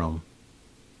destroyed by Rome.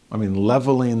 I mean,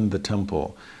 leveling the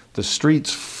temple, the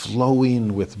streets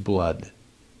flowing with blood.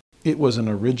 It was an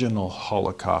original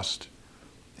Holocaust.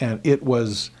 And it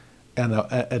was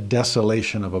a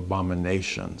desolation of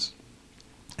abominations.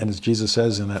 And as Jesus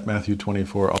says in that Matthew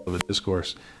 24 Olivet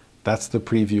Discourse, that's the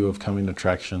preview of coming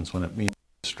attractions when it means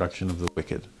destruction of the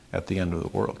wicked at the end of the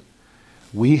world.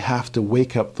 We have to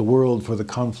wake up the world for the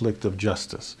conflict of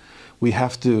justice. We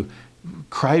have to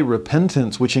cry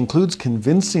repentance, which includes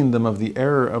convincing them of the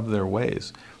error of their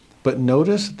ways. But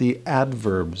notice the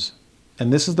adverbs.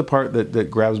 And this is the part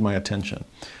that grabs my attention.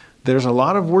 There's a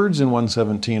lot of words in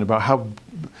 117 about how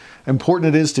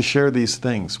important it is to share these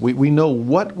things. We know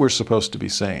what we're supposed to be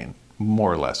saying,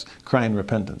 more or less, crying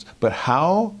repentance. But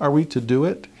how are we to do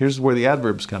it? Here's where the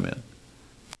adverbs come in.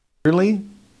 Clearly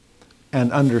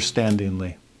and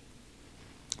understandingly.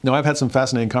 Now, I've had some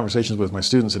fascinating conversations with my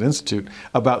students at Institute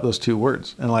about those 2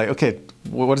 words. And like, okay,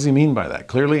 what does he mean by that?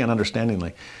 Clearly and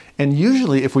understandingly. And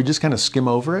usually, if we just kind of skim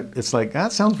over it, it's like,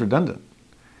 that sounds redundant.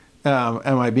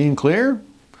 Am I being clear?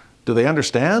 Do they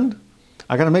understand?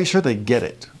 I got to make sure they get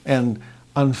it. And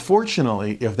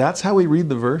unfortunately, if that's how we read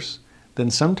the verse, then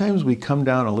sometimes we come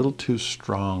down a little too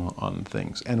strong on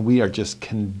things and we are just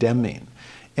condemning.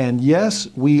 And yes,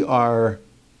 we are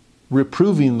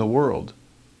reproving the world,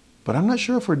 but I'm not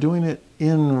sure if we're doing it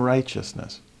in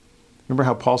righteousness. Remember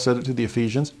how Paul said it to the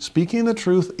Ephesians? Speaking the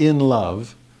truth in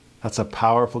love, that's a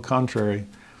powerful contrary.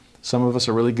 Some of us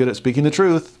are really good at speaking the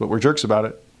truth, but we're jerks about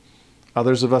it.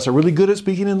 Others of us are really good at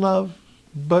speaking in love,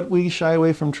 but we shy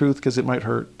away from truth because it might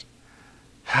hurt.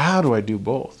 How do I do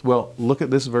both? Well, look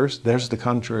at this verse. There's the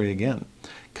contrary again.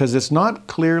 Because it's not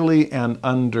clearly and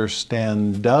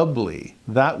understandably.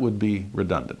 That would be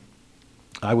redundant.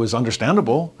 I was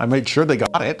understandable. I made sure they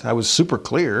got it. I was super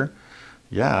clear.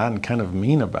 Yeah, and kind of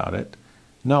mean about it.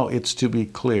 No, it's to be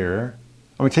clear.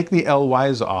 I mean, take the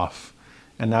LYs off.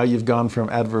 And now you've gone from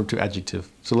adverb to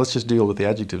adjective. So let's just deal with the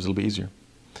adjectives. It'll be easier.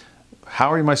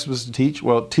 How am I supposed to teach?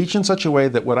 Well, teach in such a way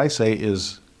that what I say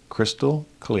is crystal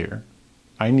clear.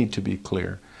 I need to be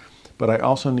clear. But I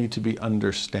also need to be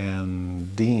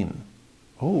understanding.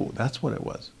 Oh, that's what it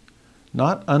was.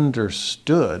 Not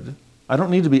understood. I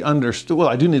don't need to be understood. Well,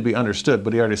 I do need to be understood,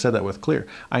 but he already said that with clear.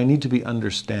 I need to be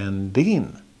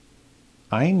understanding.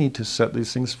 I need to set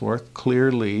these things forth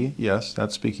clearly. Yes,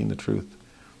 that's speaking the truth.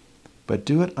 But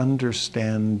do it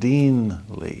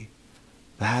understandingly.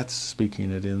 That's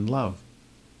speaking it in love.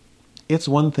 It's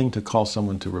one thing to call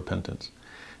someone to repentance.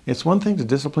 It's one thing to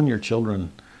discipline your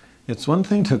children. It's one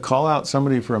thing to call out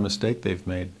somebody for a mistake they've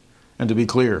made and to be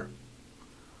clear.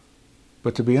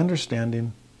 But to be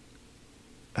understanding,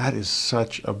 That is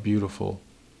such a beautiful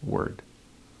word.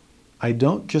 I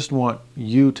don't just want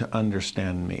you to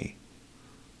understand me.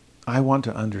 I want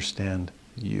to understand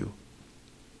you.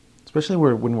 Especially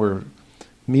when we're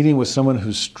meeting with someone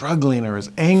who's struggling or is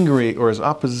angry or is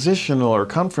oppositional or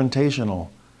confrontational.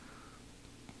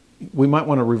 We might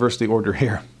want to reverse the order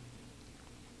here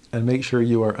and make sure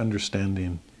you are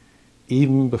understanding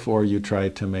even before you try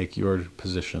to make your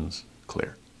positions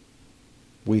clear.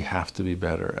 We have to be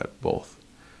better at both.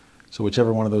 So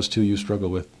whichever one of those two you struggle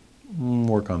with,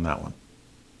 work on that one.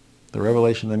 The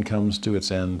revelation then comes to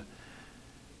its end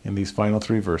in these final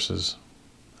 3 verses.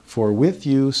 For with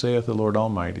you, saith the Lord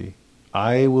Almighty,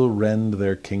 I will rend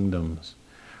their kingdoms.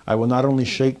 I will not only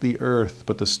shake the earth,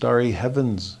 but the starry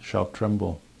heavens shall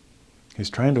tremble. He's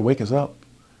trying to wake us up.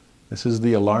 This is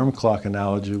the alarm clock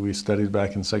analogy we studied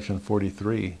back in section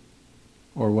 43.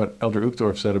 Or what Elder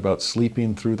Uchtdorf said about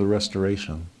sleeping through the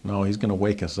restoration. No, he's going to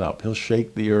wake us up. He'll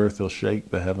shake the earth, he'll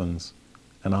shake the heavens,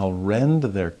 and I'll rend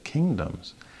their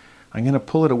kingdoms. I'm going to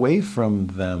pull it away from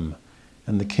them,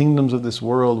 and the kingdoms of this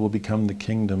world will become the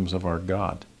kingdoms of our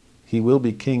God. He will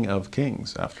be King of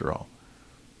kings, after all.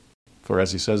 For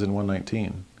as he says in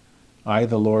 119, I,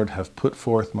 the Lord, have put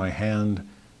forth my hand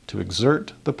to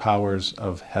exert the powers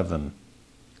of heaven.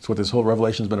 That's what this whole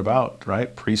Revelation has been about,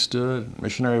 right? Priesthood,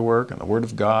 missionary work, and the Word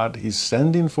of God. He's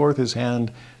sending forth his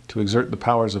hand to exert the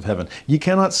powers of heaven. You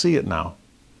cannot see it now,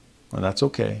 and that's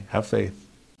okay. Have faith.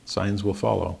 Signs will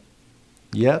follow.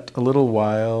 Yet a little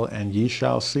while, and ye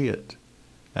shall see it,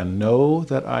 and know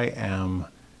that I am,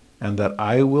 and that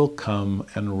I will come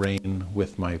and reign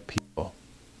with my people.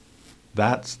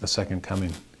 That's the second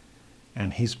coming,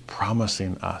 and he's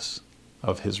promising us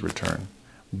of his return.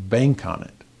 Bank on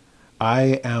it.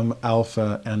 I am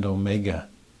Alpha and Omega,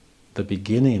 the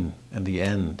beginning and the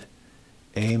end.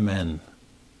 Amen.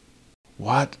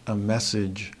 What a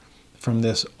message from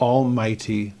this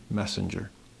almighty messenger.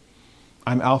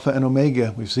 I'm Alpha and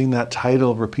Omega. We've seen that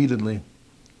title repeatedly.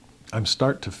 I'm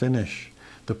start to finish.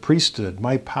 The priesthood,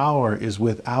 my power is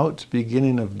without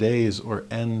beginning of days or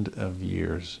end of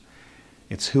years.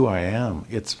 It's who I am.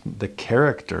 It's the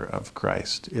character of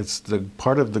Christ. It's the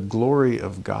part of the glory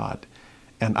of God.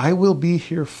 And I will be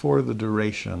here for the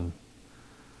duration.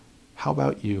 How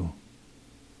about you?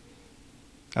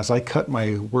 As I cut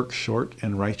my work short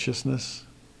in righteousness,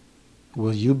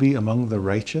 will you be among the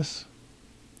righteous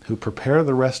who prepare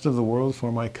the rest of the world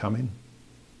for my coming?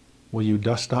 Will you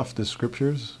dust off the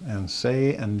scriptures and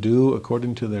say and do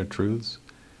according to their truths?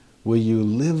 Will you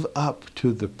live up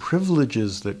to the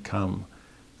privileges that come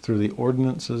through the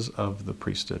ordinances of the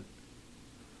priesthood?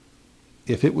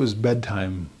 If it was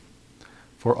bedtime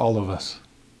for all of us,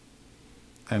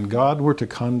 and God were to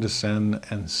condescend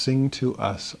and sing to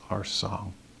us our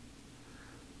song,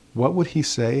 what would he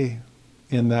say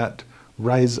in that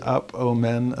 "Rise up, O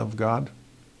men of God"?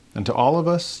 And to all of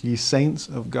us, ye saints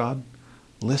of God,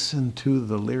 listen to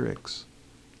the lyrics.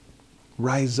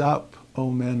 Rise up,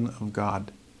 O men of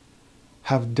God.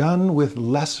 Have done with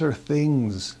lesser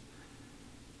things.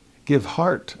 Give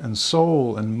heart and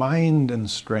soul and mind and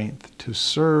strength to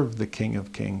serve the King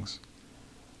of Kings.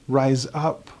 Rise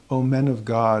up, O men of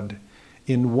God,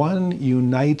 in one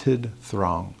united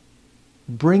throng.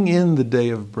 Bring in the day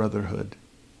of brotherhood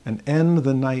and end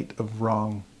the night of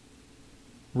wrong.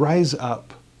 Rise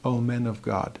up, O men of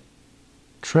God.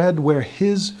 Tread where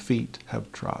his feet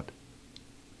have trod.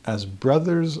 As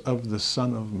brothers of the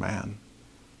Son of Man,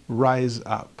 rise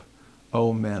up,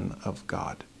 O men of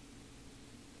God.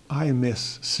 I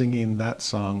miss singing that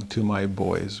song to my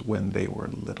boys when they were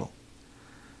little.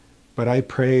 But I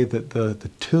pray that the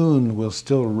tune will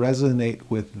still resonate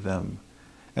with them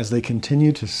as they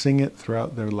continue to sing it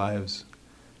throughout their lives.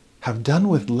 Have done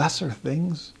with lesser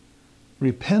things.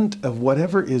 Repent of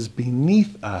whatever is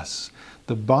beneath us,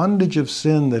 the bondage of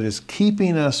sin that is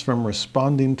keeping us from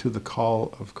responding to the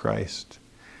call of Christ.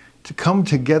 To come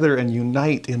together and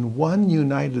unite in one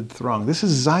united throng. This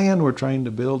is Zion we're trying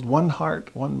to build, one heart,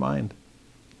 one mind.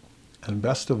 And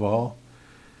best of all,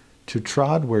 to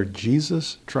trod where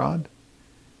Jesus trod.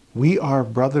 We are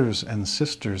brothers and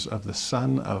sisters of the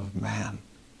Son of Man.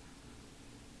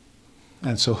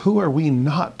 And so who are we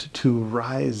not to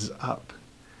rise up,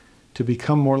 to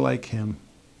become more like him?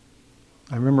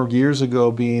 I remember years ago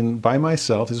being by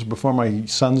myself, this was before my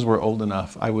sons were old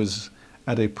enough, I was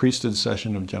at a priesthood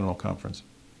session of General Conference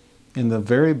in the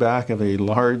very back of a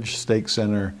large stake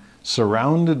center,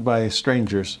 surrounded by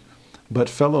strangers, but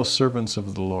fellow servants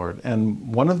of the Lord.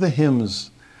 And one of the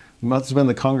hymns, must have been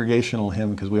the congregational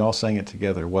hymn because we all sang it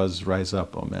together, was "Rise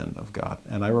Up, O Men of God."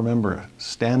 And I remember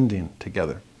standing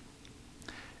together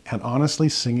and honestly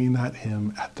singing that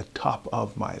hymn at the top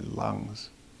of my lungs.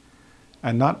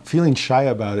 and not feeling shy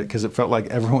about it because it felt like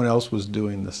everyone else was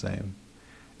doing the same.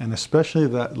 And especially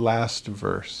that last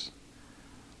verse,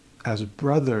 as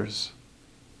brothers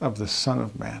of the Son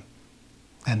of Man,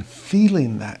 and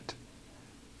feeling that,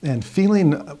 and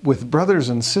feeling with brothers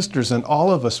and sisters and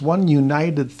all of us, one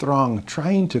united throng,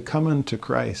 trying to come unto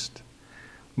Christ.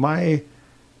 My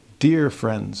dear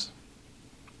friends,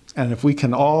 and if we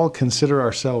can all consider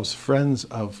ourselves friends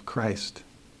of Christ,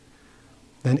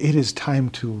 then it is time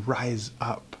to rise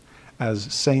up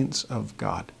as saints of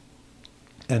God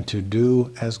and to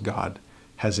do as God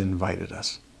has invited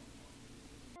us.